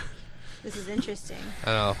 This is interesting.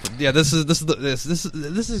 I know. But yeah, this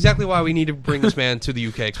is exactly why we need to bring this man to the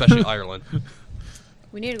UK, especially Ireland.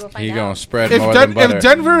 We need to go find He out. gonna spread more than butter. If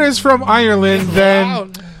Denver is from Ireland,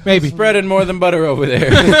 then maybe. Spreading more than butter over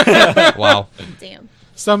there. Wow. Damn.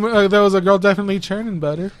 There was a girl definitely churning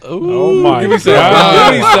butter. Oh my Give me some.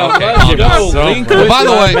 God. Give me some. Okay, Let's calm go. down. Link But with By the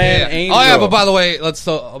my way, man, yeah. Angel. Oh yeah, but by the way, by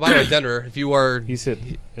the way, Denver, if you were, He said,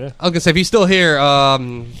 yeah. I was gonna say, if he's still here,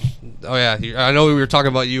 oh yeah, I know we were talking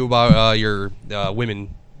about you about your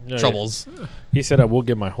women Yeah, troubles. He said I will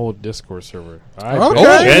get my whole Discord server. Okay. Oh, bet.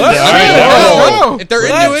 let's All right, let's go. If they're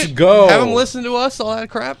into Let's it, go. have them listen to us, all that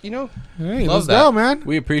crap, you know. Hey, Love let's that. go, man.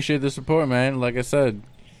 We appreciate the support, man. Like I said,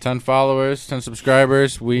 10 followers, 10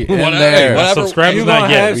 subscribers. We in Whatever- there. whatever- Subscribe You is gonna not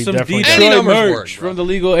yet. have We some definitely Detroit Any numbers merch work, bro. from the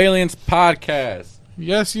Legal Aliens podcast.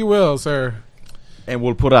 Yes, you will, sir. And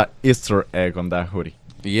we'll put an Easter egg on that hoodie.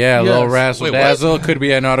 Yeah, a Yes. little razzle Wait, what? dazzle. Could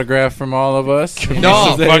be an autograph from all of us.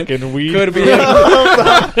 No, fucking weed. Could be.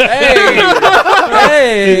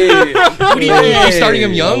 Hey, What are you starting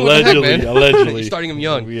him young? What the heck, Allegedly, man? allegedly. You're starting him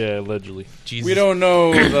young. Yeah, allegedly. Jesus. we don't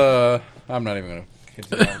know the. I'm not even gonna.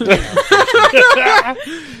 Continue.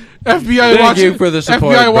 FBI Thank watching. you for the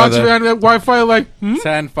support, FBI watching brother. on Wi-Fi. Like,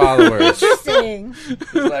 10 followers. Interesting.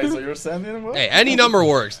 So you're sending him? Hey, any number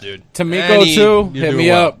works, dude. Tamiko Any- too. you're Hit doing me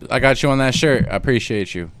well. up. I got you on that shirt. I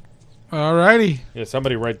appreciate you. alrighty. Yeah,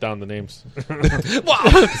 somebody write down the names. Wow. Well,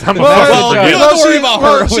 Well, you don't have to worry about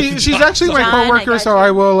her. She's actually my John, I coworker, got so you.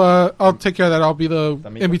 I will. I'll take care of that. I'll be the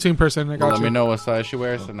in between person. I got Let you. me know what size she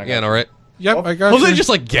wears. And I Yeah, got all right. Yep, I got Jose you. just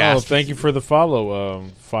like Oh, gasped. thank you for the follow,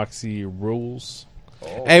 Foxy Rules.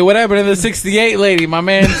 Hey, what happened to the 68 lady? My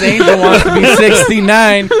man's Angel wants to be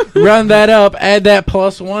 69. Run that up. Add that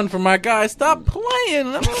 +1 for my guy. Stop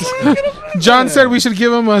playing. John said we should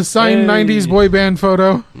give him a signed Hey. '90s boy band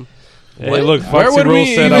photo. Hey, look, Where Foxy would Rules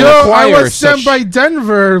we said even- Yo, I require was sent such- by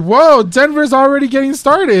Denver. Whoa, Denver's already getting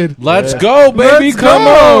started. Let's Yeah. go, baby. Let's Come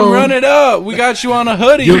go. on. Run it up. We got you on a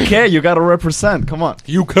hoodie. UK, you gotta represent. Come on.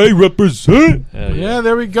 UK represent. Yeah,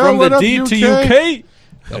 there we go. From What the up, D UK? to UK.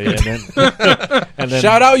 and then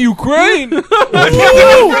Shout out Ukraine.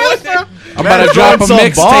 I'm Man, about to drop a some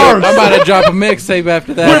mixtape. bars. I'm about to drop a mixtape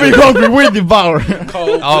after that. We be hungry, we devour.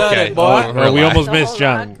 Okay. boy. we Relax. almost The missed whole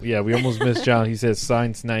John. rock. Yeah, we almost missed John. He said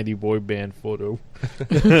Science 90 boy band photo.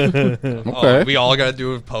 Oh, we all gotta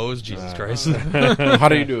do a pose. Jesus Christ. How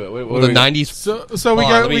do you do it? With the 90s. So we Hold on,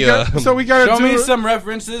 got let we me, got so we got Show to me do. some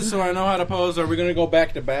references so I know how to pose. Are we gonna go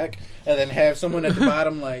back to back and then have someone at the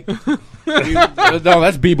bottom like? No,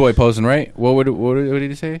 that's b-boy posing, right? What did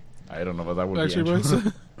he say? I don't know, but that would Actually, be boys.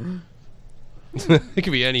 It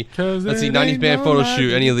could be any. 'Cause Let's see, it 90s ain't band no photo life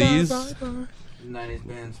shoot. Any of without these? bye-bye. 90s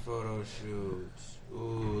bands photo shoots.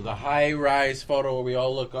 Ooh, the high rise photo where we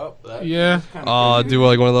all look up. Yeah. Do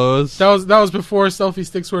like one of those. That was before selfie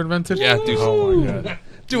sticks were invented. Yeah, do, Oh my god.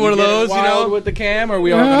 do one of those, you know? with the cam, or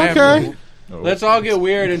we all Yeah, gonna okay. have. Let's all get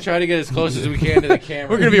weird and try to get as close as we can to the camera.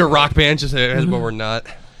 We're gonna be a rock band, just but we're not.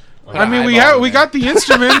 I mean, we got the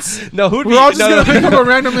instruments. No, who'd We're be? all just no, gonna pick up a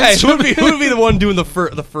random Hey, instrument. who'd be the one doing the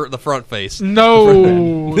front face?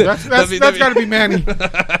 No, that's That'd got to be Manny.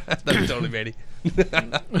 That'd be totally Manny.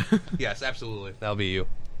 Yes, absolutely. That'll be you.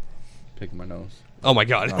 Pick my nose. Oh my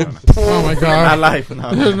god. Oh my Not god. life.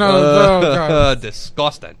 No. No, no, God.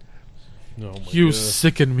 Disgusting. Oh my You God.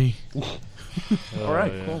 sicken me. All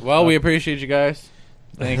right, yeah. cool. Well, we appreciate you guys.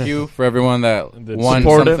 Thank you for everyone that That won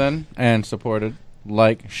supported. something and supported.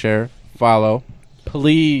 Like, share, follow.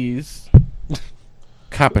 Please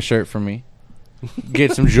cop a shirt for me.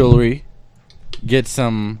 Get some jewelry. Get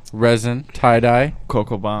some resin, tie-dye,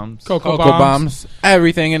 Cocoa bombs, Cocoa cocoa bombs. bombs,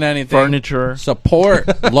 everything and anything. furniture.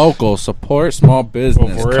 Support local, support small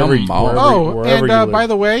business. Well, wherever Come you- on. wherever- Oh, wherever and you live. by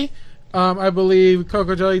the way, I believe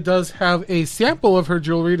Coco Jelly does have a sample of her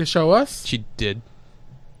jewelry to show us. She did.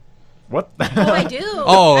 What? Oh, I do.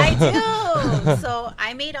 Oh. I do. So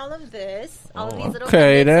I made all of this. All of these little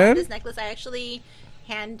Okay, pendants then. on this necklace. I actually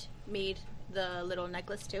hand made the little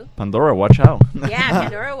necklace too. Pandora, watch out. Yeah,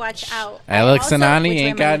 Pandora, watch out. Alex I and also- Ani which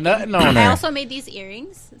ain't way am I got looking? nothing on I her. also made these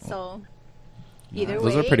earrings. So either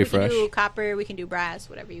Those way, are pretty we can fresh. do copper, we can do brass,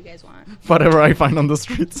 whatever you guys want. Whatever I find on the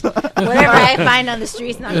streets. Whatever I find on the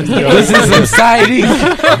streets. Not just This is some siding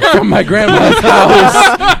from my grandma's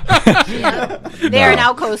house. They're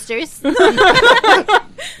now coasters.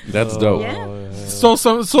 That's dope. Yeah. Stole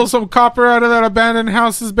some copper out of that abandoned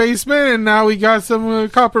house's basement, and now we got some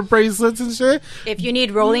copper bracelets and shit. If you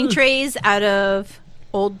need rolling trays out of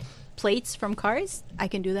old plates from cars, I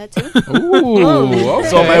can do that too. Ooh, okay.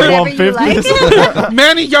 So my Whatever you 150. like.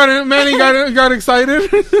 Manny got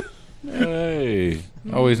excited. Hey,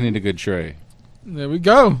 always need a good tray. There we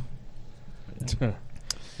go.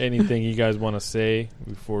 Anything you guys want to say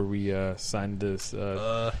before we sign this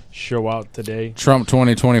show out today? Trump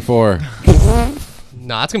 2024.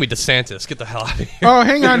 Nah, it's gonna be DeSantis. Get the hell out of here. Oh,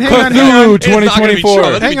 hang on. It's not gonna be 2024.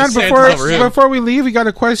 Trump. It's Hang gonna on, be DeSantis over him. before we leave, we got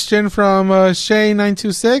a question from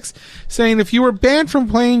Shay926 saying, if you were banned from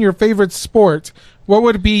playing your favorite sport, what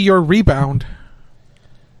would be your rebound?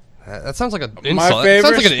 That sounds like an insult. My That sounds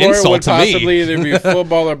favorite like an sport insult would to possibly me. either be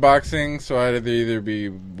football or boxing, so I'd either be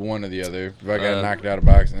one or the other. If I got knocked out of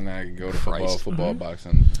boxing, I could go to football,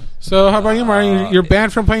 boxing. So how about you, Mario? You're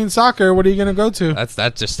banned from playing soccer. What are you going to go to?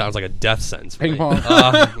 That just sounds like a death sentence. For Ping me. pong.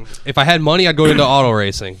 If I had money, I'd go into auto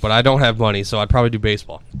racing, but I don't have money, so I'd probably do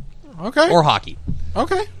baseball Okay. or hockey.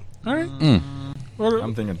 Okay. All right. What,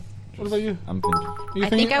 I'm thinking. what about you? I'm thinking. You I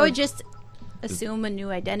think I would just assume a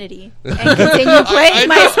new identity and I continue playing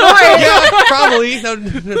my know. sport. Yeah, probably.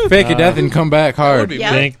 That would- Fake a death and come back hard. be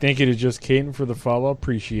Yeah. Thank you to Just Caden for the follow.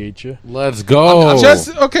 Appreciate you. Let's go. Just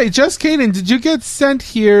Kaden, did you get sent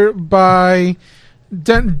here by?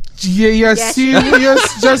 Yes,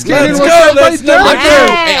 just Kaden Let's was go. sent by That's number Denver.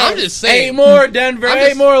 two. Hey, I'm just saying. 8 more, Denver. I'm 8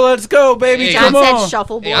 just- more. Let's go, baby. Hey, Come John on. said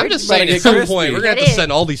shuffleboard. Hey, I'm just Better saying. get At some crispy. point, we're gonna have It to is.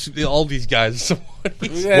 send all these guys. Some Yeah,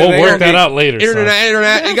 We'll they work gonna that be- out later. son.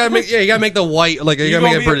 internet. You gotta make the white like you You gotta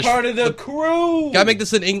make gonna it be British. a part of the crew. Gotta make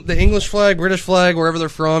this the English flag, British flag, wherever they're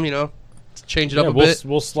from. You know, change it up a bit,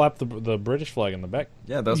 We'll slap the British flag in the back.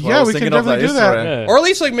 Yeah, that's what Yeah, I was we can thinking of that definitely do that. Easter egg. Yeah. or at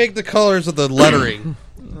least like make the colors of the lettering,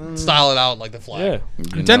 style it out like the flag.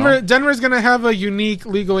 Yeah. You know? Denver's gonna have a unique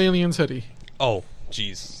Legal Aliens hoodie. Oh,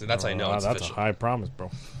 jeez, that's how I know it's that's official. a high promise,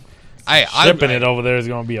 bro. I'm Shipping it over there is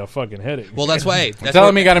going to be a fucking headache. Well, that's why. That's Tell why-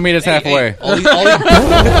 him you got to meet us halfway. all these,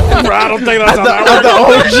 I don't think that's how that At the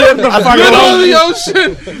ocean, the Middle of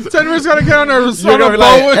the ocean. Denver's gonna get on a You're boat. gonna be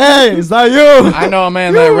like, hey, is that you? I know a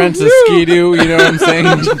man that rents a ski-doo. You know what I'm saying?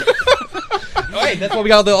 Hey, that's what we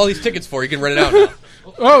got all these tickets for. You can rent it out now.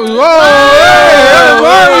 Oh, whoa,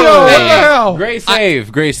 Mario! What the hell? Great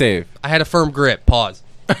save. Great save. I had a firm grip. Pause.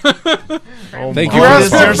 Thank you.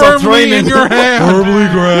 Grasp for it the- firmly in your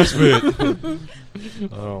hand. grasp it.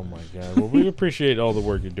 Oh, my God. Well, we appreciate all the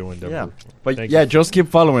work you're doing, Denver. Yeah, but Thank yeah, you. just keep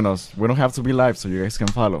following us. We don't have to be live, so you guys can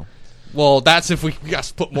follow. Well, that's if we got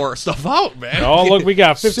to put more stuff out, man. Oh, look, we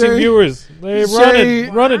got 15 Shay- viewers. Hey, Shay-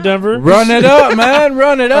 run it, Denver. Run it up, man.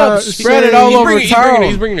 Run it up. Spread it all He's over bringing, town.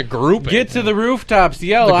 he's bringing a group. Get to the rooftops.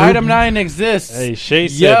 Yell. Item 9 exists. Hey, Shay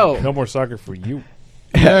said Yo. no more soccer for you.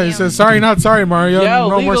 Yeah, he says, sorry, not sorry, Mario. Yo,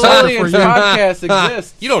 no more Legal soccer for Aliens you. podcast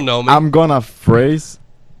exists. You don't know me. I'm gonna phrase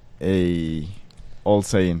a old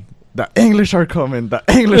saying. The English are coming. The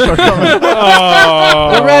English are coming.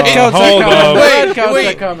 Oh, The redcoats are hold coming. up. The Wait, redcoats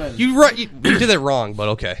wait. are coming. You did it wrong, but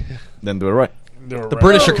okay. Then do it right. The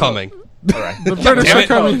British are coming. The British Damn are it.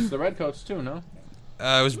 coming. The redcoats too, no?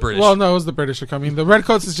 It was British. Well, no, it was the British are coming. The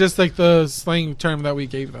Redcoats is just like the slang term that we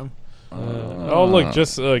gave them. Oh, look,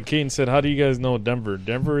 just Keaton said, how do you guys know Denver?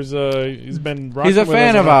 Denver's, he's been rocking He's a with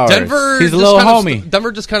fan us of on- ours. Denver, He's a just little kind of homie.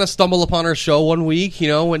 Denver just kind of stumbled upon our show one week, you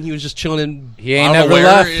know, when he was just chilling in. He ain't I don't know never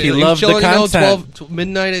where. left. He was loved the chilling, content. 12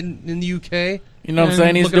 midnight in the UK. You know what I'm And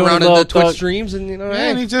saying? He's looking doing around a at little the Twitch thug. streams, and you know,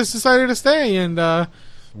 And hey. he just decided to stay, and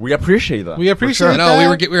We appreciate that. we appreciate I know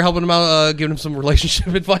that. we were helping him out, giving him some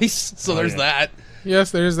relationship advice. So there's that.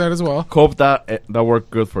 Yes, there's that as well. Hope that that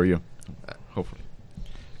worked good for you. Hopefully.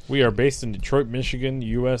 We are based in Detroit, Michigan,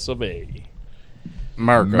 US of A.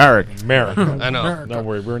 America. America. I know. America. Don't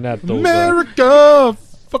worry, we're not those. America!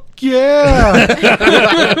 Fuck yeah!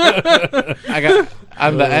 I got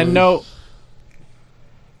on the end note.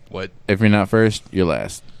 What? If you're not first, you're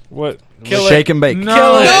last. What? Kill Shake and bake. No.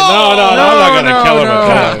 Kill it. No, I'm not no, gonna kill him.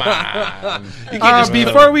 no. Come on. You can't just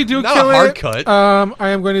Before we do not kill a hard it, cut. I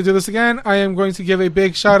am going to do this again. I am going to give a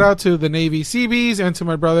big shout out to the Navy Seabees and to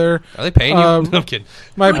my brother, Are they paying you? um, No, I'm kidding.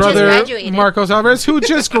 my Who just brother graduated. Marcos Alvarez, who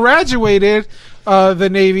just graduated. The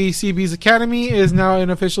Navy Seabees Academy is now an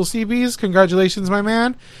official Seabees. Congratulations, my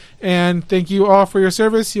man, and thank you all for your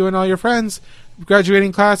service. You and all your friends.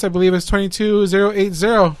 Graduating class, I believe, is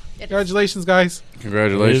 22080. Congratulations, guys. Is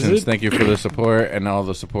Congratulations. it? Thank you for the support and all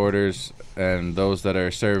the supporters and those that are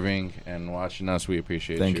serving and watching us. We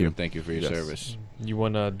appreciate Thank you. Thank you for your Yes. service. You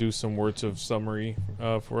want to do some words of summary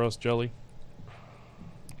for us, Jelly?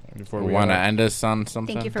 Before We want to end us on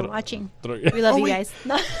something? Thank you for watching. What We love you wait. guys.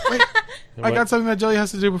 I got something that Jelly has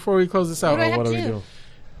to do before we close this out. What do I have What do to we do? do?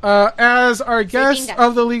 As our guest Bingo.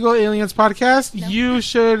 of the Legal Aliens podcast, No. you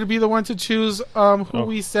should be the one to choose who Oh.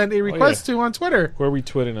 we send a request to on Twitter. Who are we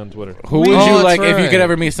twitting on Twitter? Who We- would Oh, you that's like if you right. could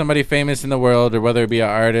ever meet somebody famous in the world, or whether it be an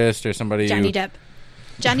artist or somebody Johnny you Depp.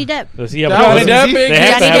 Johnny Depp. Does he have That a was Twitter? easy. They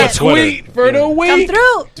have to Johnny have a Depp. Twitter. for the Come week?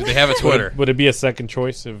 through. Do they have a Twitter? Would it be a second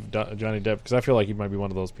choice if Johnny Depp? Because I feel like he might be one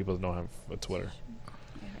of those people that don't have a Twitter.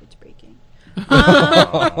 My heart's breaking.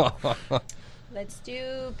 Let's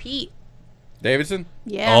do Pete. Davidson?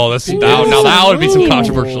 Yeah. Oh, that's now that would be some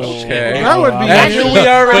controversial shit. Okay. That would be. And here we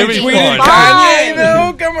are That'd be retweeting fun. Kanye,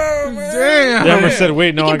 though. Come on, man. Damn. Denver said,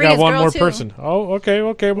 "Wait, no, He can I bring got his one girl, more too. person." Oh, okay.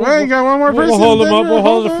 Wait, got one more person. We'll hold him up. Denver? We'll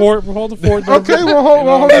hold the fort. We'll hold the fort. Okay, we'll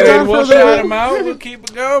hold it down We'll for shout the. him out. We'll keep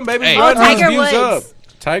it going, baby. Hey. Run Tiger his views Woods. up.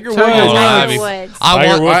 Tiger Woods. Tiger Oh, Woods. that'd be- Woods. I Tiger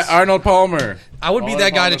want. Woods. Arnold Palmer. I would be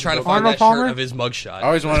that guy to try to find Arnold that Palmer? shirt of his mugshot. I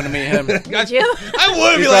always wanted to meet him. Did you? I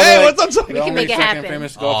would be He's like, hey, probably what's up? The We can only make it second happen.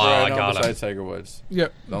 famous golfer I I know got him. besides Tiger Woods.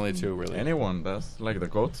 Yep. The only two, really. Anyone, that's like the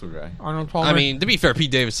go-to guy. Arnold Palmer. I mean, to be fair, Pete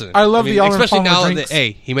Davidson. I love the Arnold especially Palmer now drinks. that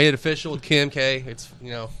he made it official with Kim K. It's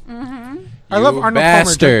I love You Arnold Palmer.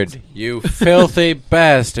 bastard. You filthy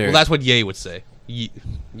bastard. well, that's what Ye would say. Ye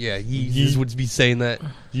would be saying that.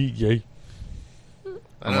 Yay.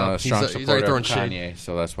 I I'm don't know. a strong He's already supporter throwing of shade. Kanye,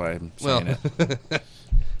 so that's why I'm Well, saying it.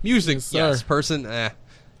 music, Yes, sir. yes. Person,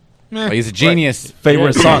 Meh. He's a genius.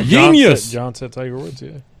 Favorite song. John said Tiger Woods.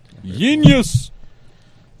 Yeah. Genius.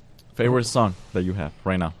 Favorite song that you have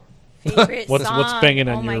right now. Favorite What's song? banging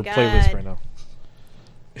Oh on my your God. playlist right now?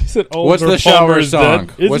 He said, What's Oliver the shower Palmer is song?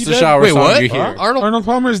 dead. Is What's he the dead? shower Wait, song what? you hear? Arnold? Arnold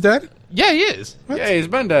Palmer's dead. Yeah, he is. Yeah, he's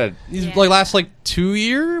been dead. He's Yeah. last 2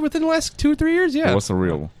 years, within the last 2 or 3 years. Yeah. What's the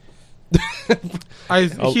real?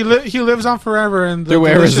 He lives on forever in the Through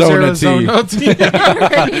delicious Arizona tea.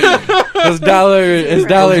 His dollar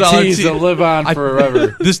Dollar teas tea. will live on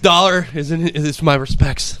forever. This dollar is my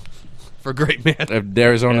respects for a great man. If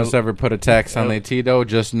Arizona's ever put a tax on their tea, though,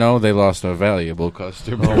 just know they lost a valuable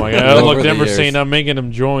customer. Oh my God! over Look, the Denver's years. saying I'm making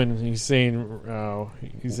him join. He's saying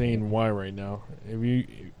why right now. If you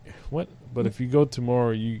what? But if you go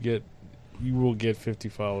tomorrow, you will get 50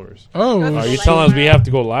 followers. Oh, Are you Live telling us we tomorrow. have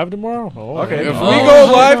to go live tomorrow? Oh, Okay. If Oh. we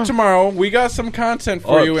go live tomorrow, we got some content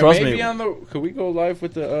for Oh, you. And trust maybe me. on the... Could we go live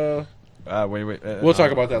with the... Wait. we'll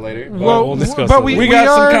talk about that later. well, we'll discuss but it we, we we got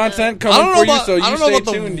are, some content I coming don't for know you, about. so I you don't know stay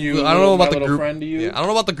about tuned. the. You, I don't know my about the little group. friend to you. Yeah, I don't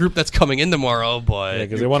know about the group that's coming in tomorrow, but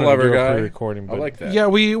because You they wanted to clever do a guy. pre-recording. I But like that. yeah,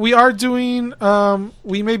 we are doing.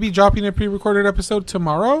 We may be dropping a pre-recorded episode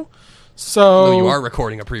tomorrow. So no, you are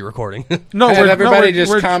recording a pre-recording. No, Have we're, everybody we're,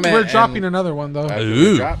 just we're, comment we're dropping and- another one though. After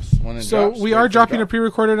Ooh. it drops, when it So drops, we wait are for it to dropping a drop.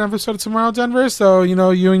 pre-recorded episode tomorrow, Denver. So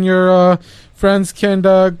you and your friends can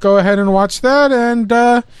go ahead and watch that, and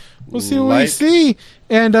we'll see what we Like. see.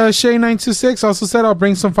 And Shay926 also said I'll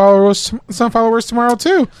bring some followers tomorrow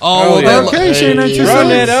too. Oh, yeah. Okay, Shay926.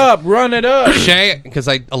 Run it up, run it up. Shay, because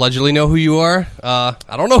I allegedly know who you are. I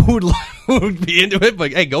don't know who would be into it,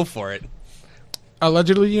 but hey, go for it.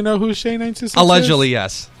 Allegedly, you know who Shay926 Allegedly, is?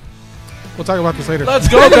 yes. We'll talk about this later. Let's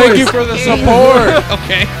go. Thank you for the support.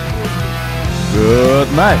 Okay. Good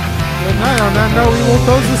night. Good night. On that note, we will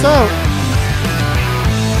close this out.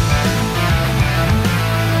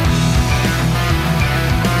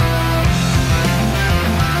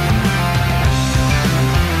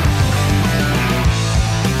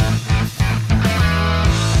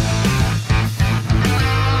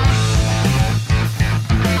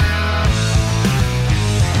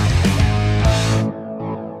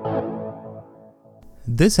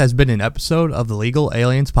 This has been an episode of the Legal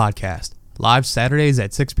Aliens Podcast, live Saturdays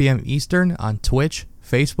at 6 p.m. Eastern on Twitch,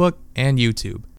 Facebook, and YouTube.